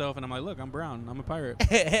like myself, and I'm like, look, I'm brown. I'm a pirate.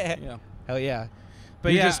 Yeah. Hell yeah.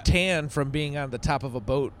 But you're just tan from being on the top of a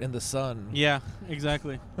boat in the sun. Yeah,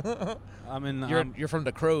 exactly. You're from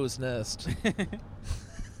the crow's nest.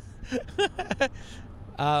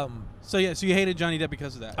 So you hated Johnny Depp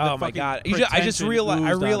because of that. Oh my god! I just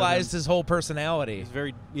realized his whole personality. He's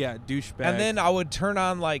very douchebag. And then I would turn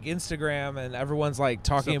on like Instagram, and everyone's like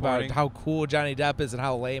talking about how cool Johnny Depp is and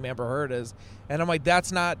how lame Amber Heard is, and I'm like,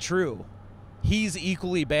 that's not true. He's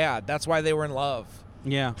equally bad. That's why they were in love.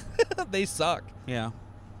 Yeah. They suck. Yeah.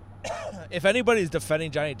 If anybody's defending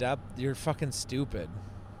Johnny Depp, you're fucking stupid.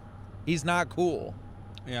 He's not cool.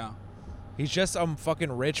 Yeah. He's just some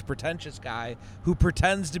fucking rich, pretentious guy who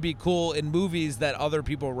pretends to be cool in movies that other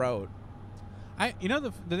people wrote.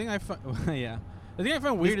 The thing I find, yeah. The thing I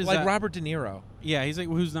find weird He's is like that, Robert De Niro. Yeah, he's like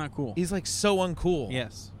who's not cool. He's like so uncool.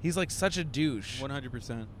 Yes, He's like such a douche.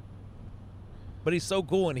 100%. But he's so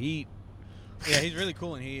cool in Heat. Yeah, he's really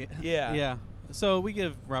cool and Yeah. Yeah. So we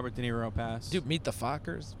give Robert De Niro a pass. Dude, Meet the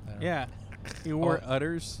Fockers. Yeah. He wore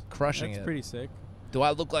udders. Crushing That's it. pretty sick. Do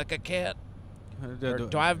I look like a cat? Or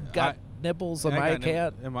do I've got nipples? Am I a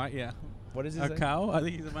cat? Am I? Yeah. What is he A say? cow? I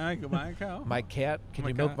think he's am I a cow? My cat? Can My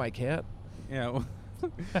you milk cat? my cat? Yeah.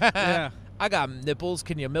 Yeah. I got nipples.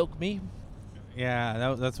 Can you milk me?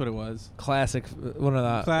 Yeah, that's what it was. Classic. One of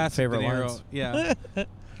the Classic favorite De Niro. lines. Yeah.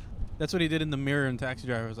 That's what he did in the mirror in Taxi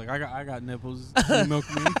Driver. He was like, I got nipples. Can you milk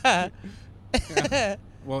me? Yeah.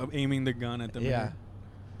 Well, aiming the gun at the Yeah. mirror.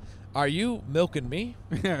 Are you milking me?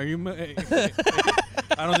 Yeah. Are you?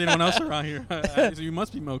 I don't see anyone else around here. So you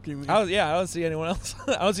must be milking me. I don't see anyone else.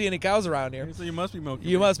 I don't see any cows around here. So you must be milking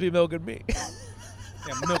me. You must be milking me.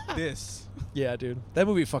 Yeah, milk this. Yeah, dude. That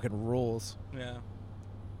movie fucking rules. Yeah.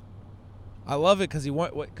 I love it because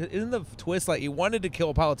isn't the twist like he wanted to kill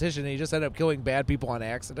a politician and he just ended up killing bad people on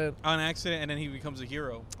accident? On accident, and then he becomes a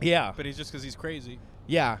hero. Yeah. But he's just because he's crazy.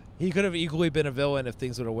 Yeah. He could have equally been a villain if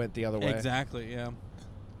things would have went the other way. Exactly, yeah.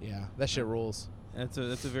 Yeah. That shit rules. That's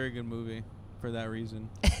a very good movie for that reason.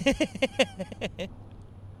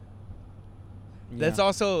 That's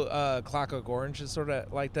also Clockwork Orange is sort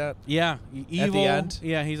of like that. Yeah. Evil. At the end?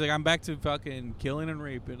 Yeah, he's like, I'm back to fucking killing and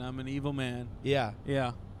raping. I'm an evil man. Yeah.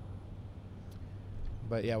 Yeah.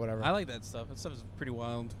 But yeah, whatever. I like that stuff. That stuff is pretty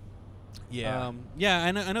wild. Yeah. Yeah,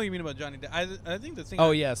 I know what you mean about Johnny Depp. I think the thing.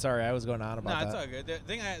 Oh, yeah, sorry. I was going on about that. No, it's all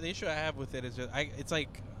good. The issue I have with it is just it's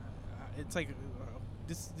like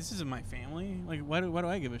this isn't my family. Like, why do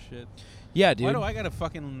I give a shit? Yeah, dude. Why do I gotta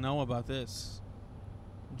fucking know about this?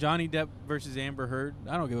 Johnny Depp versus Amber Heard.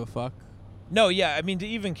 I don't give a fuck. No, yeah. I mean, to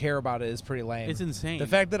even care about it is pretty lame. It's insane. The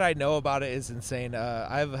fact that I know about it is insane.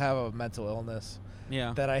 I have a mental illness.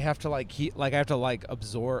 Yeah. That I have to I have to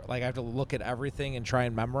absorb, I have to look at everything and try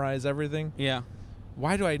and memorize everything. Yeah.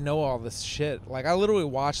 Why do I know all this shit? Like, I literally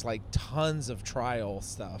watch tons of trial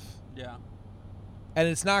stuff. Yeah. And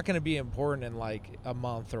it's not going to be important in a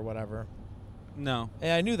month or whatever. No.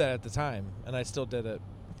 And I knew that at the time, and I still did it.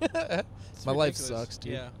 My life sucks,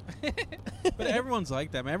 dude. Yeah. But everyone's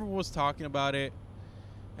like that, man. Everyone was talking about it,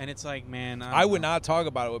 and it's like, man, I would not talk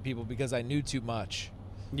about it with people because I knew too much.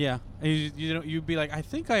 Yeah, and you'd be like, I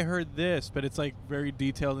think I heard this, but it's like very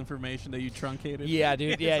detailed information that you truncated. Yeah,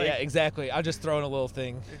 dude. Yeah, like, yeah, exactly. I'll just throw in a little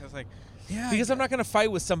thing. It's like, yeah, because I'm not gonna fight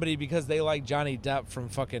with somebody because they like Johnny Depp from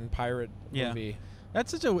fucking Pirate movie.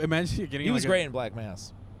 That's such a imagine you're getting. He was great in Black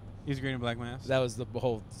Mass. He's great in Black Mass. That was the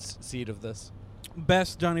whole seed of this.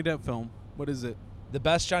 Best Johnny Depp film. What is it? The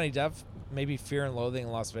best Johnny Depp, maybe Fear and Loathing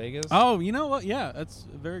in Las Vegas. Oh, you know what? Yeah, that's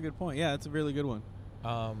a very good point. Yeah, that's a really good one.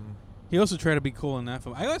 He also tried to be cool in that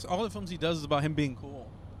film. I guess all the films he does is about him being cool.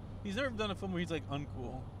 He's never done a film where he's like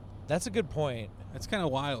uncool. That's a good point. That's kind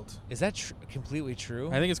of wild. Is that completely true?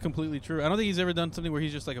 I think it's completely true. I don't think he's ever done something where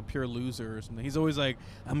he's just like a pure loser or something. He's always like,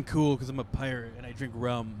 I'm cool because I'm a pirate and I drink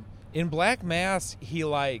rum. In Black Mass,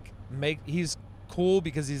 he's cool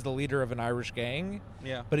because he's the leader of an Irish gang.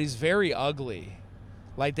 Yeah. But he's very ugly.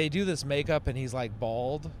 Like, they do this makeup and he's like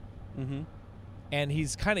bald. Mm-hmm. And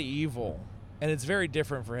he's kind of evil. And it's very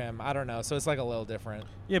different for him. I don't know. So it's like a little different.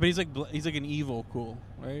 Yeah, but he's like an evil cool,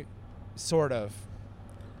 right? Sort of.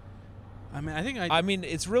 I mean, I mean,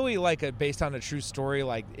 it's really based on a true story,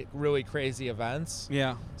 really crazy events.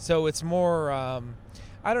 Yeah. So it's more,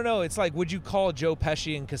 I don't know. It's like, would you call Joe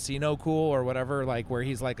Pesci in Casino cool or whatever? Like, where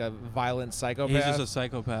he's like a violent psychopath. He's just a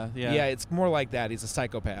psychopath. Yeah. Yeah, it's more like that. He's a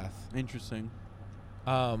psychopath. Interesting.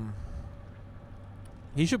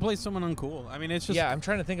 He should play someone uncool. I mean, it's just... Yeah, I'm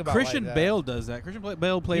trying to think about Christian Bale does that. Christian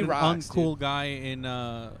Bale played an uncool guy in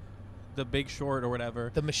The Big Short or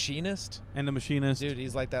whatever. The Machinist? And The Machinist. Dude,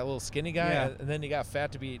 he's like that little skinny guy. Yeah. And then he got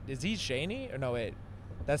fat to be... Is he Cheney? Or no, wait.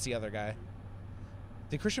 That's the other guy.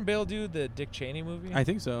 Did Christian Bale do the Dick Cheney movie? I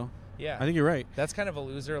think so. Yeah. I think you're right. That's kind of a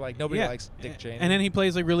loser. Like, nobody likes Dick Cheney. And then he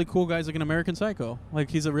plays like really cool guys like in American Psycho. Like,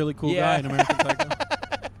 he's a really cool guy in American Psycho.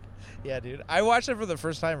 Yeah, dude. I watched it for the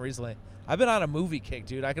first time recently. I've been on a movie kick,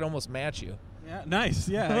 dude. I can almost match you. Yeah, nice.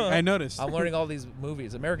 Yeah, I noticed. I'm learning all these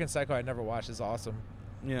movies. American Psycho I never watched. Is awesome.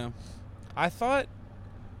 Yeah. I thought,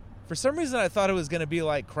 for some reason, I thought it was going to be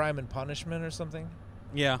like Crime and Punishment or something.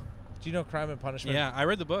 Yeah. Do you know Crime and Punishment? Yeah, I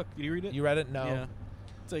read the book. Did you read it? You read it? No. Yeah.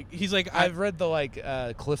 It's like, he's like... I've read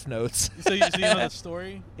the, Cliff Notes. So you know the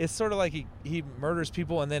story? It's sort of like he murders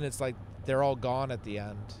people, and then it's like they're all gone at the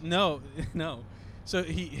end. No. So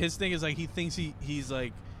his thing is like he thinks he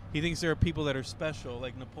thinks there are people that are special,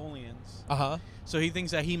 like Napoleon's. Uh-huh. So he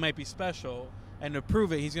thinks that he might be special, And to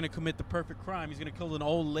prove it, he's going to commit the perfect crime. He's going to kill an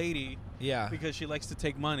old lady because she likes to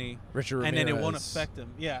take money. Richard Ramirez. And then it won't affect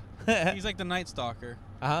him. Yeah. He's like the Night Stalker.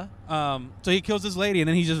 Uh-huh. So he kills this lady, and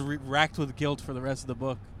then he's just racked with guilt for the rest of the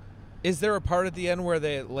book. Is there a part at the end where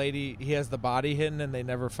the lady, he has the body hidden and they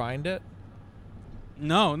never find it?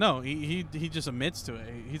 No. He just admits to it.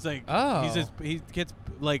 He's like, he gets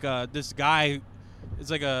like this guy. It's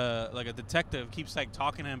like a detective keeps like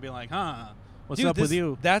talking to him, being like, what's up with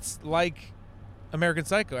you? That's like American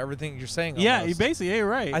Psycho. Everything you're saying. Yeah, almost. you basically, you're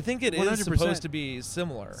right. I think it 100%. is supposed to be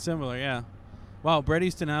similar. Similar, yeah. Wow, Bret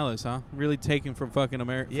Easton Ellis, huh? Really taken from fucking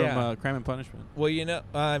from Crime and Punishment. Well,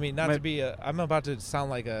 I mean, not to be I'm about to sound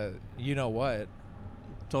like a what.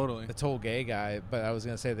 Totally. A total gay guy, but I was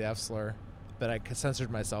going to say the F slur, but I censored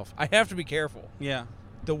myself. I have to be careful. Yeah.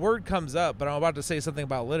 The word comes up, but I'm about to say something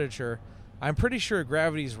about literature. I'm pretty sure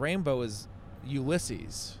Gravity's Rainbow is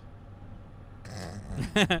Ulysses.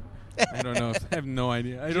 I don't know. I have no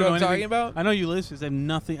idea. I don't know what I'm talking about? I know Ulysses. I have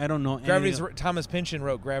nothing. I don't know anything. Thomas Pynchon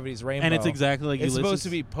wrote Gravity's Rainbow. And it's exactly like Ulysses. It's supposed to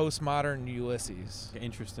be postmodern Ulysses.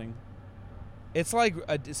 Interesting. It's like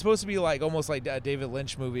it's supposed to be like almost like a David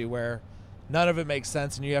Lynch movie where none of it makes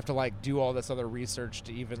sense and you have to like do all this other research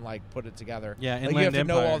to even like put it together. Yeah, like you have to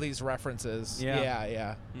know all these references.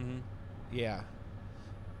 Yeah. Mm-hmm. Yeah.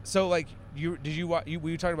 So like were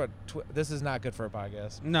you talking about this is not good for a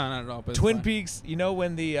podcast. No, not at all. But Twin Peaks,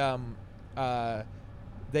 when the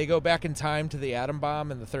they go back in time to the atom bomb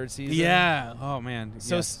in the third season. Yeah. Oh man.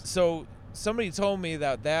 So somebody told me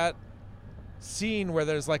that scene where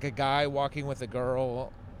there's like a guy walking with a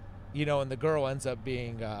girl, and the girl ends up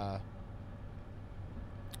being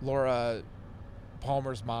Laura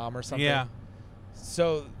Palmer's mom or something. Yeah.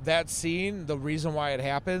 So that scene, the reason why it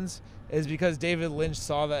happens is because David Lynch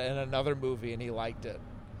saw that in another movie and he liked it.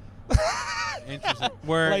 Interesting.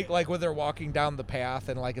 Where like when they're walking down the path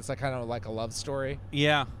and like it's like kind of like a love story.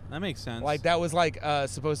 Yeah, that makes sense. Like that was like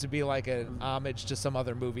supposed to be like an homage to some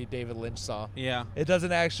other movie David Lynch saw. Yeah. It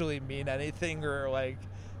doesn't actually mean anything or like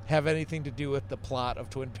have anything to do with the plot of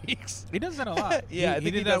Twin Peaks. He does that a lot. Yeah, I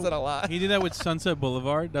think he does that a lot. He did that with Sunset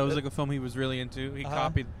Boulevard. That was like a film he was really into. He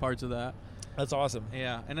copied parts of that. That's awesome.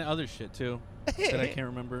 Yeah, and then other shit too that I can't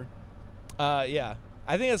remember. Yeah.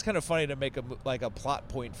 I think it's kind of funny to make a plot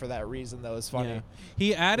point for that reason, though. It's funny. Yeah.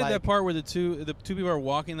 He added that part where the two people are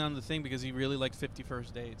walking down the thing because he really liked 50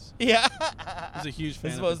 First Dates. Yeah. He's a huge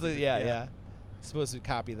fan. Supposed to, yeah. Supposed to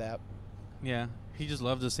copy that. Yeah. He just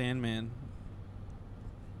loved the Sandman.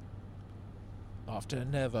 Off to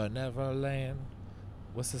Never, Never Land.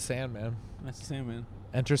 What's the Sandman? That's the Sandman.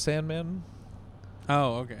 Enter Sandman?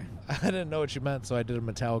 Oh, okay. I didn't know what you meant, so I did a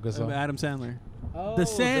Metallica song. Adam Sandler. Oh, the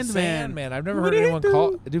Sandman. The Sandman. I've never heard anyone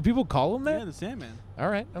call... Do people call him that? Yeah, the Sandman. All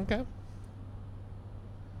right, okay.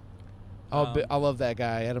 I love that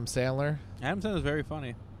guy, Adam Sandler. Adam Sandler's very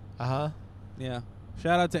funny. Uh-huh. Yeah.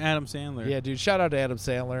 Shout out to Adam Sandler. Yeah, dude. Shout out to Adam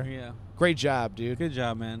Sandler. Yeah. Great job, dude. Good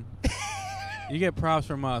job, man. You get props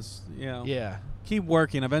from us. Yeah. Keep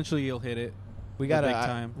working. Eventually, you'll hit it. We got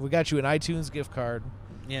you an iTunes gift card.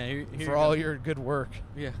 Yeah, here for all your good work.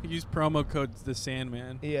 Yeah, use promo code The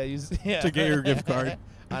Sandman. Yeah, to get your gift card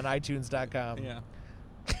on iTunes.com. Yeah.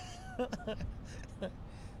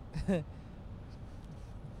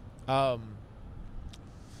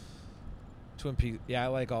 Twin Peaks. Yeah, I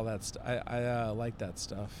like all that stuff. I like that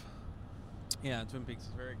stuff. Yeah, Twin Peaks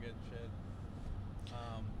is very good shit.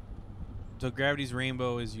 So Gravity's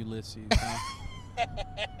Rainbow is Ulysses. Huh?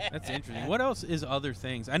 That's interesting. What else is other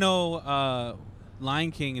things? I know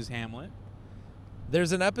Lion King is Hamlet.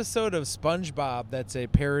 There's an episode of SpongeBob that's a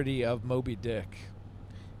parody of Moby Dick.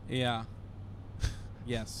 Yeah.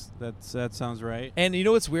 Yes, that sounds right. And you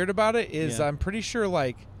know what's weird about it is I'm pretty sure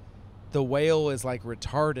like the whale is like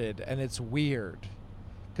retarded, and it's weird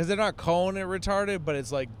because they're not calling it retarded, but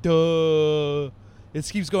it's like duh. It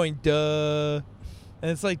keeps going duh,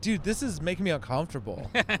 and it's like, dude, this is making me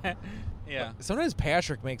uncomfortable. Yeah. Sometimes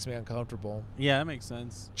Patrick makes me uncomfortable. Yeah, that makes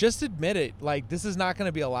sense. Just admit it. Like, this is not going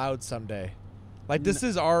to be allowed someday. Like, this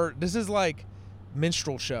is like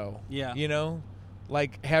minstrel show. Yeah. You know?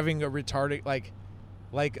 Like having a retarded,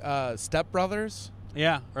 like Step Brothers.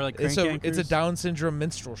 Yeah. Or like Crank Yankers. It's a Down syndrome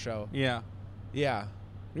minstrel show. Yeah. Yeah.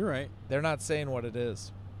 You're right. They're not saying what it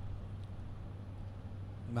is.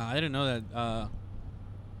 Nah, I didn't know that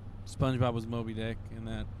SpongeBob was Moby Dick in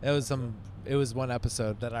that. It was one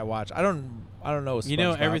episode that I watched. I don't know SpongeBob. You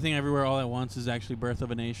know, Everything Everywhere All at Once is actually Birth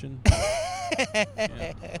of a Nation.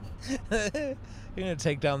 You're gonna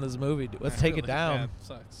take down this movie. Let's take it down. Yeah, it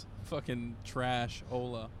sucks. Fucking trash,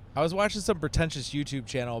 Ola. I was watching some pretentious YouTube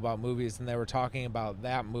channel about movies, and they were talking about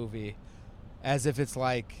that movie as if it's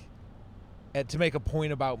like to make a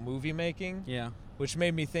point about movie making. Yeah. Which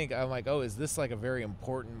made me think, I'm like, oh, is this like a very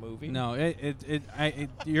important movie? No,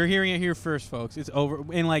 you're hearing it here first, folks. It's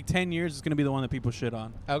over. In like 10 years, it's going to be the one that people shit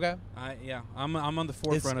on. Okay. I'm on the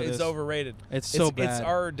forefront of this. It's overrated. It's so bad. It's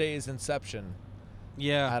our day's Inception.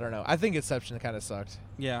 Yeah. I don't know. I think Inception kind of sucked.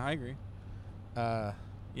 Yeah, I agree.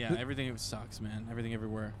 Everything sucks, man. Everything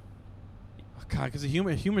everywhere. Oh, God, because the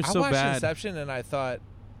humor's so bad. I watched Inception and I thought,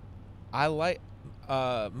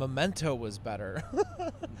 Memento was better.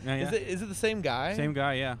 Yeah. Is it the same guy? Same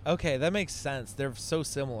guy, yeah. Okay, that makes sense. They're so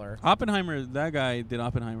similar. Oppenheimer, that guy did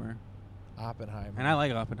Oppenheimer. And I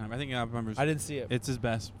like Oppenheimer. I think Oppenheimer's... I didn't see it. It's his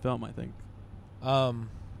best film, I think.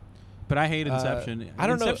 But I hate Inception. I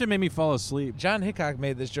don't know. Inception made me fall asleep. John Hickok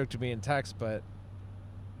made this joke to me in text, but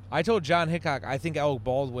I told John Hickok I think Alec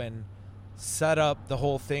Baldwin set up the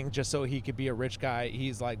whole thing just so he could be a rich guy.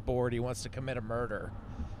 He's like bored. He wants to commit a murder.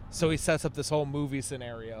 So he sets up this whole movie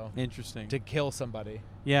scenario. Interesting. To kill somebody.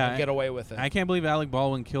 Yeah. And get away with it. I can't believe Alec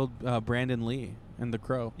Baldwin killed Brandon Lee in The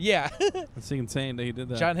Crow. Yeah. It's insane that he did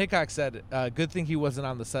that. John Hickok said, good thing he wasn't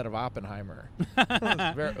on the set of Oppenheimer.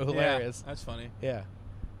 Very hilarious. Yeah, that's funny. Yeah.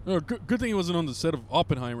 Oh, good thing he wasn't on the set of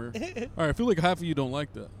Oppenheimer. All right, I feel like half of you don't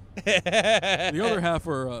like that. The other half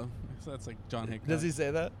are... so that's like John Hickok. Does he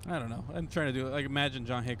say that? I don't know. I'm trying to do it. Like, imagine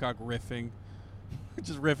John Hickok riffing.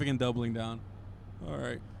 Just riffing and doubling down. All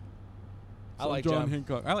right. I like John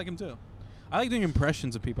Hickok. I like him too. I like doing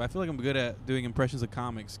impressions of people. I feel like I'm good at doing impressions of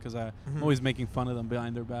comics because I'm always making fun of them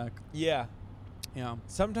behind their back. Yeah. Yeah.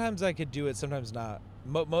 Sometimes I could do it, sometimes not.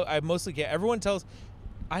 I mostly can't. Everyone tells...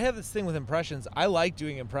 I have this thing with impressions. I like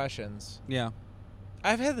doing impressions. Yeah.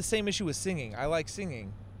 I've had the same issue with singing. I like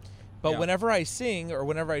singing. But whenever I sing or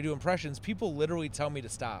whenever I do impressions, people literally tell me to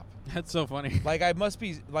stop. That's so funny. Like, I must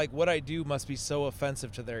be... Like, what I do must be so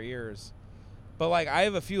offensive to their ears. But, like, I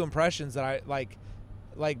have a few impressions that I... Like,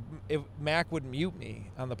 if Mac would mute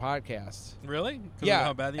me on the podcast. Really? Yeah. Of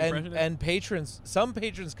how bad the impression is? And some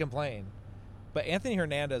patrons complain. But Anthony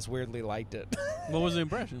Hernandez weirdly liked it. What was the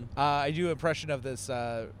impression? I do an impression of this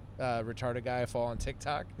retarded guy I follow on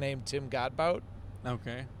TikTok named Tim Godbout.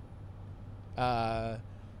 Okay. I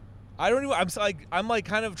don't even... I'm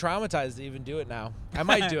kind of traumatized to even do it now. I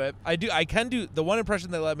might do it. I can do... The one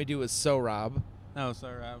impression they let me do was So Rob. Oh, So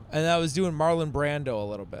Rob. And I was doing Marlon Brando a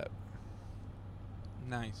little bit.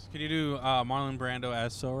 Nice. Could you do Marlon Brando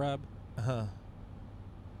as So Rob? Uh-huh.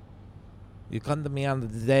 You come to me on the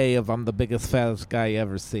day of I'm the biggest, fattest guy you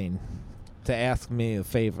ever seen to ask me a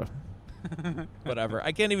favor. Whatever.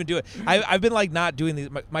 I can't even do it. I've been like not doing these.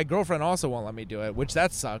 My girlfriend also won't let me do it, which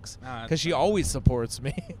that sucks because she always supports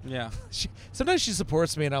me. Yeah. Sometimes she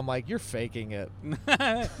supports me and I'm like, you're faking it.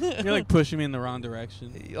 You're like pushing me in the wrong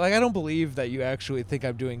direction. Like, I don't believe that you actually think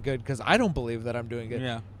I'm doing good because I don't believe that I'm doing good.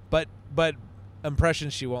 Yeah. But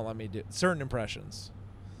impressions she won't let me do. Certain impressions.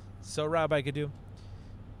 So Rob, I could do.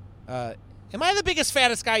 Am I the biggest,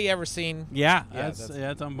 fattest guy you ever seen? Yeah, that's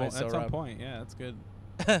on point. So that's on point. Yeah, that's good.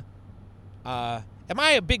 Am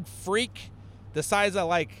I a big freak the size of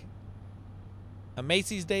like a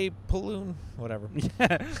Macy's Day balloon? Whatever.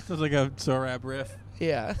 Yeah, sounds like a Sorab riff.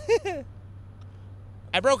 Yeah.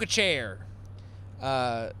 I broke a chair.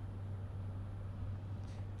 I'm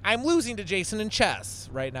losing to Jason in chess.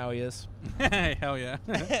 Right now he is. Hell yeah.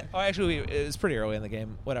 Oh, actually, it was pretty early in the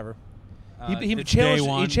game. Whatever. He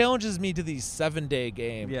challenges me to these 7-day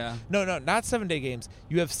games. Yeah. No, not 7-day games.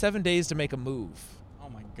 You have 7 days to make a move. Oh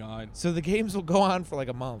my God. So the games will go on for like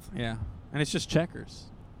a month. Yeah. And it's just checkers.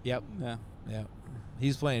 Yep. Yeah. Yeah.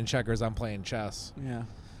 He's playing checkers. I'm playing chess.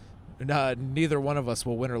 Yeah. Neither one of us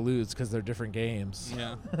will win or lose because they're different games.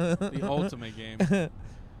 Yeah. The ultimate game.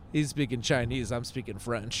 He's speaking Chinese. I'm speaking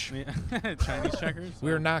French. Yeah. Chinese checkers?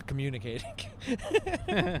 We're not communicating.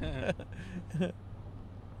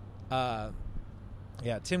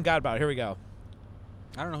 Yeah, Tim Godbout. Here we go.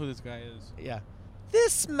 I don't know who this guy is. Yeah.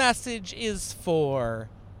 This message is for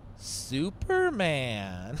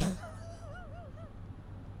Superman.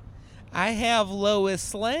 I have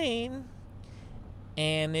Lois Lane,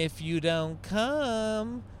 and if you don't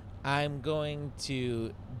come, I'm going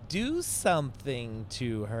to do something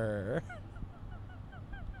to her.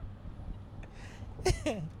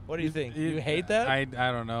 What do you think? You hate that? I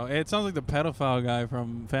don't know. It sounds like the pedophile guy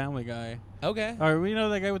from Family Guy. Okay. Or we know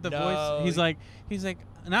that guy with the voice. He's like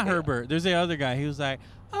not Herbert. There's the other guy. He was like,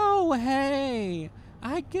 "Oh hey,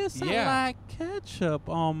 I guess I like ketchup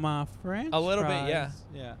on my French a little fries." bit, yeah.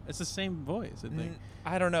 Yeah, it's the same voice. I think.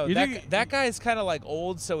 I don't know. That guy's kind of like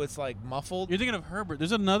old, so it's like muffled. You're thinking of Herbert.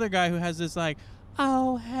 There's another guy who has this like,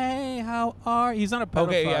 "Oh hey, how how are? He's not a pedophile.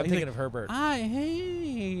 Okay, yeah, I'm He's thinking like, of Herbert.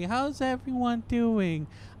 hey, how's everyone doing?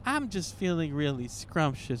 I'm just feeling really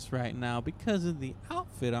scrumptious right now because of the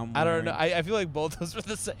outfit I'm wearing. I don't know. I feel like both those were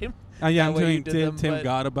the same. Yeah, I'm the way you doing did them, Tim but-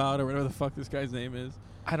 Godabout or whatever the fuck this guy's name is.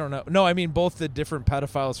 I don't know. No, I mean both the different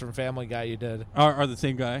pedophiles from Family Guy you did. Are the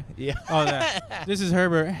same guy? Yeah. Oh, that. This is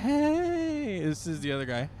Herbert. Hey. This is the other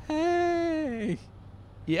guy. Hey.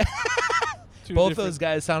 Yeah. Two Both different- those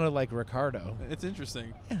guys sounded like Ricardo. It's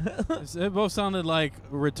interesting. They both sounded like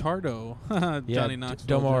Ricardo. Johnny Knoxville.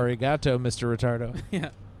 Domo arigato, Mr. Retardo. Yeah.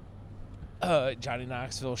 Johnny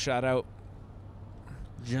Knoxville, shout out.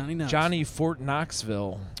 Johnny Knoxville. Johnny Fort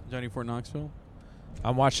Knoxville. Johnny Fort Knoxville.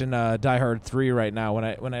 I'm watching Die Hard 3 right now.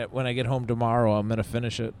 When I get home tomorrow, I'm gonna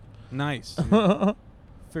finish it. Nice.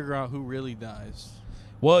 Figure out who really dies.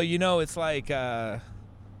 Well, you know, it's like Die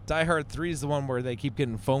Hard 3 is the one where they keep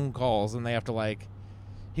getting phone calls and they have to like.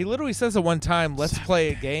 He literally says at one time, "Let's play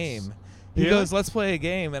a game." He goes, "Let's play a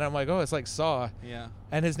game," and I'm like, "Oh, it's like Saw." Yeah.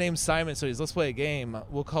 And his name's Simon, so he's, "Let's play a game.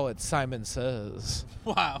 We'll call it Simon Says."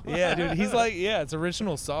 Wow. Yeah, dude. He's like, yeah, it's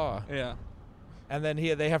original Saw. Yeah. And then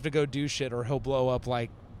they have to go do shit, or he'll blow up like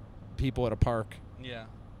people at a park. Yeah.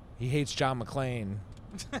 He hates John McClane.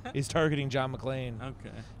 He's targeting John McClane. Okay.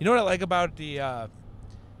 You know what I like about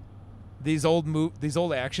these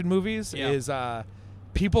old action movies Yeah. is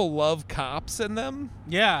people love cops in them,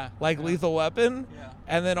 Yeah. like Yeah. Lethal Weapon, Yeah.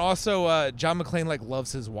 and then also John McClane like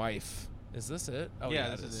loves his wife. Is this it? Oh yeah,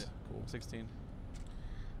 that this is it. Cool. 16.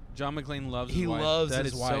 John McClane loves He his wife. loves That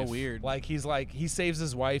his is wife. so weird. Like he saves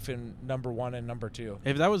his wife in number 1 and number 2.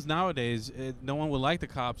 If that was nowadays, no one would like the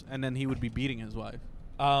cops, and then he would be beating his wife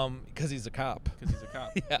Because he's a cop. because he's a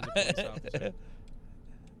cop. Yeah. He's a police officer.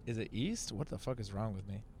 Is it East? What the fuck is wrong with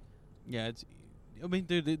me? Yeah, it's. I mean,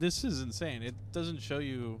 dude, this is insane. It doesn't show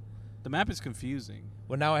you. The map is confusing.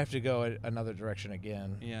 Well, now I have to go another direction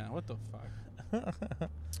again. Yeah, what the fuck?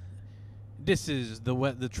 This is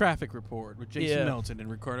the traffic report with Jason Yeah. Melton and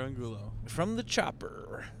Ricardo Angulo. From the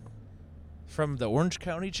chopper. From the Orange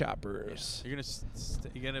County Choppers. You're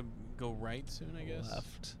gonna go right soon, I guess.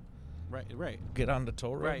 Left. Right. Get on the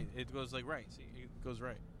toll road. Right. It goes like right. See, it goes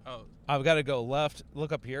right. Oh, I've got to go left.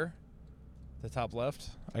 Look up here. The top left.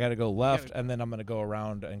 I got to go left, gotta- and then I'm going to go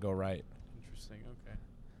around and go right. interesting. Okay.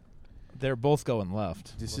 They're both going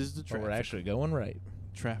left. This is the But we're traffic. actually going right.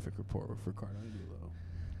 Traffic report with Ricardo Angulo,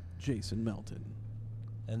 Jason Melton.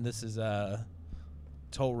 And this is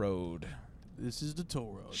toll road. This is the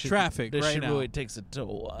toll road. Should- Traffic this right shit now. really takes a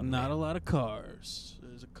toll on Not me. a lot of cars.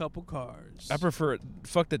 There's a couple cars. I prefer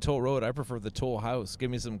fuck the toll road. I prefer the toll house. Give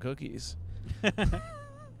me some cookies.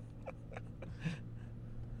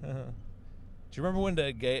 Do you remember when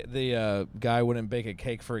the guy wouldn't bake a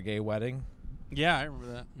cake for a gay wedding? Yeah, I remember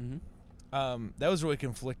that. Mm-hmm. That was really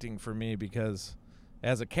conflicting for me because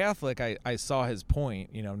as a Catholic, I saw his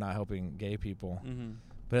point, not helping gay people. Mm-hmm.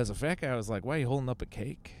 But as a fat guy, I was like, why are you holding up a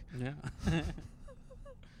cake? Yeah.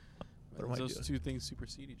 What am I Those doing? two things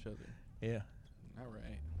supersede each other. Yeah. All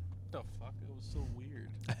right. What the fuck? It was so weird.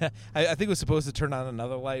 I think it was supposed to turn on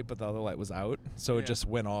another light, but the other light was out, so Yeah. it just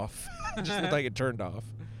went off. It just looked like it turned off.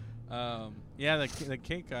 Yeah, the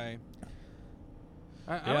cake guy.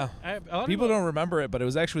 Yeah. A lot of People don't remember it, but it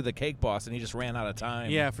was actually the cake boss, and he just ran out of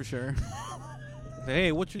time. Yeah, for sure.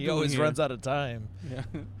 Hey, what you He doing always here? runs out of time. Yeah.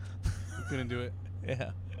 Couldn't do it.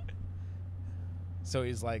 Yeah. So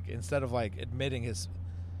he's like, instead of like admitting his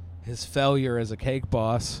failure as a cake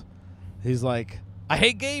boss, he's like, I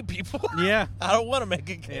hate gay people. Yeah. I don't want to make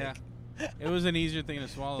a cake. Yeah. It was an easier thing to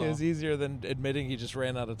swallow. It was easier than admitting he just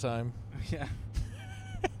ran out of time. Yeah.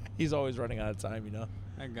 He's always running out of time,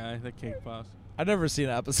 That guy, the cake boss. I've never seen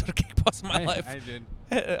an episode of Cake Boss in my life. I did.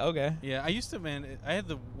 Okay. Yeah, I used to, man. I had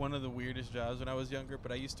one of the weirdest jobs when I was younger,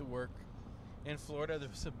 but I used to work in Florida. There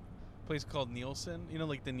was a place called Nielsen.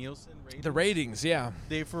 Like the Nielsen ratings. The ratings, yeah.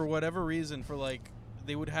 They, for whatever reason,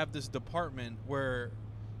 they would have this department where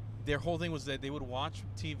their whole thing was that they would watch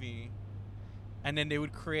TV, and then they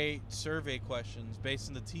would create survey questions based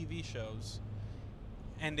on the TV shows,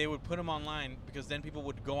 and they would put them online because then people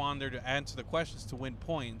would go on there to answer the questions to win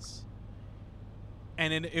points.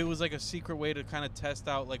 And then it was like a secret way to kind of test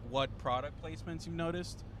out like what product placements you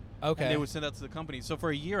noticed. Okay. And they would send that to the company. So for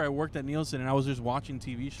a year I worked at Nielsen and I was just watching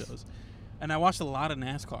TV shows. And I watched a lot of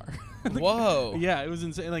NASCAR. Whoa. Yeah, it was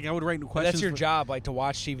insane. Like I would write questions. That's your job, like to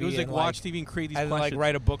watch TV. It was like and watch TV and create these and questions. like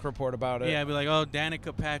write a book report about it. Yeah, I'd be like, oh,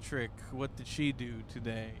 Danica Patrick, what did she do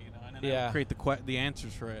today? And then I would create the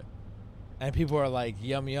answers for it. And people are like,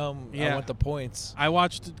 yum yum. Yeah. I want the points. I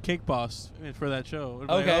watched Cake Boss for that show. It'd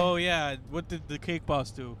be like, Okay. oh yeah, what did the Cake Boss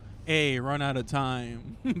do? A, run out of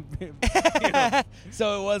time.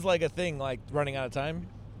 So it was like a thing, like running out of time.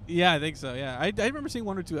 Yeah, I think so. Yeah, I remember seeing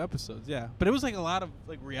 1 or 2 episodes. Yeah, but it was like a lot of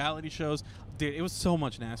like reality shows. Dude, it was so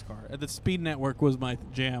much NASCAR. The Speed Network was my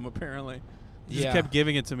jam. Apparently, they just kept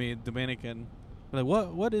giving it to me, Dominican. Like,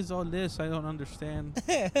 what is all this? I don't understand.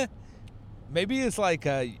 Maybe it's like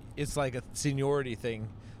a seniority thing.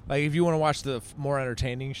 Like if you want to watch the more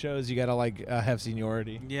entertaining shows, you gotta like have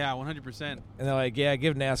seniority. Yeah, 100%. And they're like, yeah,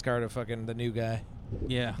 give NASCAR to fucking the new guy.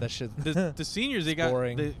 Yeah, that shit. The seniors they got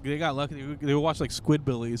boring. they got lucky. They would watch like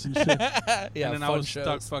Squidbillies and shit. Yeah, and then fun I was shows.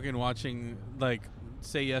 stuck fucking watching like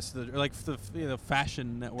Say Yes to the, or like the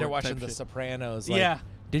Fashion Network. They're watching type The shit. Sopranos. Like, Yeah.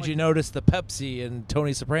 Did you notice the Pepsi in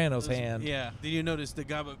Tony Soprano's hand? Yeah. Did you notice the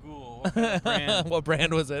Gabagool? What kind of brand? What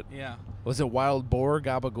brand was it? Yeah. Was it Wild Boar,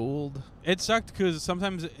 Gabagool? It sucked because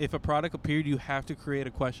sometimes if a product appeared, you have to create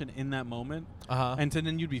a question in that moment, and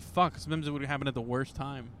then you'd be fucked. Sometimes it would happen at the worst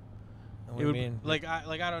time. What do you mean? Like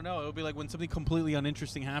I don't know. It would be like when something completely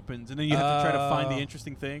uninteresting happens, and then you have to try to find the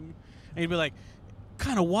interesting thing, and you'd be like,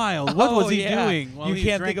 kind of wild. What was he doing? You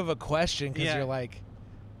can't think of a question because you're like,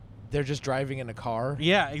 they're just driving in a car.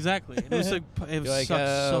 Yeah, exactly. It was like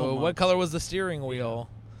sucked so much. What color was the steering wheel?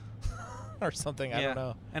 Or something. I don't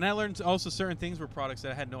know. And I learned also certain things were products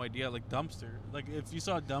that I had no idea, like Dumpster. Like if you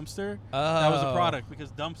saw a Dumpster, that was a product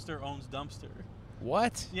because Dumpster owns Dumpster.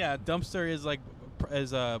 What? Yeah, Dumpster is like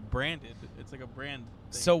branded. It's like a brand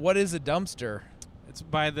thing. So what is a dumpster? It's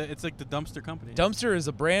like the Dumpster company. Dumpster is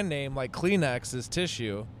a brand name like Kleenex is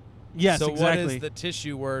tissue. Yes, so exactly. what is the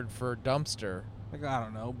tissue word for dumpster? Like I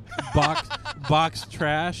don't know, box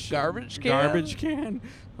trash, garbage can,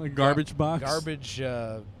 like garbage box, garbage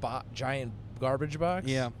giant garbage box.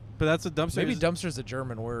 Yeah, but that's a dumpster. Maybe dumpster's a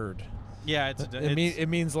German word. Yeah, it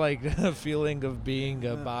means like a feeling of being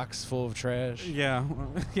a box full of trash. Yeah,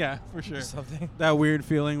 yeah, for sure. Something that weird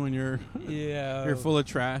feeling when you're you're full of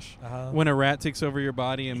trash. When a rat takes over your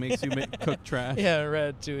body and makes you cook trash. Yeah, a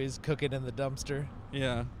rat too. He's cooking in the dumpster.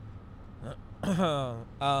 Yeah.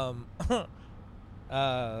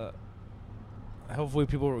 Hopefully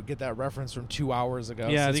people will get that reference from 2 hours ago.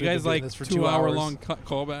 Yeah, you guys like 2 hour long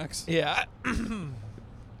callbacks. Yeah.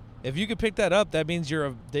 If you could pick that up, that means you're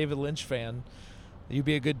a David Lynch fan. You'd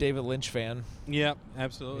be a good David Lynch fan. Yep,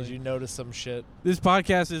 absolutely. Because you notice some shit. This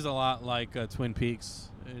podcast is a lot like Twin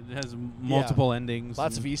Peaks. It has multiple endings.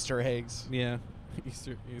 Lots of Easter eggs. Yeah,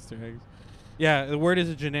 Easter eggs. Yeah, the word is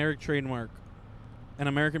a generic trademark. An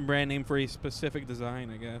American brand name for a specific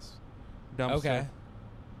design, I guess. Dumpster. Okay.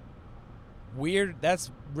 Weird.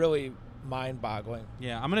 That's really mind-boggling.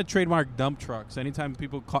 Yeah, I'm going to trademark dump trucks. Anytime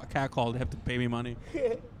people catcall, they have to pay me money.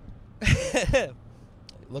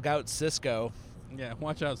 Look out, Cisco. Yeah,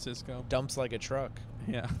 watch out, Cisco. Dumps like a truck.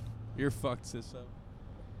 Yeah, you're fucked, Cisco.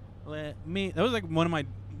 That was like one of my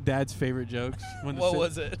dad's favorite jokes. When what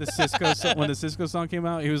was it? The Cisco when the Cisco song came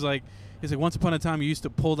out, he's like, once upon a time you used to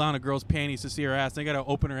pull down a girl's panties to see her ass. Then you got to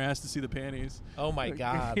open her ass to see the panties. Oh my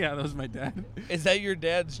god. Yeah, that was my dad. Is that your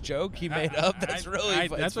dad's joke he made up? That's really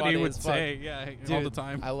funny. That's what he would say. Yeah, dude, all the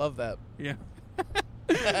time. I love that. Yeah.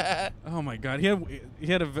 Oh my god, he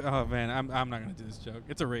had a oh man, I'm not gonna do this joke.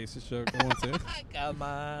 It's a racist joke. I won't say it. Come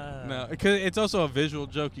on. No, because it's also a visual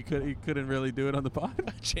joke. You couldn't really do it on the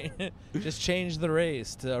pod. Just change the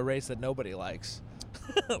race to a race that nobody likes,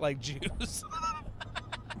 like Jews.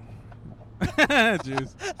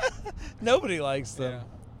 Jews. Nobody likes them, yeah.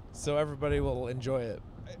 So everybody will enjoy it.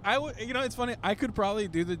 I would. It's funny. I could probably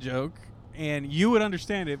do the joke. And you would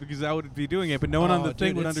understand it because I would be doing it, but no one on the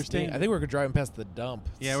thing would understand. I think we're driving past the dump.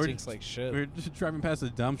 Yeah, it stinks like shit. We're just driving past a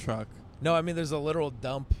dump truck. No, I mean there's a literal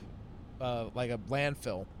dump, like a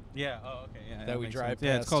landfill. Yeah. Oh, okay. Yeah. That we drive past.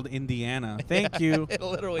 Yeah, it's called Indiana. Thank you. It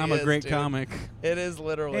literally I'm a great comic. It is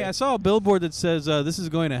literally. Hey, I saw a billboard that says this is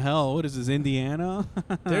going to hell. What is this, Indiana?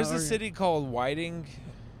 There's a city called Whiting.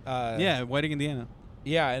 Yeah, Whiting, Indiana.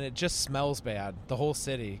 Yeah, and it just smells bad, the whole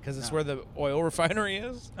city, because it's where the oil refinery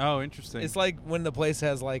is. Oh, interesting. It's like when the place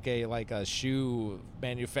has like a shoe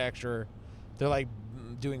manufacturer. They're like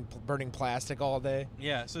burning plastic all day.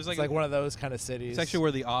 Yeah, so it's like one of those kind of cities. It's actually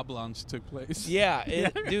where the Oblongs took place. Yeah,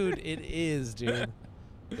 dude, it is, dude.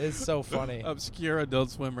 It's so funny. Obscure Adult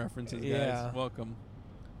Swim references, guys. Yeah. Welcome.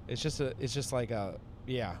 It's just like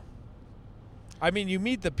yeah. I mean, you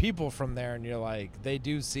meet the people from there, and you're like, they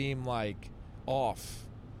do seem like off.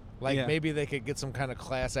 Like maybe they could get some kind of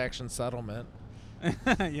class action settlement.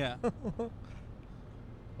 Yeah.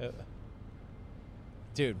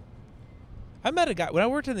 Dude, I met a guy when I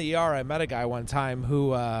worked in the ER. I met a guy one time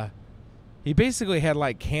who he basically had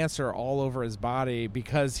like cancer all over his body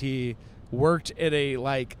because he worked at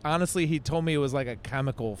a honestly he told me it was like a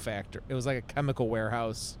chemical factory. It was like a chemical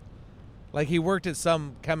warehouse. Like he worked at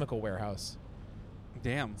some chemical warehouse.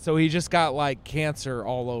 Damn. So he just got like cancer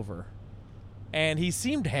all over. And he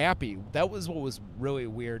seemed happy. That was what was really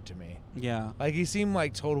weird to me. Yeah. Like he seemed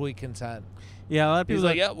like totally content. Yeah, a lot of people He's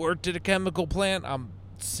like, yeah, worked at a chemical plant. I'm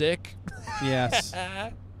sick. Yes.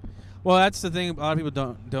 Well, that's the thing a lot of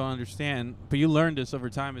people don't understand, but you learn this over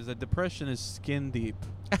time, is that depression is skin deep.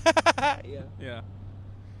 Yeah. Yeah.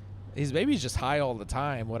 Maybe he's just high all the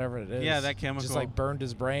time, whatever it is. Yeah, that chemical. Just like burned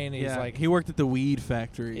his brain. He's like, he worked at the weed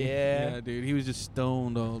factory. Yeah. Yeah, dude. He was just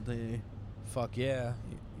stoned all day. fuck yeah.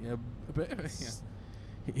 Yeah.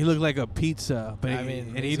 He looked like a pizza, but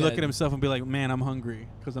he'd look at himself and be like, "Man, I'm hungry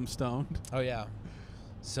because I'm stoned." Oh yeah,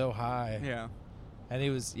 so high. Yeah. And he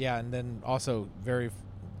was and then also very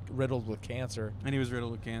riddled with cancer. And he was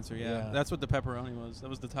riddled with cancer. Yeah. That's what the pepperoni was. That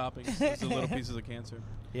was the topping. It was the little pieces of cancer.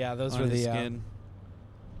 Yeah, those on were his the skin.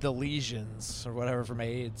 The lesions or whatever from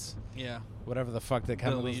AIDS. Yeah. Whatever the fuck that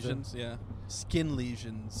kind The of lesions. Yeah. Skin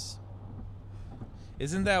lesions.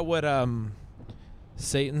 Isn't that what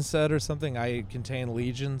Satan said or something? I contain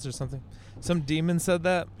legions or something. Some demon said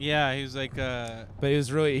that. Yeah, he was like. But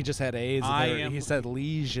he just had AIDS. He said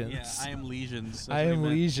lesions. Yeah, I am lesions. I am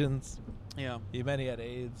lesions. Yeah. He meant he had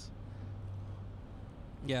AIDS.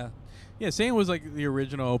 Yeah. Yeah, Satan was like the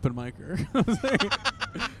original open micer.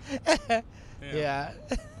 Yeah.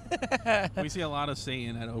 We see a lot of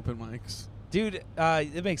Satan at open mics. Dude,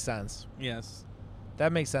 it makes sense. Yes.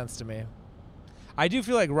 That makes sense to me. I do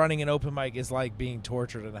feel like running an open mic is like being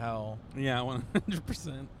tortured in hell. Yeah,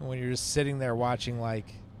 100%. When you're just sitting there watching you're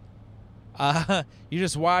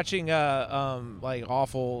just watching like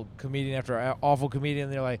awful comedian after awful comedian,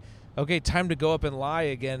 and they're like, okay, time to go up and lie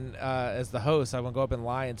again. As the host, I want to go up and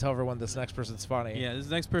lie and tell everyone this next person's funny. Yeah, this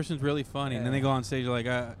next person's really funny, and then they go on stage like,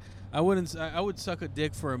 I would suck a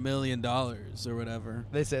dick for $1 million or whatever.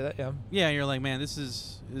 They say that, yeah. Yeah, and you're like, man, this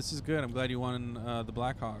is good. I'm glad you won the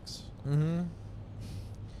Blackhawks. Mm-hmm.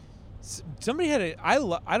 Somebody had I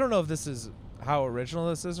don't know if this is how original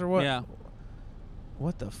this is or what. Yeah.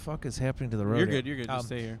 What the fuck is happening to the road? You're good. Just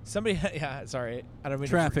stay here. Somebody, sorry, I don't mean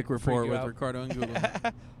traffic to report freak with you Ricardo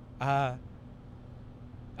Angulo.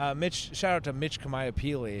 Mitch, shout out to Mitch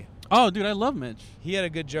Kamayapeely. Oh, dude, I love Mitch. He had a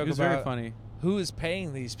good joke He was about very funny. Who is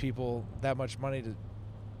paying these people that much money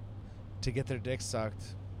to get their dick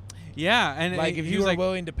sucked. Yeah, and like if you were like,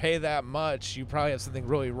 willing to pay that much, you probably have something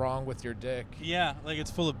really wrong with your dick. Yeah, like it's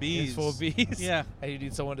full of bees. It's full of bees. Yeah, and you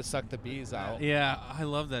need someone to suck the bees out. Yeah, I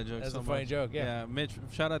love that joke. That's so a funny much. joke. Yeah, Mitch.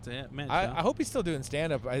 Shout out to him. Mitch. I hope he's still doing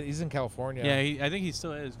stand up. He's in California. Yeah, I think he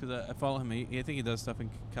still is because I follow him. I think he does stuff in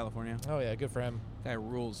California. Oh yeah, good for him. Guy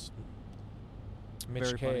rules.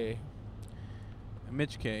 Mitch K.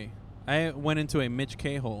 Mitch K. I went into a Mitch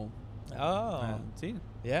K hole. Oh, see.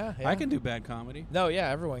 Yeah, I can do bad comedy. No, yeah,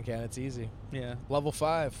 everyone can. It's easy. Yeah. Level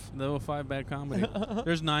 5. Level 5 bad comedy.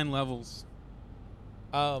 There's 9 levels.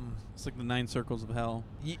 It's like the 9 circles of hell.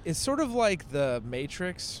 It's sort of like the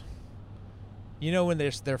Matrix. You know when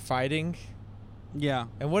they're fighting? Yeah.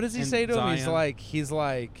 And what does he say to him? Zion. He's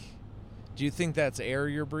like, do you think that's air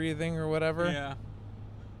you're breathing or whatever? Yeah.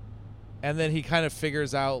 And then he kind of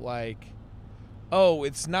figures out like, oh,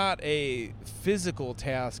 it's not a physical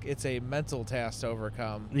task, it's a mental task to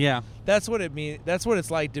overcome. Yeah. That's what it means. That's what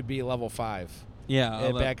it's like to be level 5.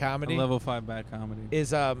 Yeah. Bad comedy. Level 5 bad comedy.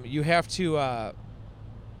 Is you have to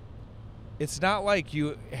it's not like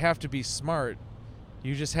you have to be smart.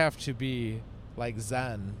 You just have to be like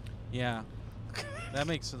Zen. Yeah. That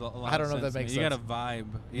makes a lot of sense. I don't know if that makes sense. You got a vibe.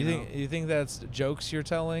 You think that's jokes you're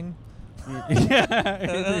telling?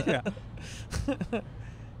 Yeah.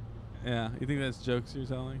 Yeah, you think that's jokes you're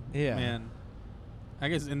telling? Yeah. Man. I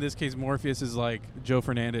guess in this case, Morpheus is like Joe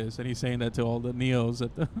Fernandez, and he's saying that to all the Neos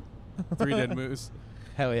at the Three Dead Moose.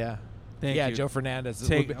 Hell yeah. Thank you. Joe Fernandez.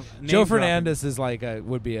 Joe Fernandez is like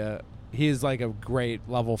he's like a great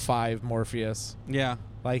level 5 Morpheus. Yeah.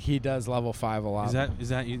 Like he does level 5 a lot. Is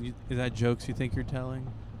that jokes you think you're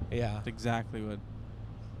telling? Yeah. That's exactly what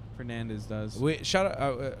Fernandez does. We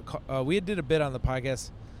did a bit on the podcast,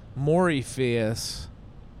 Morpheus.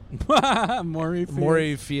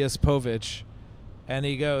 Morpheus Povich, and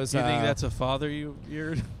he goes, you think that's a father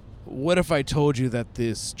you're what if I told you that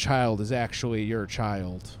this child is actually your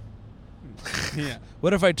child? Yeah.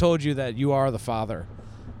 What if I told you that you are the father?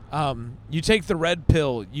 You take the red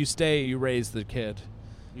pill, you stay, you raise the kid.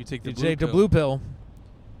 You take the blue pill,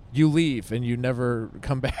 you leave and you never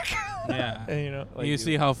come back. Yeah. And, you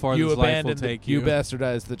see how far this life will take you. You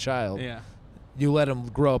bastardize the child. Yeah. You let him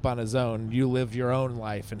grow up on his own. You live your own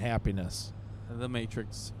life in happiness. The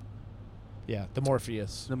Matrix. Yeah, the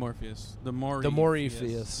Morpheus. The Morpheus. The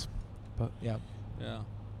Morpheus. But yeah. Yeah.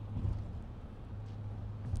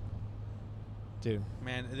 Dude.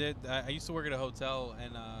 Man, I used to work at a hotel,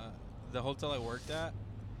 and the hotel I worked at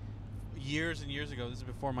years and years ago, this is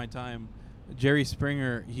before my time, Jerry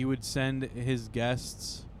Springer, he would send his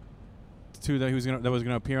guests that was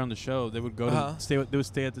gonna appear on the show. They would go to they would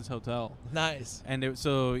stay at this hotel. Nice. And they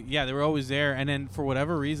were always there. And then for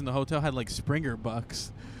whatever reason, the hotel had like Springer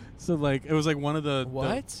bucks. So like it was like one of the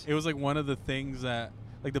it was like one of the things that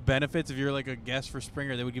like the benefits if you're like a guest for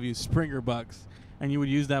Springer, they would give you Springer bucks, and you would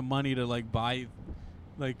use that money to like buy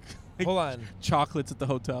like hold on chocolates at the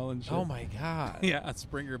hotel and shit. Oh my god. Yeah,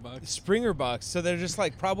 Springer bucks. Springer bucks. So they're just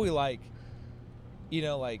like probably like, you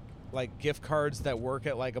know, like gift cards that work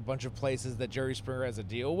at like a bunch of places that Jerry Springer has a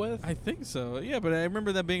deal with. I think so. Yeah, but I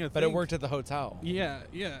remember that being a thing. But it worked at the hotel. Yeah.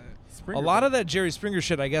 Springer a lot of that Jerry Springer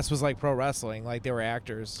shit, I guess, was like pro wrestling. Like they were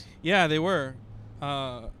actors. Yeah, they were.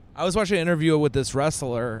 I was watching an interview with this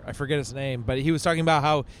wrestler. I forget his name, but he was talking about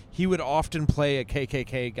how he would often play a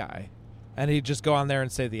KKK guy, and he'd just go on there and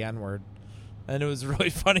say the N-word. And it was really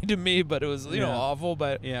funny to me, but it was you know awful.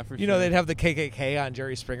 But yeah, for you know they'd have the KKK on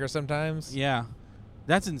Jerry Springer sometimes. Yeah.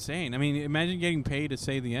 That's insane. I mean, imagine getting paid to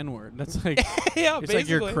say the N-word. That's like, yeah, it's basically. like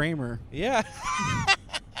you're Kramer. Yeah.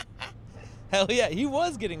 Hell yeah, he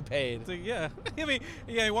was getting paid. So, yeah. I mean,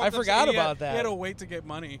 yeah. I forgot about that. He had to wait to get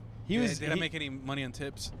money. He didn't make any money on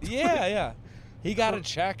tips. Yeah. He got a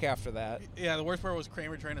check after that. Yeah, the worst part was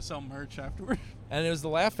Kramer trying to sell merch afterward. And it was the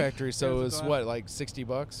Laugh Factory, so it was what, like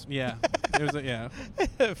 $60? Yeah. It was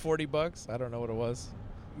 $40? I don't know what it was.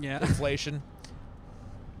 Yeah. Inflation.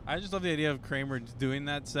 I just love the idea of Kramer doing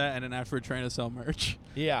that set and then afterward trying to sell merch.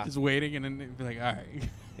 Yeah. Just waiting and then be like, all right.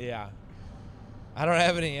 Yeah. I don't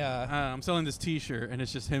have any... I'm selling this T-shirt and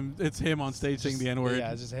it's just him. It's him on stage saying the N-word.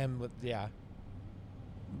 Yeah, it's just him with... Yeah.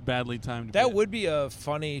 Badly timed. That would be a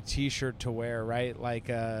funny T-shirt to wear, right? Like,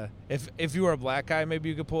 if you were a black guy, maybe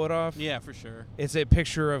you could pull it off. Yeah, for sure. It's a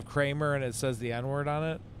picture of Kramer and it says the N-word on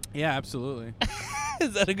it. Yeah, absolutely.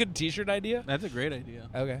 Is that a good T-shirt idea? That's a great idea.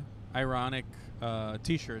 Okay. Ironic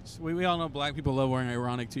T-shirts. We all know black people love wearing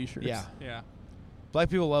ironic T-shirts. Yeah. Black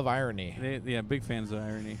people love irony. Big fans of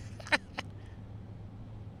irony.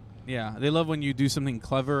 Yeah, they love when you do something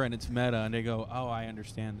clever and it's meta, and they go, "Oh, I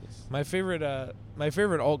understand this." My favorite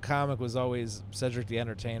alt comic was always Cedric the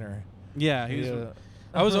Entertainer. Yeah,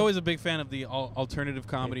 I was always a big fan of the alternative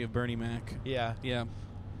comedy of Bernie Mac. Yeah.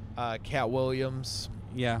 Cat Williams.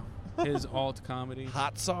 Yeah, his alt comedy.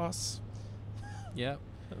 Hot Sauce. Yep.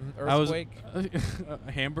 Earthquake.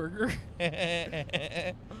 A hamburger.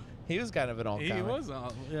 He was kind of an alt comic. He was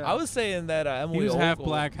alt. Yeah. I was saying that Emily he was Ogle, half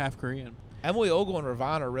black, half Korean. Emily Ogle and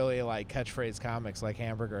Ravon are really like catchphrase comics, like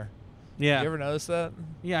hamburger. Yeah. You ever notice that?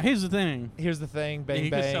 Yeah. Here's the thing. Bang bang. You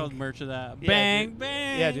can sell merch of that. Yeah, bang dude.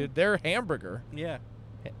 bang. Yeah, dude. They're hamburger. Yeah.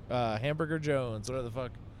 Hamburger Jones. What the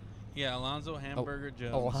fuck? Yeah, Alonzo Hamburger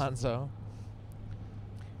Jones. Alonzo.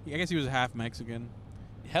 I guess he was half Mexican.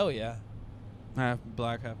 Hell yeah. Half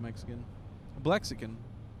black, half Mexican. Blexican.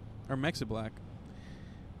 Or Mexi-black.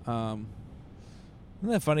 Isn't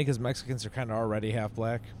that funny? Because Mexicans are kind of already half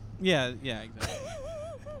black. Yeah, exactly.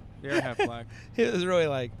 They're half black. It was really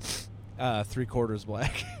like 3/4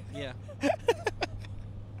 black. Yeah.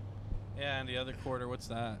 Yeah, and the other quarter, what's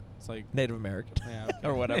that? It's like Native American. Yeah.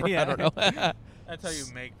 Or whatever. Yeah. I don't know. That's how you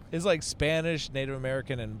make. It's like Spanish, Native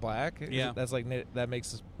American, and black. Yeah. That's like that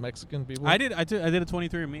makes us Mexican people. I did a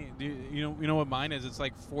 23andMe. You know what mine is? It's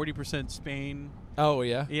like 40% Spain. Oh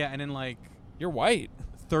yeah. Yeah, and then like you're white.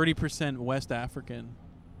 30% West African.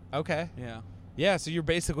 Okay. Yeah. Yeah, so you're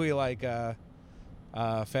basically like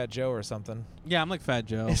Fat Joe or something. Yeah, I'm like Fat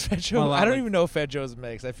Joe. Is Fat Joe? I don't even know if Fat Joe's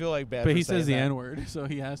mixed. I feel like bad. But for he says the that. N-word, so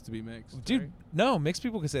he has to be mixed. Dude, right? no, mixed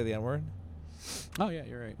people can say the N-word. Oh yeah,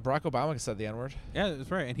 you're right. Barack Obama said the N-word. Yeah, that's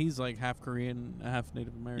right. And he's like half Korean, half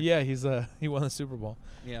Native American. Yeah, he won the Super Bowl.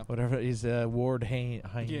 Yeah. Whatever. He's Ward Haynes.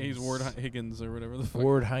 Yeah, he's Ward Higgins or whatever the fuck.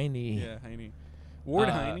 Ward Heine. Yeah, Heine. Ward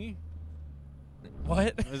Heine?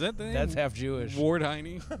 What? Is that the name? That's half Jewish. Ward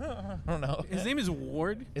Heine? I don't know. His name is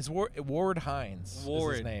Ward? It's Ward Hines.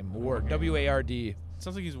 Ward. Is his name. Ward. W-A-R-D.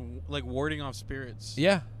 Sounds like he's like warding off spirits.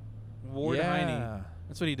 Yeah. Ward Heine.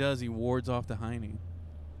 That's what he does. He wards off the Heine.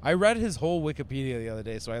 I read his whole Wikipedia the other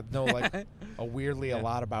day, so I know like a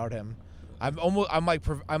lot about him.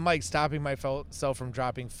 I'm like stopping myself from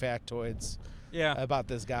dropping factoids. Yeah. About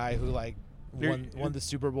this guy who like won the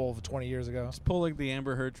Super Bowl 20 years ago. Just pull like the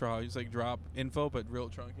Amber Heard trial. Just like drop info, but real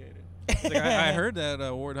truncated. Like, I heard that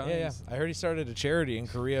Ward Hines. Yeah. I heard he started a charity in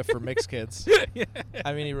Korea for mixed kids. Yeah.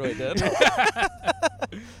 I mean, he really did.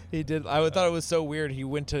 He did. I thought it was so weird. He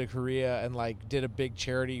went to Korea and like did a big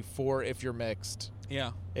charity for if you're mixed.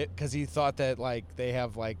 Yeah. Because he thought that like they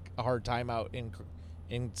have like a hard time out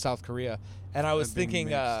in South Korea, and I was thinking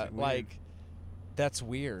like That's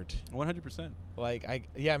weird. 100%. Like, I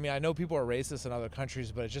mean, I know people are racist in other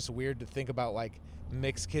countries, but it's just weird to think about, like,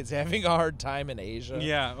 mixed kids having a hard time in Asia.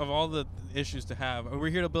 Yeah, of all the issues to have. We're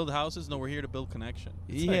here to build houses? No, we're here to build connection.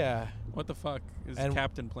 It's yeah. Like, what the fuck is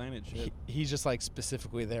Captain Planet shit? He's just, like,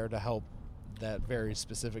 specifically there to help that very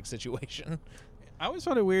specific situation. I always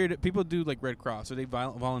found it weird. People do, like, Red Cross, or they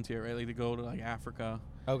volunteer, right? Like, they go to, like, Africa.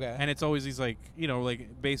 Okay. And it's always these, like, you know,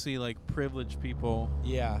 like, basically, like, privileged people.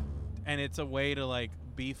 Yeah. And it's a way to, like,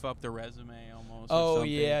 beef up their resume almost. Oh,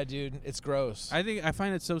 yeah, dude. It's gross. I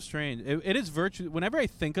find it so strange. It is virtue. Whenever I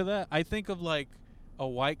think of that, I think of, like, a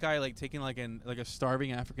white guy, like, taking, like, a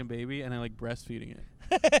starving African baby and then, like, breastfeeding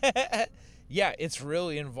it. Yeah, it's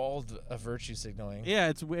really involved virtue signaling.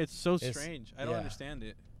 Yeah, it's so strange. I don't understand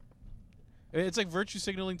it. It's like virtue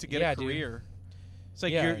signaling to get a career. Dude. It's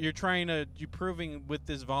like you're proving with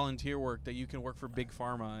this volunteer work that you can work for Big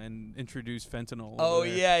Pharma and introduce fentanyl. Oh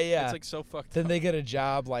yeah. It's like so fucked up. Then they get a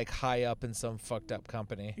job like high up in some fucked up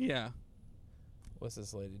company. Yeah. What's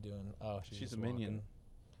this lady doing? Oh, she's a minion.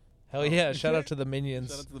 Hell yeah! Shout out to the minions.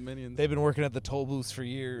 Shout out to the minions. They've been working at the toll booths for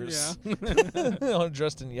years. Yeah. All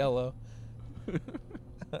dressed in yellow.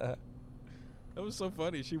 That was so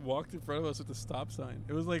funny. She walked in front of us with a stop sign.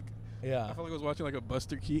 It was like. Yeah. I felt like I was watching like a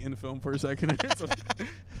Buster Keaton film for a second. It's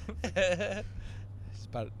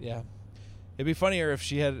about, yeah. It'd be funnier if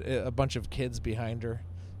she had a bunch of kids behind her.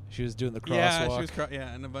 She was doing the crosswalk. Yeah, she was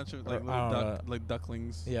and a bunch of like little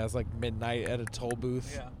ducklings. Yeah, it's like midnight at a toll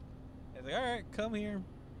booth. Yeah. It's like, all right, come here.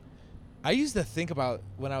 I used to think about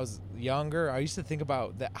when I was younger. I used to think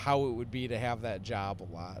about how it would be to have that job a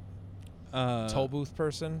lot. Toll booth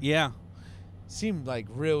person. Yeah. Seemed like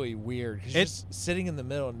really weird because you're just sitting in the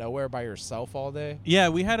middle of nowhere by yourself all day. Yeah,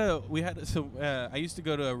 I used to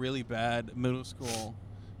go to a really bad middle school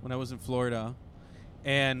when I was in Florida,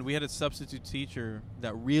 and we had a substitute teacher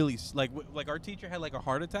that really like our teacher had like a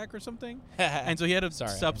heart attack or something, and so he had a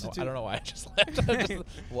substitute. I don't know why I just left.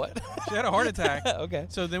 What? She had a heart attack. Okay.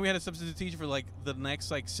 So then we had a substitute teacher for like the next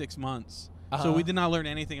like 6 months. Uh-huh. So we did not learn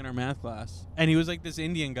anything in our math class, and he was like this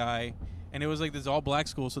Indian guy. And it was like this all-black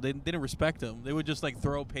school, so they didn't respect him. They would just like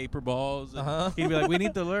throw paper balls. And he'd be like, "We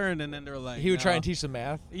need to learn," and then they were like, he would try and teach them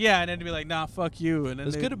math. Yeah, and then he'd be like, "Nah, fuck you." And then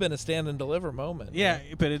this could have been a stand and deliver moment. Yeah,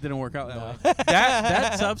 but it didn't work out that way.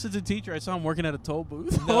 That substitute teacher, I saw him working at a toll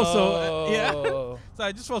booth. No. Also, yeah. So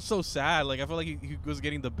I just felt so sad. Like I felt like he was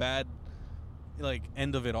getting the bad, like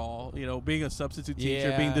end of it all. You know, being a substitute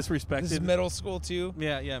teacher, being disrespected. This is middle school too.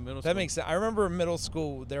 Yeah, middle school. That makes sense. I remember in middle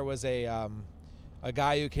school there was a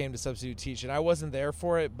guy who came to substitute teach, and I wasn't there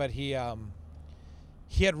for it, but he had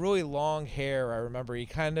really long hair. I remember he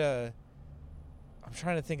kind of. I'm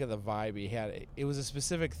trying to think of the vibe he had. It was a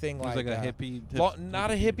specific thing, like a hippie.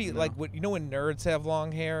 Not a hippie, no. Like what you know when nerds have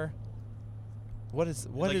long hair. What is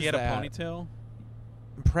he had that? A ponytail.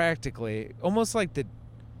 Practically, almost like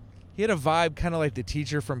he had a vibe, kind of like the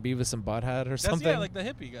teacher from Beavis and Butthead or something. Yeah, like the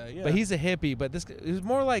hippie guy. Yeah, but he's a hippie. But it was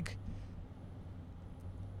more like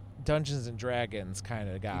Dungeons and Dragons kind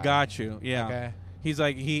of guy. Got you. Yeah. Okay. He's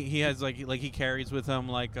like he has like he carries with him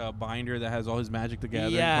like a binder that has all his Magic the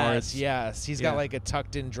Gathering cards. Yes. Yes. He's got like a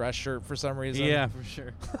tucked in dress shirt for some reason. Yeah, for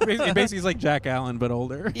sure. Basically, he's like Jack Allen but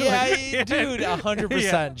older. Yeah, dude,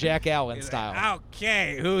 100% Jack Allen he's style. Like,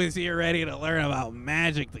 okay, who is here ready to learn about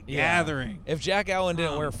Magic the Gathering? If Jack Allen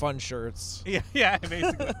didn't wear fun shirts. Yeah,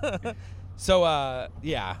 basically. So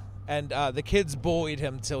yeah, and the kids bullied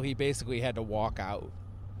him till he basically had to walk out.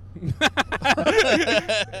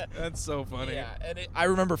 That's so funny. Yeah, and I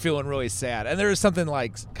remember feeling really sad, and there was something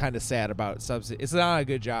like kind of sad about substitute. It's not a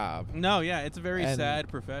good job. No, yeah, it's a very sad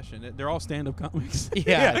profession. They're all stand-up comics.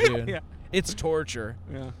 Yeah, dude. Yeah. It's torture.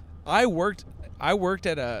 Yeah. I worked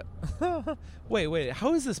at a. Wait.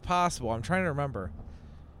 How is this possible? I'm trying to remember.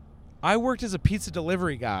 I worked as a pizza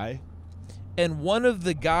delivery guy, and one of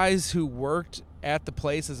the guys who worked at the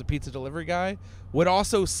place as a pizza delivery guy would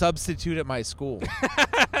also substitute at my school.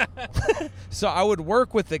 So I would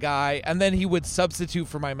work with the guy, and then he would substitute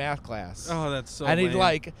for my math class. Oh, that's so And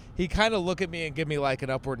lame. he'd kind of look at me and give me like an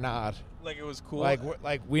upward nod. Like it was cool.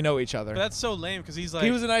 Like we know each other. But that's so lame because he's like...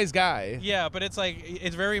 He was a nice guy. Yeah, but it's like,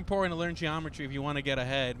 it's very important to learn geometry if you want to get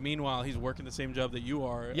ahead. Meanwhile, he's working the same job that you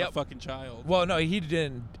are, a fucking child. Well, no, he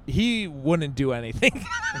didn't. He wouldn't do anything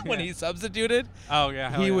when he substituted. Oh,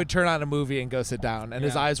 yeah. He would turn on a movie and go sit down, and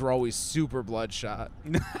his eyes were always super bloodshot.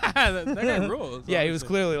 that guy rules. Yeah, he was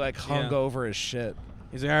clearly like hung over as shit.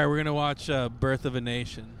 He's like, all right, we're going to watch Birth of a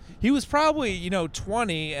Nation. He was probably,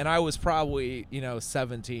 20, and I was probably,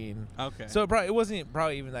 17. Okay. So it wasn't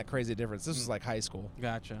probably even that crazy difference. This was like high school.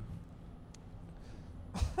 Gotcha.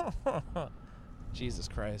 Jesus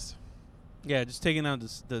Christ. Yeah, just taking out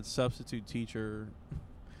the substitute teacher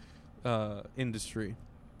industry.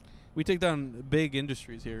 We take down big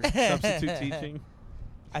industries here. Substitute teaching.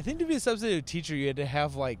 I think to be a substitute teacher, you had to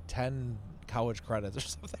have like 10 college credits or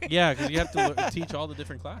something. Yeah, because you have to teach all the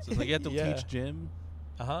different classes. Like you have to teach gym.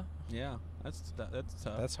 Yeah, that's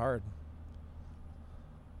tough. That's hard.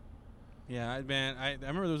 Yeah, I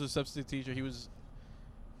remember there was a substitute teacher. He was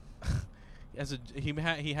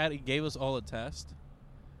he gave us all a test.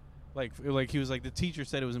 Like he was like, the teacher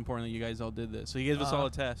said it was important that you guys all did this, so he gave us all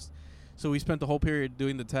a test. So we spent the whole period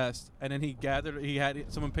doing the test, and then he had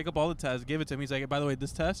someone pick up all the tests, give it to him. He's like, by the way,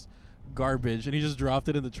 this test, garbage, and he just dropped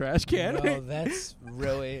it in the trash can. No, that's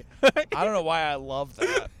really. I don't know why I love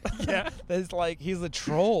that. Yeah, that's like he's a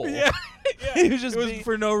troll. Yeah, He was just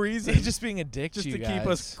for no reason. He's just being a dick just to you to guys. keep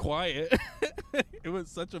us quiet. It was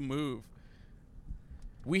such a move.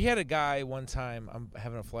 We had a guy one time. I'm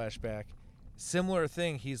having a flashback. Similar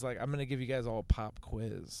thing. He's like, I'm gonna give you guys all a pop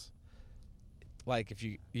quiz. Like if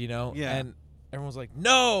you know, yeah. And everyone's like,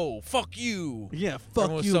 no, fuck you. Yeah, fuck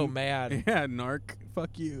Everyone was you. so mad. Yeah, narc,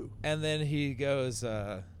 fuck you. And then he goes,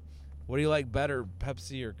 what do you like better,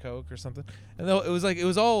 Pepsi or Coke or something? And it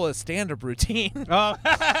was all a stand-up routine. Oh,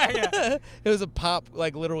 yeah. It was a pop,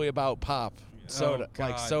 like literally about pop soda,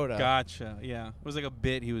 like soda. Gotcha. Yeah, it was like a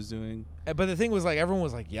bit he was doing. But the thing was, like, everyone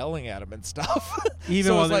was like yelling at him and stuff. Even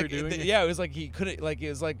so while it was they like, were doing it. Yeah, it was like he couldn't. Like it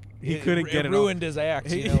was like He couldn't get it ruined off. his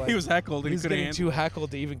act. He, You know, like, he was heckled. he was couldn't getting handle too it.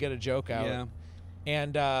 heckled to even get a joke out. Yeah.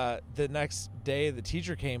 And the next day, the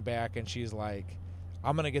teacher came back and she's like,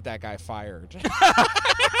 "I'm gonna get that guy fired."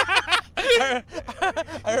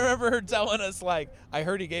 I remember her telling us, like, I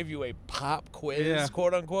heard he gave you a pop quiz,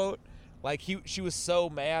 quote unquote. Like she was so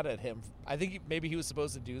mad at him. I think maybe he was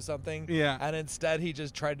supposed to do something. Yeah. And instead he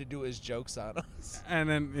just tried to do his jokes on us. And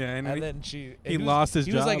then then he lost his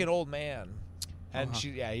job. He was like an old man. And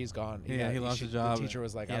he's gone. He lost his job. The teacher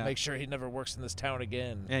was like, I'll make sure he never works in this town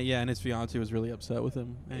again. And his fiance was really upset with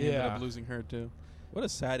him. And he ended up losing her too. What a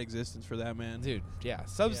sad existence for that man. Dude, yeah.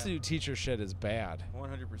 Substitute teacher shit is bad.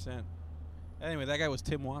 100%. Anyway, that guy was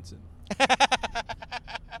Tim Watson.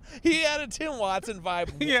 He had a Tim Watson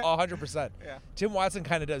vibe, 100%. Yeah. Tim Watson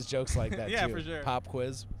kind of does jokes like that, yeah, too. for sure. Pop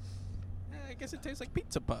quiz. I guess it tastes like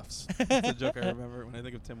pizza puffs. That's a joke I remember when I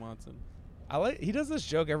think of Tim Watson. He does this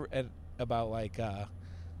joke about, like,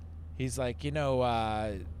 he's like,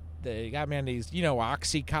 they got me on these,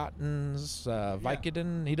 Oxycontins,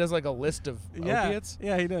 Vicodin. He does, like, a list of opiates.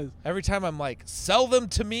 Yeah, he does. Every time I'm like, sell them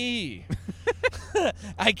to me.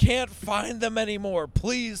 I can't find them anymore.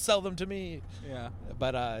 Please sell them to me. Yeah.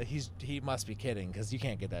 But he must be kidding because you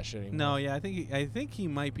can't get that shit anymore. No, yeah, I think he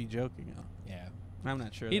might be joking. Yeah. I'm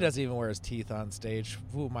not sure. He doesn't even wear his teeth on stage.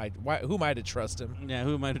 Who am I to trust him? Yeah,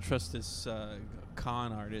 who am I to trust this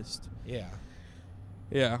con artist? Yeah.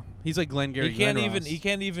 Yeah. He's like Glengarry He can't Glen Ross. he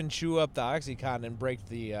can't even chew up the Oxycontin and break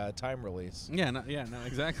the time release. Yeah, no,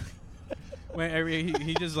 exactly.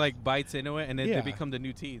 He just like bites into it and then they become the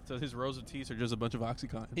new teeth. So his rows of teeth are just a bunch of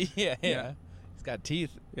Oxycontin. Yeah. He's got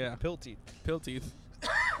teeth. Yeah. Pill teeth.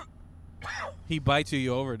 He bites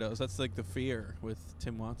you overdose. That's like the fear with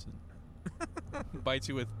Tim Watson. Bites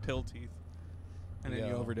you with pill teeth. And then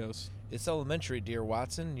you overdose. It's elementary, dear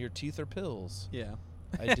Watson. Your teeth are pills. Yeah.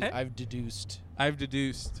 I've deduced.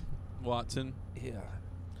 Watson. Yeah.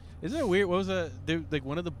 Isn't it weird? What was that? Like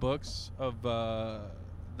one of the books of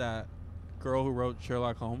that girl who wrote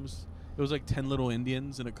Sherlock Holmes. It was like 10 little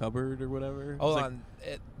Indians in a cupboard or whatever. Hold on.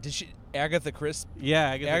 Did she Agatha Christie? Yeah,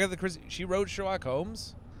 Agatha Christie. She wrote Sherlock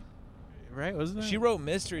Holmes? Right, wasn't it? She wrote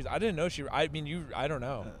mysteries. I didn't know I don't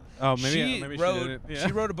know. Maybe she did it. Yeah.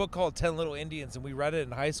 She wrote a book called 10 Little Indians, and we read it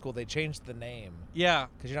in high school. They changed the name. Yeah.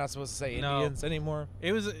 Because you're not supposed to say Indians anymore.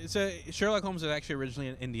 Sherlock Holmes was actually originally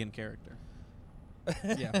an Indian character.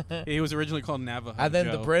 Yeah. He was originally called Navajo. And then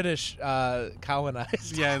the British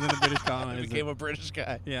colonized. Yeah, and then the British colonized. Became a British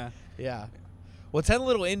guy. Yeah. Yeah. Well, 10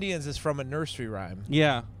 Little Indians is from a nursery rhyme.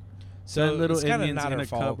 Yeah. So 10 little it's kind of Indians not in her a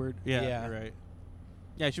fault. cupboard. Yeah, you're right.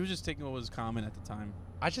 Yeah, she was just taking what was common at the time.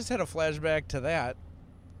 I just had a flashback to that.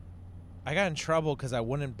 I got in trouble because I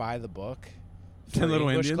wouldn't buy the book for 10 Little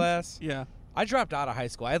English Indians? class. Yeah. I dropped out of high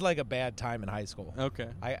school. I had like a bad time in high school. Okay.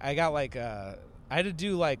 I got like I had to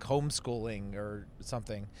do like homeschooling or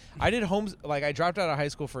something. I did I dropped out of high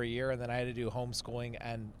school for a year and then I had to do homeschooling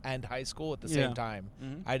and high school at the same time.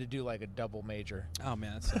 Mm-hmm. I had to do like a double major. Oh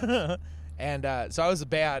man, that sucks. And so I was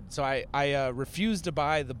bad. So I refused to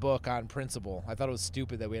buy the book on principle. I thought it was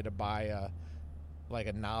stupid that we had to buy like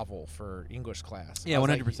a novel for English class. Yeah,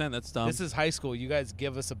 100%. That's dumb. This is high school. You guys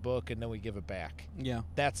give us a book and then we give it back. Yeah.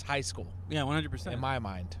 That's high school. Yeah, 100%. In my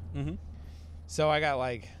mind. Mm-hmm. So I got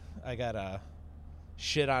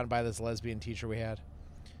shit on by this lesbian teacher we had.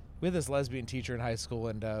 We had this lesbian teacher in high school,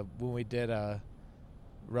 and when we did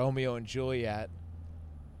Romeo and Juliet,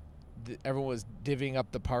 everyone was divvying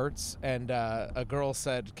up the parts, and a girl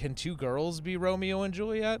said, "Can two girls be Romeo and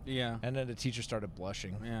Juliet?" Yeah. And then the teacher started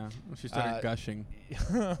blushing. Yeah. She started gushing.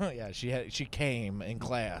 Yeah, she came in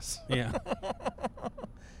class. Yeah.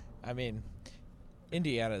 I mean,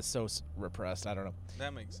 Indiana is so repressed. I don't know.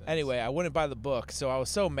 That makes sense. Anyway, I wouldn't buy the book, so I was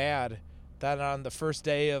so mad that on the first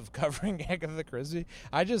day of covering Agatha Christie,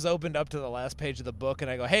 I just opened up to the last page of the book, and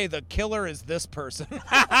I go, "Hey, the killer is this person."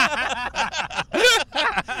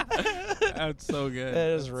 That's so good.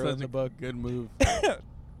 That just ruined the book. Good move. I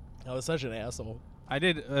was such an asshole. I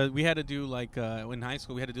did. We had to do like in high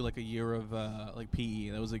school. We had to do like a year of like PE.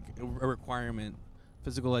 That was like a requirement,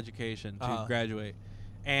 physical education to graduate.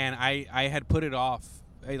 And I had put it off.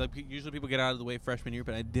 Usually people get out of the way freshman year,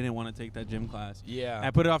 but I didn't want to take that gym class. Yeah. And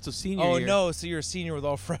I put it off to senior year. Oh no! So you're a senior with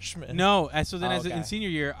all freshmen. No. So then, in okay. senior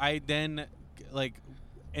year, I then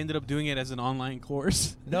ended up doing it as an online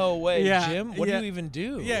course. No way, Yeah, Jim. What yeah. do you even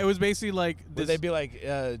do? Yeah, it was basically like Would they be like,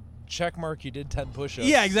 check mark, you did 10 push-ups?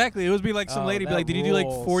 Yeah, exactly. It would be like some lady be like, "Did you do like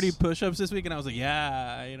rules. 40 push-ups this week?" And I was like,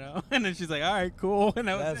 "Yeah," you know. And then she's like, "All right, cool." And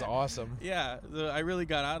That's awesome. Yeah, I really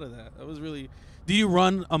got out of that. That was really. Do you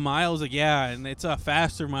run a mile? I was like, yeah, and it's a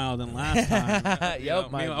faster mile than last time.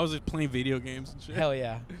 Yep. I was just playing video games and shit. Hell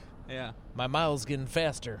yeah. Yeah. My mile's getting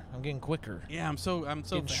faster. I'm getting quicker. Yeah, I'm so Getting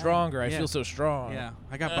fat. stronger. I Yeah. feel so strong. Yeah,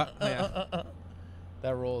 I got. Yeah.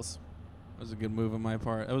 That rules. That was a good move on my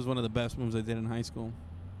part. That was one of the best moves I did in high school.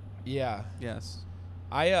 Yeah. Yes.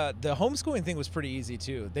 The homeschooling thing was pretty easy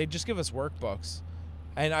too. They'd just give us workbooks,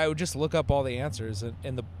 and I would just look up all the answers,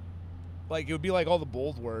 and the it would be like all the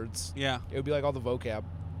bold words. Yeah. It would be like all the vocab.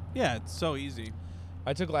 Yeah, it's so easy.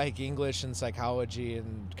 I took like English and psychology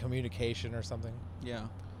and communication or something. Yeah.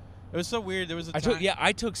 It was so weird. There was a time.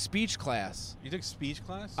 I took speech class. You took speech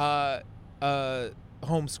class?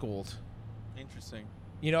 Homeschooled. Interesting.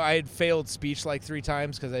 You know, I had failed speech like 3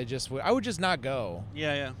 times because I would just not go.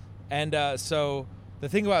 Yeah, yeah. And so the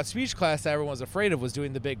thing about speech class that everyone was afraid of was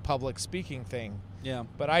doing the big public speaking thing. Yeah.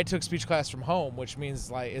 But I took speech class from home, which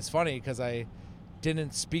means like it's funny because I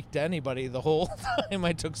didn't speak to anybody the whole time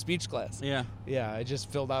I took speech class. Yeah. Yeah, I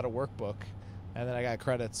just filled out a workbook, and then I got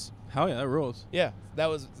credits. Hell yeah, that rules. Yeah,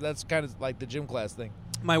 that's kind of like the gym class thing.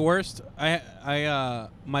 My worst,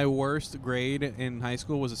 my worst grade in high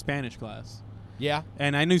school was a Spanish class. Yeah.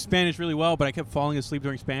 And I knew Spanish really well, but I kept falling asleep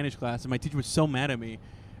during Spanish class, and my teacher was so mad at me.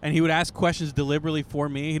 And he would ask questions deliberately for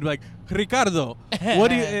me. He'd be like, "Ricardo, what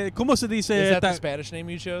do you, ¿cómo se dice?" Is that the Spanish name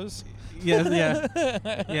you chose? Yeah, yeah.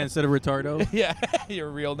 Yeah, instead of Ricardo. Yeah, your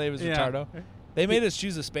real name is Ricardo. They made us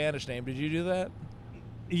choose a Spanish name. Did you do that?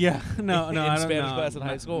 Yeah, no, in I don't Spanish know. class in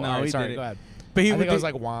high school? No, All right, he sorry, did it. go ahead. But I think I was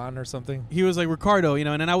like Juan or something. He was like Ricardo, you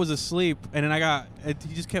know, and then I was asleep, and then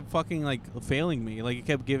he just kept fucking like failing me. Like he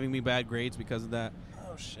kept giving me bad grades because of that.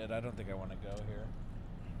 Oh shit! I don't think I want to go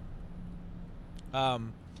here.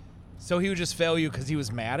 So he would just fail you because he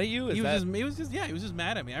was mad at you? He was just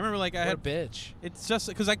mad at me. I remember like what a bitch. It's just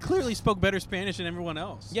because I clearly spoke better Spanish than everyone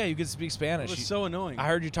else. Yeah, you could speak Spanish. It was so annoying. I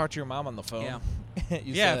heard you talk to your mom on the phone. Yeah.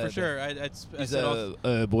 Yeah, for sure. I said,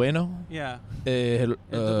 bueno. Yeah.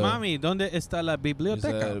 Mami, ¿dónde está la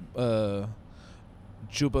biblioteca?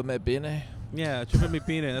 Chúpame pine. Yeah, chúpame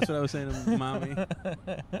pine. That's what I was saying to mommy.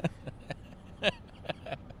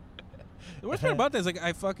 The worst part about that is like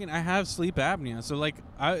I have sleep apnea, so like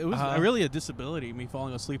it was really a disability, me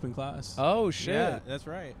falling asleep in class. Oh shit! Yeah, that's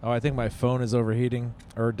right. Oh, I think my phone is overheating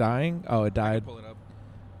or dying. Oh, it died. I can pull it up.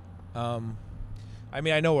 I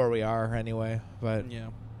mean, I know where we are anyway, but yeah,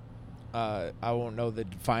 I won't know the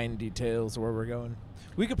fine details of where we're going.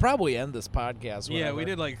 We could probably end this podcast. Yeah, we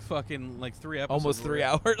did like fucking like 3 episodes. Almost 3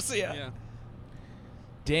 hours. Yeah.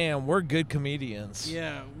 Damn, we're good comedians.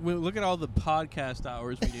 Yeah, look at all the podcast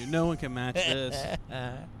hours we do. No one can match this.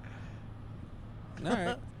 All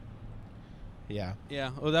right. Yeah.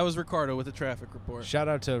 Yeah. Oh, that was Ricardo with the traffic report. Shout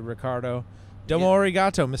out to Ricardo. Domo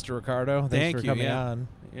arigato, Mr. Ricardo. Thanks for coming on.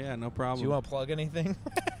 Yeah, no problem. Do you want to plug anything?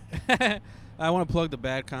 I want to plug the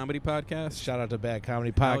Bad Comedy Podcast. Shout out to Bad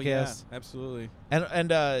Comedy Podcast. Oh, yeah, absolutely.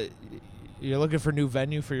 And you're looking for a new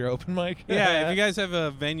venue for your open mic? Yeah, if you guys have a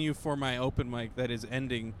venue for my open mic that is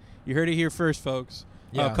ending, you heard it here first, folks.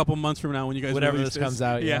 Yeah. A couple months from now when you guys whenever release this comes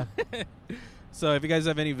out, yeah. So if you guys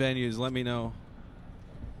have any venues, let me know.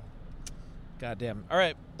 Goddamn. All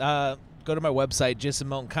right. Go to my website,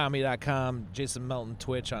 jasonmeltoncomedy.com. Jason Melton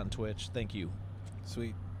Twitch on Twitch. Thank you.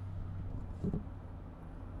 Sweet.